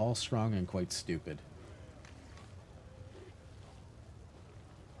 They're all strong and quite stupid.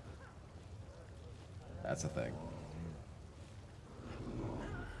 That's a thing.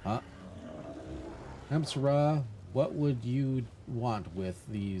 Huh? Hamsara, what would you want with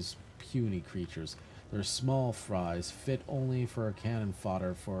these puny creatures? They're small fries, fit only for a cannon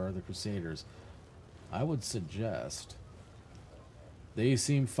fodder for the Crusaders. I would suggest... They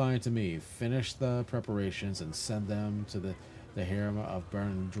seem fine to me. Finish the preparations and send them to the harem of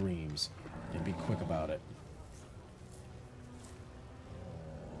Burning Dreams. And be quick about it.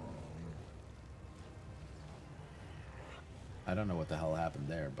 I don't know what the hell happened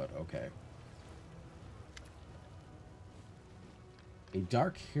there, but okay. A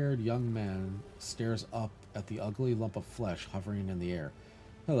dark-haired young man stares up at the ugly lump of flesh hovering in the air.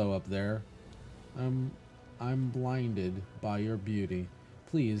 Hello up there. I'm blinded by your beauty.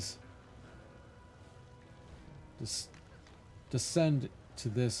 Please, descend to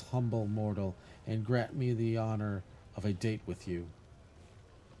this humble mortal and grant me the honor of a date with you.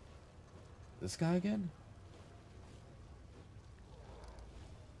 This guy again?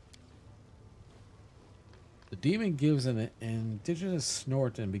 The demon gives an indigenous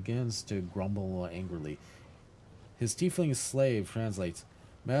snort and begins to grumble angrily. His tiefling slave translates.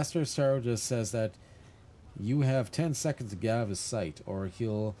 Master Sarah says that you have 10 seconds to get out of his sight, or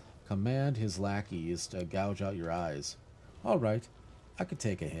he'll command his lackeys to gouge out your eyes. All right, I could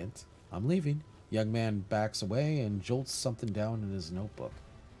take a hint. I'm leaving. Young man backs away and jolts something down in his notebook.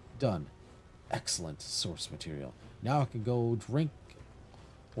 Done. Excellent source material. Now I can go drink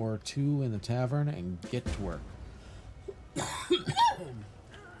or two in the tavern and get to work.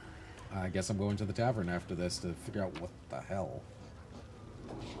 I guess I'm going to the tavern after this to figure out what the hell.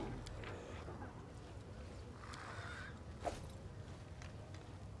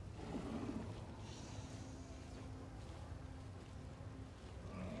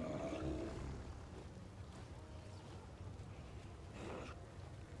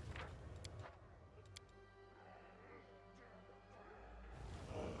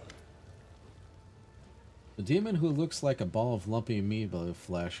 The demon, who looks like a ball of lumpy amoeba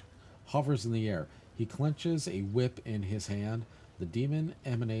flesh, hovers in the air. He clenches a whip in his hand. The demon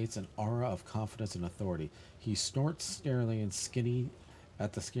emanates an aura of confidence and authority. He snorts sternly and skinny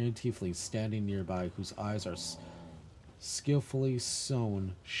at the skinny tiefling standing nearby, whose eyes are skillfully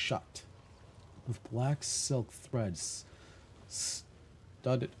sewn shut with black silk threads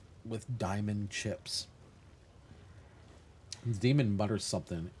studded with diamond chips. The demon mutters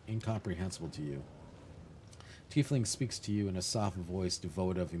something incomprehensible to you. Tiefling speaks to you in a soft voice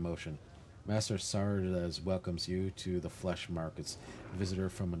devoid of emotion. Master Sardas welcomes you to the flesh markets, visitor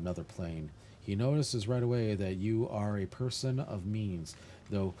from another plane. He notices right away that you are a person of means,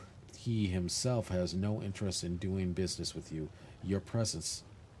 though he himself has no interest in doing business with you. Your presence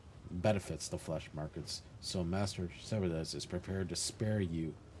benefits the flesh markets, so Master Sardas is prepared to spare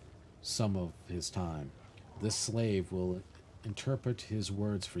you some of his time. This slave will interpret his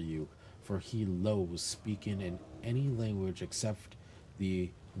words for you, for he loathes speaking in any language except the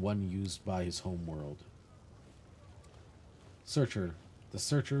one used by his home world. Searcher. The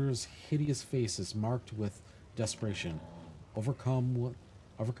searcher's hideous face is marked with desperation.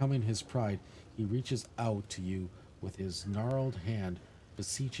 Overcoming his pride, he reaches out to you with his gnarled hand,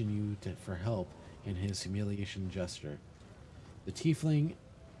 beseeching you for help in his humiliation gesture. The tiefling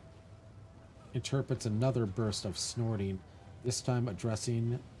interprets another burst of snorting, this time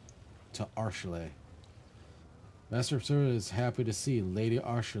addressing to Arshale. Master Sir is happy to see Lady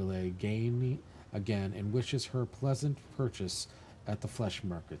Arshale gain again and wishes her pleasant purchase at the flesh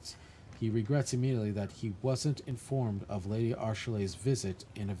markets. He regrets immediately that he wasn't informed of Lady Arshale's visit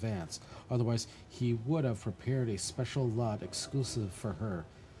in advance. Otherwise, he would have prepared a special lot exclusive for her.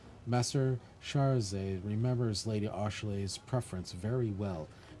 Master Charzay remembers Lady Ashleigh's preference very well,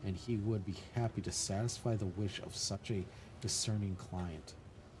 and he would be happy to satisfy the wish of such a discerning client.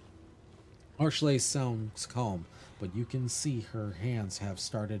 Ashleigh sounds calm, but you can see her hands have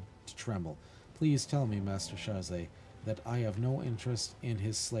started to tremble. Please tell me, Master Charzay, that I have no interest in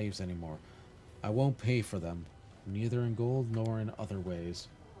his slaves anymore. I won't pay for them, neither in gold nor in other ways.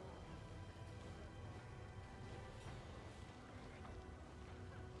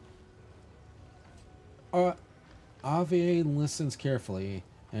 Ave listens carefully,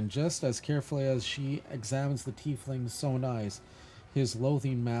 and just as carefully as she examines the tiefling's sewn eyes, his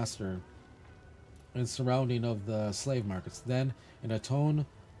loathing master and surrounding of the slave markets. Then, in a tone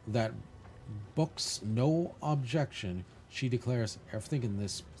that books no objection, she declares, everything in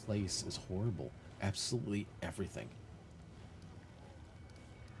this place is horrible. Absolutely everything.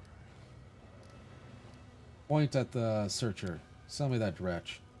 Point at the searcher. Sell me that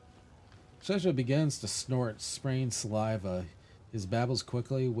wretch. Searcher begins to snort, spraying saliva. His babbles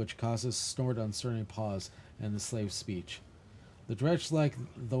quickly, which causes snort uncertain pause and the slave's speech. The dredge, like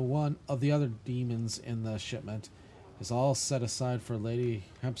the one of the other demons in the shipment, is all set aside for Lady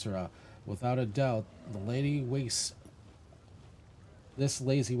Hemsera. Without a doubt, the lady wastes this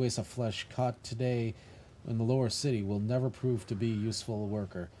lazy waste of flesh caught today in the lower city will never prove to be a useful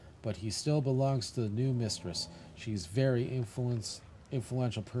worker, but he still belongs to the new mistress. She's very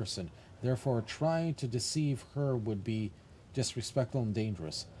influential person. Therefore, trying to deceive her would be disrespectful and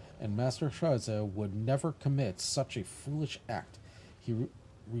dangerous, and Master Charzay would never commit such a foolish act. He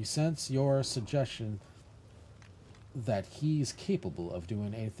resents your suggestion that he's capable of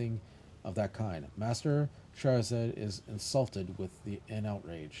doing anything of that kind. Master Charzay is insulted and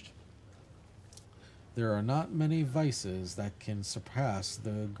outraged. There are not many vices that can surpass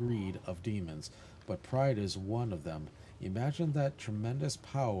the greed of demons, but pride is one of them. Imagine that tremendous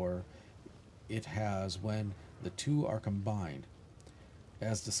power it has when the two are combined.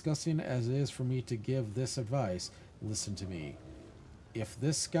 As disgusting as it is for me to give this advice, listen to me. If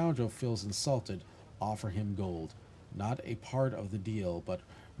this scoundrel feels insulted, offer him gold. Not a part of the deal, but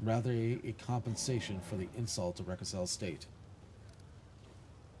rather a compensation for the insult to Reconciled State.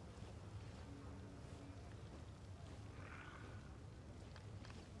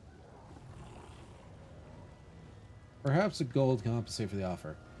 Perhaps a gold compensate for the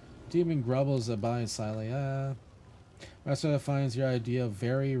offer. Demon grumbles about silently. Master finds your idea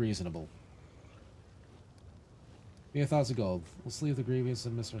very reasonable. Your thoughts of gold. Let's leave the grievance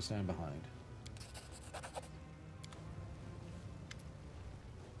and misunderstanding behind.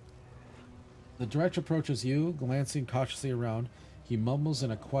 The dredge approaches you, glancing cautiously around. He mumbles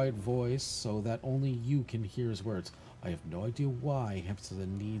in a quiet voice so that only you can hear his words. I have no idea why Hemsera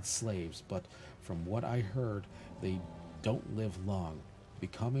needs slaves, but from what I heard, they don't live long.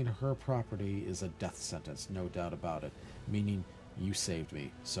 Becoming her property is a death sentence, no doubt about it. Meaning, you saved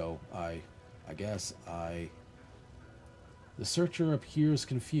me, so I guess I... The searcher appears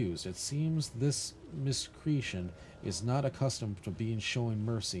confused. It seems this miscretion is not accustomed to being shown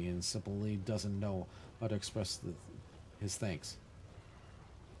mercy and simply doesn't know how to express his thanks.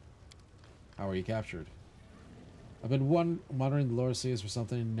 How are you captured? I've been wandering the lower seas for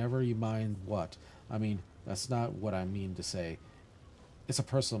something, never you mind what. I mean, that's not what I mean to say. It's a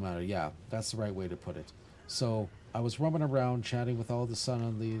personal matter, yeah, that's the right way to put it. So, I was roaming around, chatting with all the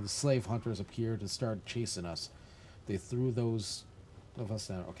suddenly the slave hunters appeared and started chasing us. They threw those of us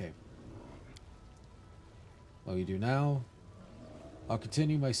down. Okay. What you do now? I'll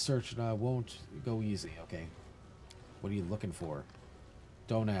continue my search and I won't go easy, okay? What are you looking for?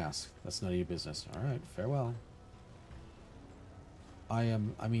 Don't ask. That's none of your business. Alright, farewell. I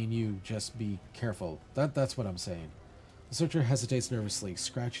mean you, just be careful. That's what I'm saying. The searcher hesitates nervously,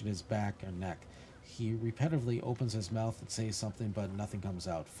 scratching his back and neck. He repetitively opens his mouth and says something, but nothing comes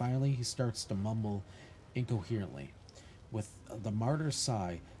out. Finally, he starts to mumble incoherently. With the martyr's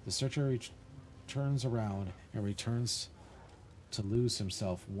sigh, the searcher turns around and returns to lose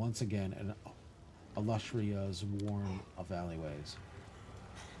himself once again in Illustria's warren of alleyways.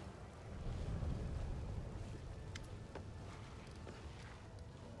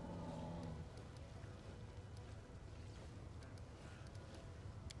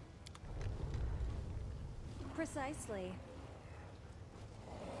 Precisely.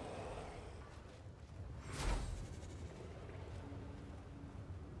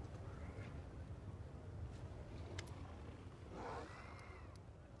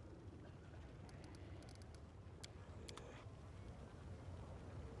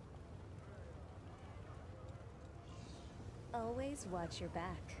 Always watch your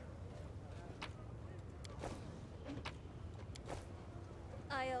back.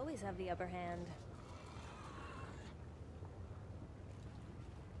 I always have the upper hand.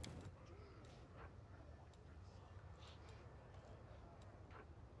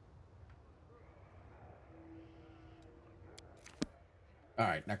 All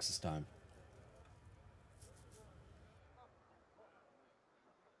right, Nexus time.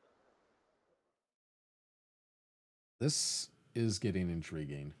 This is getting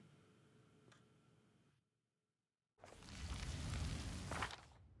intriguing.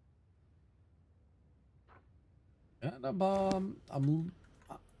 And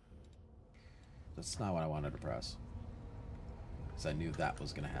that's not what I wanted to press. Because I knew that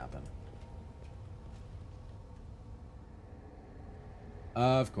was going to happen.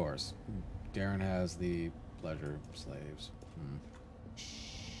 Of course. Darren has the pleasure slaves.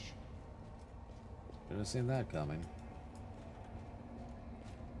 Should have seen that coming.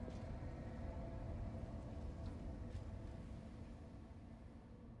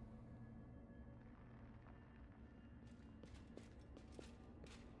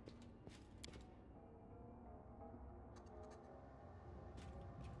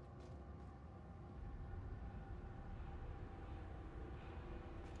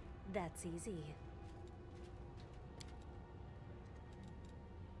 That's easy.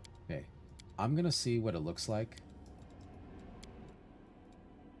 Okay. I'm gonna see what it looks like.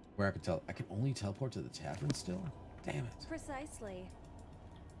 Where I can tell. I can only teleport to the tavern still? Damn it. Precisely.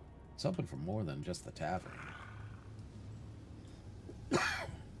 It's open for more than just the tavern.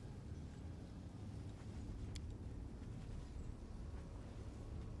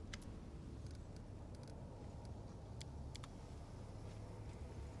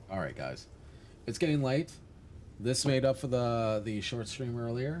 Alright, guys. It's getting late. This made up for the short stream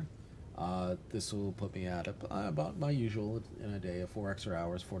earlier. This will put me at about my usual in a day of 4 extra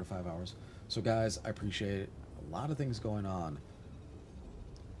hours, 4 to 5 hours. So, guys, I appreciate it. A lot of things going on.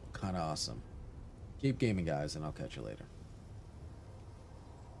 Kind of awesome. Keep gaming, guys, and I'll catch you later.